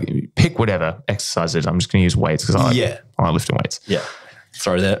weights, like pick whatever exercise it is. I'm just going to use weights because I like lifting weights.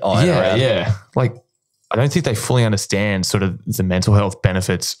 Throw that iron around. Like I don't think they fully understand sort of the mental health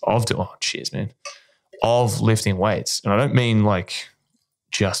benefits of of lifting weights. And I don't mean like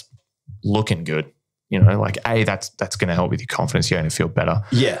just looking good, you know, like A, that's going to help with your confidence. You're going to feel better.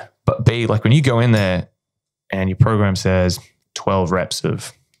 But B, like when you go in there and your program says 12 reps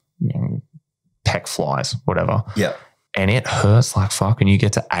of pec flies, whatever. And it hurts like fuck and you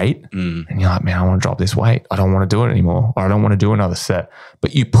get to 8 and you're like, man, I want to drop this weight. I don't want to do it anymore. Or I don't want to do another set.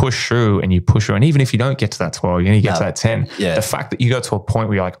 But you push through and you push through. And even if you don't get to that 12, you're going to get to that 10. The fact that you got to a point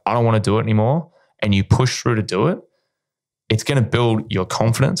where you're like, I don't want to do it anymore, and you push through to do it, it's going to build your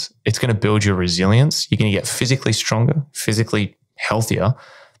confidence. It's going to build your resilience. You're going to get physically stronger, physically healthier.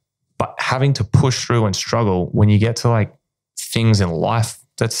 But having to push through and struggle when you get to like things in life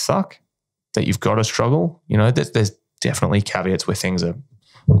that suck, that you've got to struggle, you know, there's definitely caveats where things are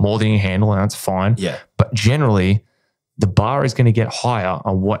more than you handle, and that's fine. But generally, the bar is going to get higher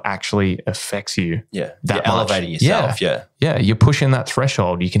on what actually affects you. You're elevating yourself. You're pushing that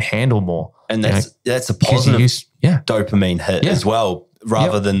threshold. You can handle more. And that's a positive dopamine hit as well,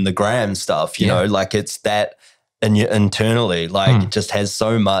 rather than the gram stuff, you know, like it's that internally, like it just has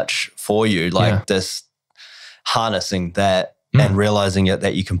so much for you, like this harnessing that and realizing it,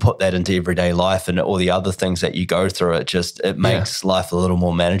 that you can put that into everyday life and all the other things that you go through. It makes life a little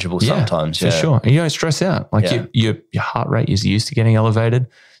more manageable sometimes. For sure. And you don't stress out. Like your heart rate is used to getting elevated.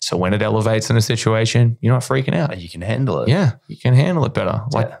 So when it elevates in a situation, you're not freaking out. You can handle it. Yeah, you can handle it better.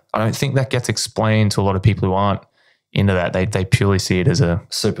 Like I don't think that gets explained to a lot of people who aren't into that. They purely see it as a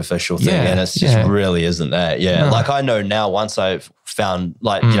superficial thing, and it's just really isn't that. Yeah, like I know now, once I've found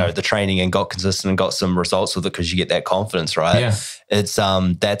like you know the training and got consistent and got some results with it, because you get that confidence, right? Yeah, it's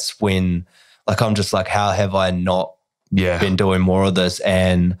that's when like I'm just like, how have I not been doing more of this?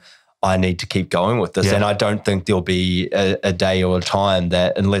 And I need to keep going with this. And I don't think there'll be a day or a time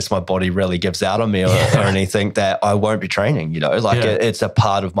that, unless my body really gives out on me or anything, that I won't be training. You know, like it's a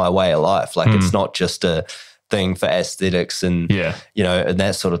part of my way of life. Like it's not just a thing for aesthetics and you know, and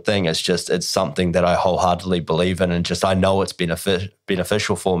that sort of thing. It's something that I wholeheartedly believe in, and just I know it's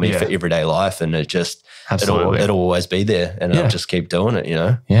beneficial for me for everyday life, and it just it'll always be there, and I'll just keep doing it. You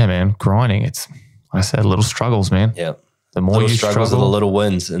know, man, grinding. It's like I said, little struggles, man. Yeah. The more you struggles are the little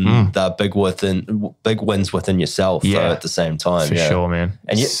wins, and the big wins within yourself though, at the same time. For sure, man.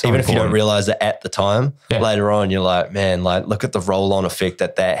 And even if you don't realize it at the time, later on you're like, man, like look at the roll-on effect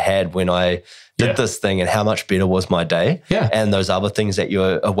that had when I did this thing, and how much better was my day. Yeah. And those other things that you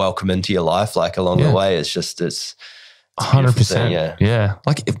are welcome into your life, like along the way, it's 100%. Yeah.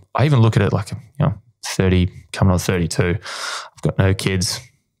 Like if I even look at it like, you know, 30, coming on 32, I've got no kids,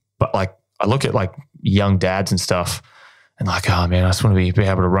 but like I look at like young dads and stuff, and like, oh man, I just want to be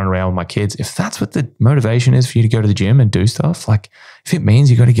able to run around with my kids. If that's what the motivation is for you to go to the gym and do stuff, like if it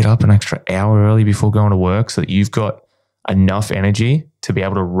means you got to get up an extra hour early before going to work so that you've got enough energy to be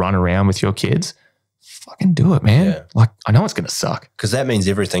able to run around with your kids, fucking do it, man. Yeah. Like I know it's going to suck. Because that means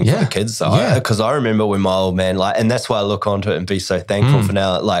everything for the kids. Because I remember when my old man, like, and that's why I look onto it and be so thankful for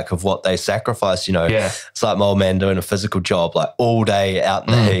now, like of what they sacrifice, you know. Yeah. It's like my old man doing a physical job, like all day out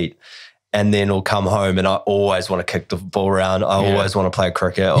in the heat. And then he'll come home and I always want to kick the ball around. I always want to play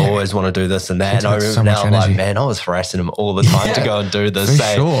cricket. I always want to do this and that. And I remember now I'm like, man, I was harassing him all the time to go and do this. For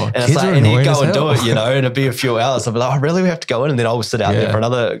sure. And it's like, and he'd go and do it, you know, and it'd be a few hours. I'd be like, oh, really? We have to go in? And then I'll sit out there for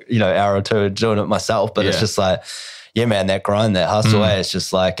another, you know, hour or two doing it myself. But it's just like, yeah, man, that grind, that hustle, it's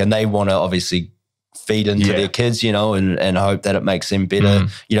just like, and they want to obviously feed into their kids, you know, and hope that it makes them better,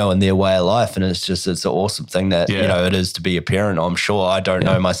 you know, in their way of life. And it's an awesome thing that, you know, it is to be a parent. I'm sure I don't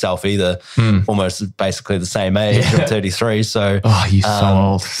know myself either, almost basically the same age. I'm 33. So, you're so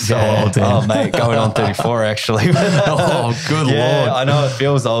old. So old. Oh, mate, going on 34 actually. Oh, good Lord. I know it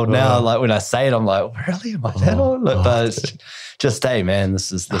feels old now. Like when I say it, I'm like, really? Am I that old? But it's just, hey, man,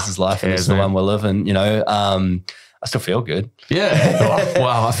 this is life, and it's the one we're living, you know. I still feel good. Yeah.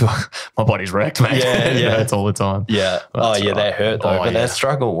 Wow. I feel my body's wrecked, mate. Yeah. It hurts all the time. Yeah. That hurt though. But that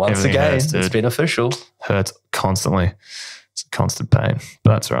struggle, once again, it's beneficial. Hurts constantly. It's a constant pain.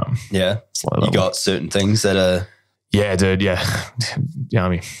 But that's right. Yeah. You got certain things that are. Yeah, dude. Yeah. I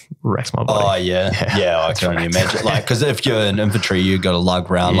mean, wrecks my body. Oh, yeah. Yeah, I can only imagine. Like, because if you're in infantry, you got to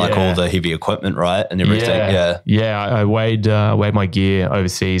lug around like all the heavy equipment, right? And everything. Yeah. I weighed my gear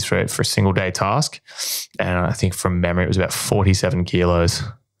overseas for a single day task. And I think from memory, it was about 47 kilos.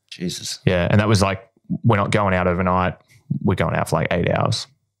 Jesus. Yeah. And that was like, we're not going out overnight. We're going out for like 8 hours.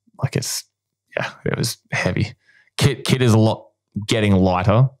 Like it was heavy. Kit is getting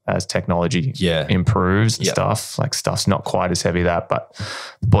lighter as technology improves and stuff. Like stuff's not quite as heavy but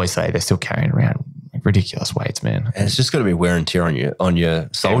the boys say they're still carrying around ridiculous weights, man. And it's just got to be wear and tear on your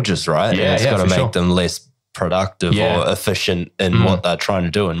soldiers, right? Yeah, and it's got to make them less productive or efficient in what they're trying to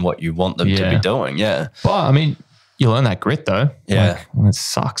do and what you want them to be doing. Yeah. But I mean, you learn that grit though. Yeah. Like, it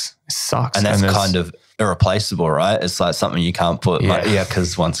sucks. It sucks. And that's kind of irreplaceable, right? It's like something you can't put,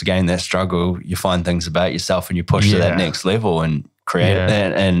 because once again, that struggle, you find things about yourself and you push to that next level and create it.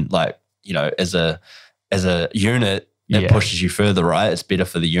 And like, you know, as a unit, it pushes you further, right? It's better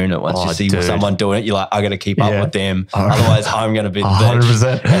for the unit. Once you see someone doing it, you're like, I got to keep up with them. Otherwise, I'm going to be the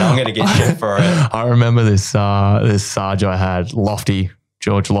bitch and I'm going to get shit for it. I remember this Sarge I had, Lofty,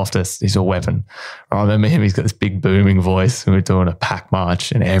 George Loftus, he's a weapon. I remember him, he's got this big booming voice, and we were doing a pack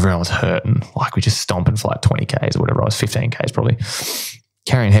march and everyone was hurting. Like we're just stomping for like 20 Ks or whatever. I was 15 Ks probably.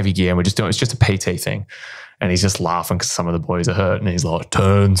 Carrying heavy gear and we're just doing, it's just a PT thing. And he's just laughing because some of the boys are hurt and he's like,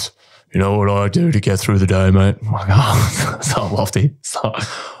 turns, you know what I do to get through the day, mate? I'm like, oh, so Lofty. So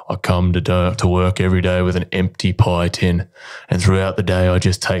I come to work every day with an empty pie tin, and throughout the day I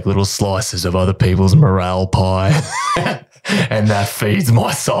just take little slices of other people's morale pie. and that feeds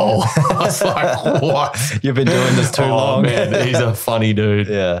my soul. I was like, what? You've been doing this too long. Man, he's a funny dude.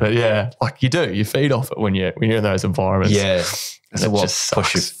 Yeah. But yeah, like you feed off it when you're in those environments. Yeah. And it what just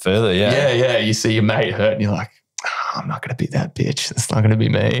push you sucks. further. Yeah. You see your mate hurt and you're like, I'm not going to be that bitch. It's not going to be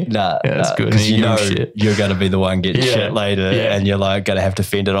me. Nah, that's good. Because And you know shit. you're going to be the one getting shit later, and you're like going to have to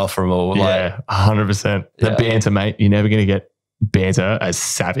fend it off from all. Yeah, 100%. The banter, mate, you're never going to get banter as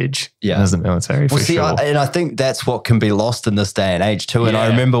savage as the military, for sure. And I think that's what can be lost in this day and age too. And I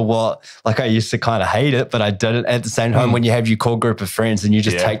remember I used to kind of hate it, but I didn't at the same time when you have your core group of friends and you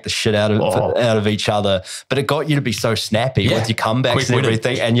just take the shit out of each other. But it got you to be so snappy with your comebacks and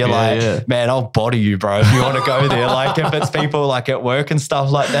everything. And you're like, man, I'll body you, bro, if you want to go there. Like if it's people like at work and stuff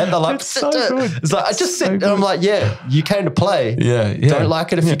like that, they're like, it's so good. It's like, I just sit and I'm like, you came to play. Yeah. Don't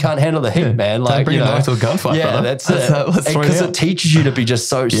like it if you can't handle the heat, man. Like, don't bring your life to a gunfight, brother. That's it. Because it teaches you to be just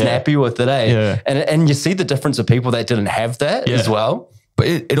so snappy with it, and you see the difference of people that didn't have that as well. But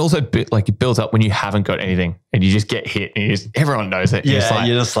it also it builds up when you haven't got anything and you just get hit and everyone knows it. You're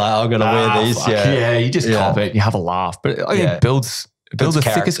just like, I'm going to wear these. You just cop it, you have a laugh. But it builds a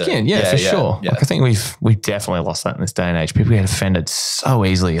thicker skin. Yeah, for sure. Yeah. Like I think we've definitely lost that in this day and age. People get offended so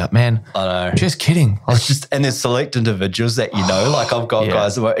easily. Like, man, I know. Just kidding. It's just, and there's select individuals that like I've got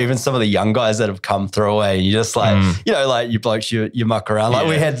guys, even some of the young guys that have come through, and you just like, like you blokes, you muck around. Like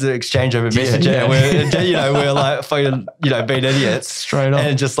we had the exchange over message, and we're like fucking, being idiots. Straight up.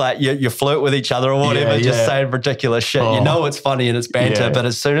 And just like you flirt with each other or whatever, just saying ridiculous shit. You know it's funny and it's banter, but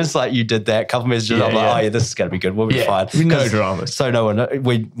as soon as like you did that, a couple messages, I'm like, this is going to be good. We'll be fine. No dramas. So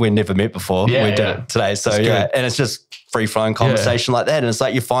we never met before. We did it today. So and it's just free flowing conversation like that. And it's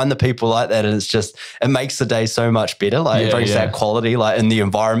like you find the people like that, and it makes the day so much better. Like it brings that quality, like in the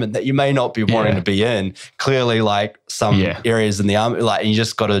environment that you may not be wanting to be in. Clearly, like some areas in the army, like, and you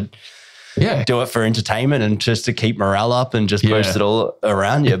just got to do it for entertainment and just to keep morale up and just boost it all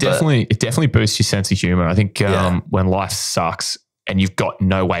around you. It definitely boosts your sense of humor. I think when life sucks and you've got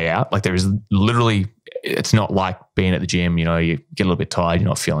no way out, like there is literally, it's not like being at the gym, you get a little bit tired, you're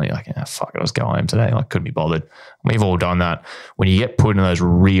not feeling like, fuck it, I'll just go home today. Like, couldn't be bothered. We've all done that. When you get put in those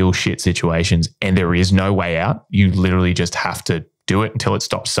real shit situations and there is no way out, you literally just have to do it until it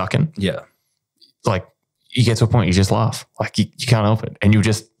stops sucking. Yeah. Like you get to a point, you just laugh. Like you can't help it. And you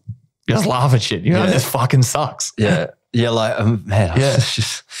just laugh at shit. This fucking sucks. Yeah. Yeah. Like, man,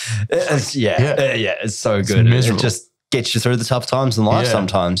 it's so good. It just gets you through the tough times in life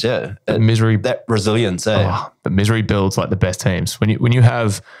sometimes. Yeah. Misery. That resilience. But misery builds like the best teams. When you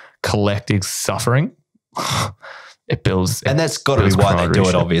have collective suffering, it builds. And that's got to be why they do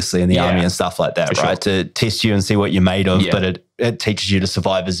it, obviously, in the army and stuff like that, right? To test you and see what you're made of. But it teaches you to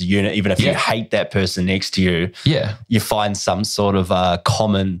survive as a unit, even if you hate that person next to you. Yeah. You find some sort of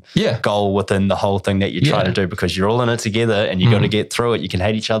common goal within the whole thing that you're trying to do, because you're all in it together and you got to get through it. You can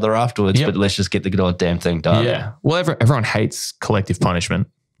hate each other afterwards, but let's just get the goddamn thing done. Yeah. Well, everyone hates collective punishment.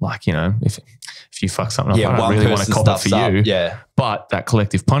 Like, if you fuck something up, I don't really want to cop it for you. Yeah. But that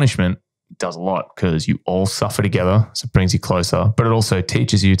collective punishment does a lot because you all suffer together, so it brings you closer. But it also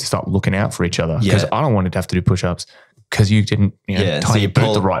teaches you to start looking out for each other. Because I don't want to have to do push-ups because you didn't tie your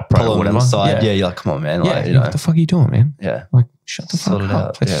boot the right pro or whatever. Yeah, you're like, come on, man. Like, what the fuck are you doing, man? Yeah. Like, shut the fuck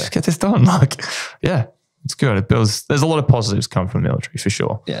up. Let's just get this done. Like, it's good. It builds. There's a lot of positives come from the military for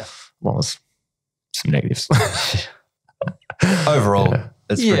sure. Yeah. As well as some negatives. Overall. Yeah.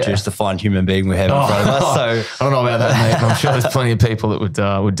 It's produced a fine human being we have in front of us. So I don't know about that, mate. I'm sure there's plenty of people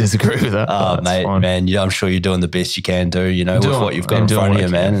that would disagree with that. Mate, man, I'm sure you're doing the best you can do, with what you've got in front of you,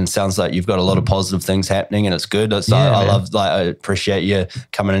 man. And it sounds like you've got a lot of positive things happening, and it's good. I appreciate you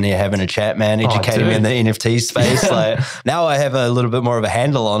coming in here, having a chat, man, educating me in the NFT space. Like now I have a little bit more of a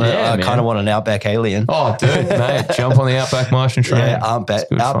handle on it. I kind of want an Outback alien. Oh, dude, mate, jump on the Outback Martian train. Yeah,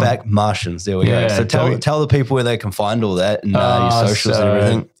 Outback Martians. There we go. So tell the people where they can find all that and your socials and everything.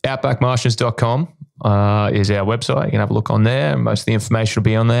 Outbackmartians.com is our website. You can have a look on there. Most of the information will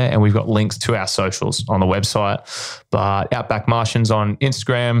be on there, and we've got links to our socials on the website. But Outback Martians on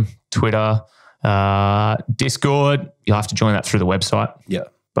Instagram, Twitter, Discord. You'll have to join that through the website. Yeah.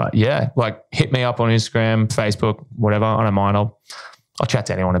 But like hit me up on Instagram, Facebook, whatever. I don't mind. I'll chat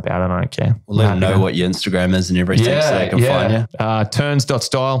to anyone about it. I don't care. We'll let them know what your Instagram is and everything so they can find you.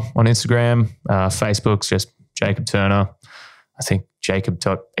 Turns.style on Instagram. Facebook's just Jacob Turner. I think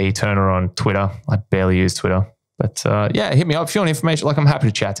Jacob.eTurner on Twitter. I barely use Twitter. But hit me up if you want information. Like, I'm happy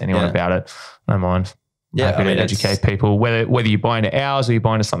to chat to anyone about it. I don't mind. I'm happy to educate people. Whether you buy into ours or you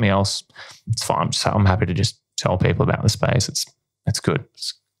buy into something else, it's fine. I'm happy to just tell people about the space. It's good.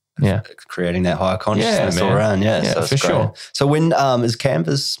 creating that higher consciousness all around. Yeah, so for sure. So when is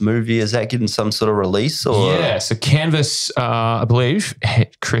Canvas movie, is that getting some sort of release? Or? Yeah, so Canvas, I believe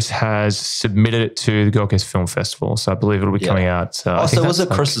Chris has submitted it to the Gold Coast Film Festival. So I believe it'll be coming out. So was it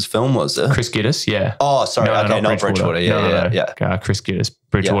Chris's film, was it? Chris Giddis, yeah. Oh, sorry. Not Bridgewater. Yeah. Chris Giddis.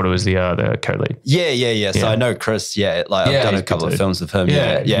 Bridgewater was the co-lead. Yeah. So I know Chris. Yeah, like I've done a couple of films with him.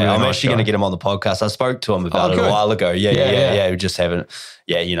 Yeah. Really I'm actually going to get him on the podcast. I spoke to him about it a while ago. Yeah. We just haven't.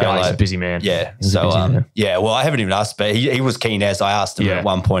 Yeah, you know, he's a busy man. Yeah. So well, I haven't even asked, but he was keen as I asked him at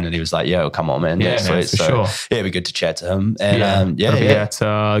one point, and he was like, "Yeah, come on, man. Yeah, sweet." For sure. Yeah, it'd be good to chat to him. And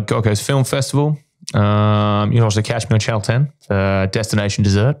at Gold Coast Film Festival. You can also catch me on Channel 10, Destination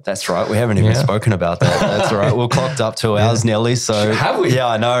Dessert. That's right. We haven't even spoken about that. That's all right. We're clocked up 2 hours nearly. So have we? Yeah,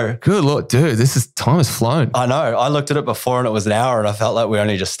 I know. Good Lord, dude, time has flown. I know. I looked at it before and it was an hour, and I felt like we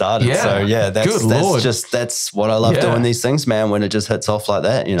only just started. Yeah. So that's what I love doing these things, man. When it just hits off like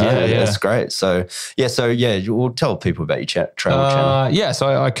that, you know, it's great. So we'll tell people about your travel channel.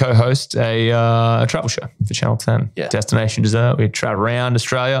 So I co-host a travel show for Channel 10. Yeah. Destination Dessert. We travel around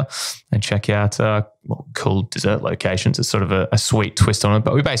Australia and check out cool dessert locations. It's sort of a sweet twist on it,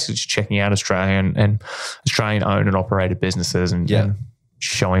 but we're basically just checking out Australia and Australian owned and operated businesses and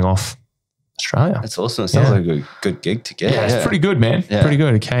showing off Australia. That's awesome. It sounds like a good gig to get. Yeah, it's pretty good, man. Yeah. Pretty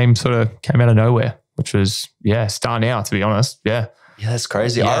good. It came out of nowhere, which was star now, to be honest. Yeah. Yeah, that's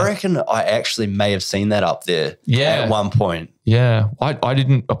crazy. I reckon I actually may have seen that up there at one point. Yeah. I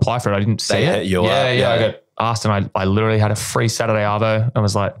didn't apply for it. I didn't see it. Hit you up. I got asked, and I literally had a free Saturday Arvo and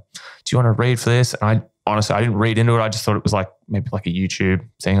was like, do you want to read for this? And I didn't read into it. I just thought it was like maybe like a YouTube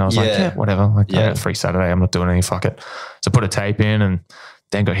thing. I was like, whatever. Like, I got free Saturday. I'm not doing anything. Fuck it. So I put a tape in, and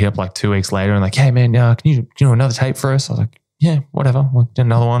then got hit up like 2 weeks later and like, hey man, can you do another tape for us? I was like, yeah, whatever. We'll do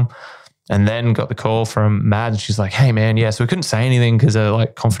another one. And then got the call from Mad, and she's like, hey man, so we couldn't say anything because of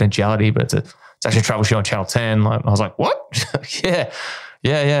like confidentiality, but it's actually a travel show on Channel 10. Like, I was like, what?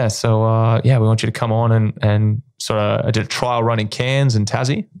 Yeah. So we want you to come on and sort of, I did a trial run in Cairns and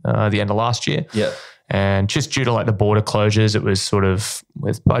Tassie the end of last year. Yeah. And just due to like the border closures, it was sort of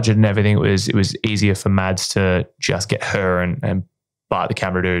with budget and everything, it was easier for Mads to just get her and Bart the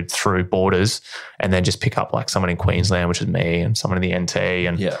camera dude through borders, and then just pick up like someone in Queensland, which is me, and someone in the NT,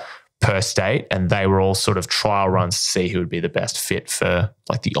 and per state. And they were all sort of trial runs to see who would be the best fit for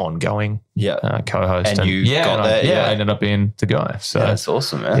like the ongoing co-host. And you got that? Yeah, I ended up being the guy. So that's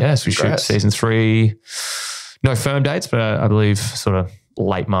awesome, man. Yeah, so we shoot season 3. No firm dates, but I believe sort of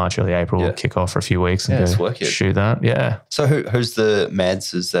late March, early April, we'll kick off for a few weeks and shoot that. Yeah. So who's the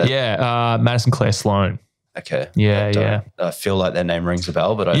Mads? Is that? Yeah, Madison Claire Sloan. Okay. Yeah. I feel like that name rings a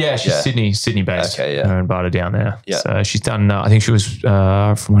bell, but she's Sydney based. Okay, yeah. Her and Barta down there. Yeah. So she's done, I think she was,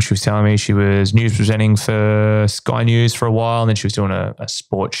 from what she was telling me, she was news presenting for Sky News for a while, and then she was doing a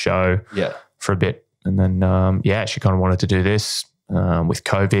sports show for a bit. And then, she kind of wanted to do this with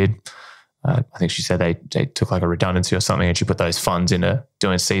COVID. I think she said they took like a redundancy or something, and she put those funds into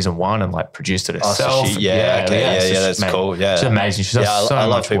doing season 1 and like produced it herself. So that's cool. Yeah, she's amazing. She does so I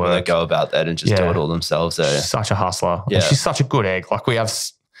love much people work. that go about that and just do it all themselves. She's such a hustler. Yeah, she's such a good egg. Like I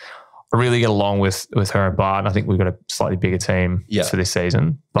really get along with her and Bart, and I think we've got a slightly bigger team for this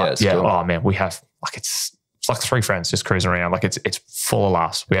season. But cool. Oh man, we have like it's like 3 friends just cruising around. Like it's full of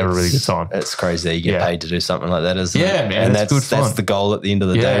laughs. We have a really good time. It's crazy that you get paid to do something like that, isn't it? Yeah, man. And that's good fun. That's the goal at the end of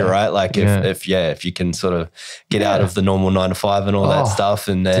the day, right? Like if you can sort of get out of the normal 9 to 5 and all that stuff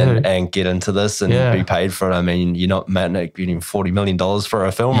and get into this and be paid for it. I mean, you're not getting $40 million for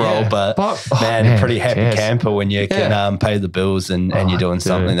a film role, but pretty happy camper when you can pay the bills and you're doing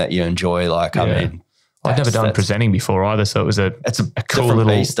something that you enjoy. Like, I mean, I've never done presenting before either, so it was a cool little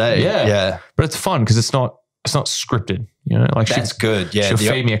beast, yeah. But it's fun because it's not scripted, you know. Like that's good. Yeah, she'll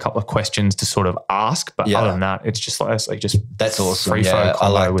feed me a couple of questions to sort of ask, but other than that, it's just like that's awesome. Free flow I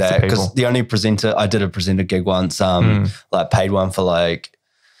like that because the only presenter I did a presenter gig once, like paid one for like.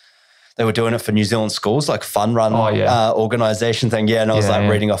 They were doing it for New Zealand schools, like fun run organisation thing. Yeah, and I was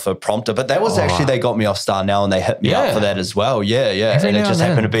reading off a prompter. But that was actually, they got me off Star Now and they hit me up for that as well. Yeah. And it just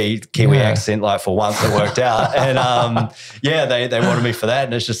happened to be Kiwi accent, like for once it worked out. And they wanted me for that.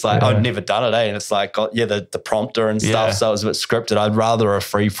 And it's just like, I'd never done it, And it's like, the prompter and stuff. So it was a bit scripted. I'd rather a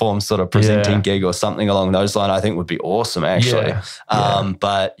free form sort of presenting gig or something along those lines, I think would be awesome actually.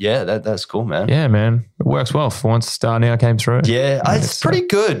 But that's cool, man. Yeah, man. It works well for once Star Now came through. Yeah, it's pretty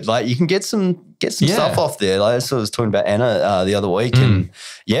good. Like you can get some stuff off there. Like that's what I was talking about Anna the other week, and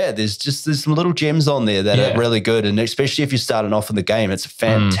there's some little gems on there that are really good, and especially if you're starting off in the game, it's a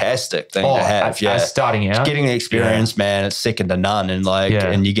fantastic thing to have. As starting out, getting the experience, man, it's second to none, and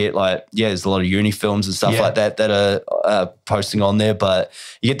and you get there's a lot of uni films and stuff like that are posting on there, but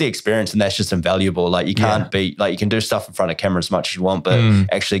you get the experience, and that's just invaluable. Like you can't beat, like you can do stuff in front of camera as much as you want, but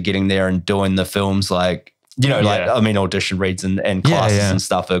actually getting there and doing the films, like, you know, like, I mean, audition reads and classes and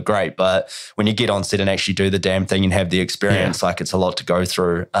stuff are great, but when you get on set and actually do the damn thing and have the experience, like it's a lot to go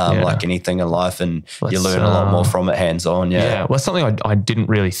through, like anything in life, and you learn a lot more from it hands-on. Yeah. Well, something I didn't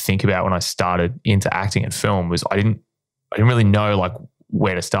really think about when I started into acting and film was I didn't really know like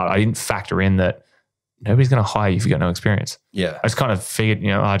where to start. I didn't factor in that nobody's going to hire you if you've got no experience. Yeah. I just kind of figured, you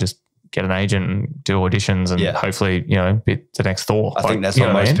know, I just get an agent and do auditions and hopefully, you know, be the next Thor. I think that's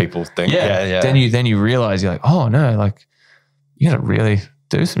what most people think. Yeah. Then you realize you're like, oh no, like you got to really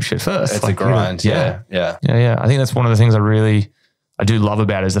do some shit first. It's like, a grind. Yeah. I think that's one of the things I do love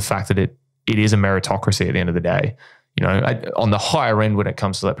about it is the fact that it is a meritocracy at the end of the day. You know, on the higher end when it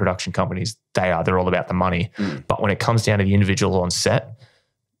comes to like production companies, they're all about the money. But when it comes down to the individual on set,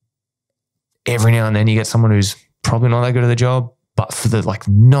 every now and then you get someone who's probably not that good at the job, but for the like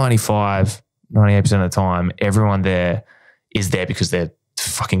 98% of the time, everyone there is there because they're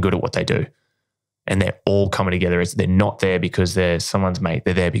fucking good at what they do. And they're all coming together. They're not there because they're someone's mate.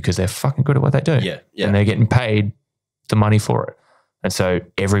 They're there because they're fucking good at what they do. Yeah. And they're getting paid the money for it. And so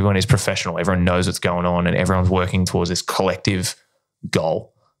everyone is professional. Everyone knows what's going on and everyone's working towards this collective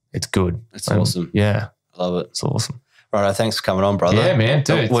goal. It's good. It's awesome. Yeah. I love it. It's awesome. Right. Thanks for coming on, brother. Yeah, man.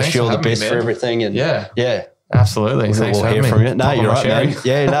 Dude, wish you all the best for everything. And yeah. Absolutely. We'll hear from you. No, you're right, man.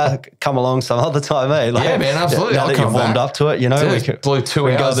 Yeah, no, come along some other time, eh? Like, yeah, man, absolutely. Now that you've warmed up to it, you know, we blew 2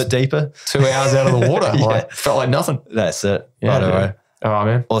 hours. Go a bit deeper. 2 hours out of the water. Like, felt like nothing. That's it. Yeah, right. All right,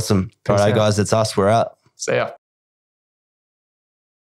 man. Awesome. All right, guys, it's us. We're out. See ya.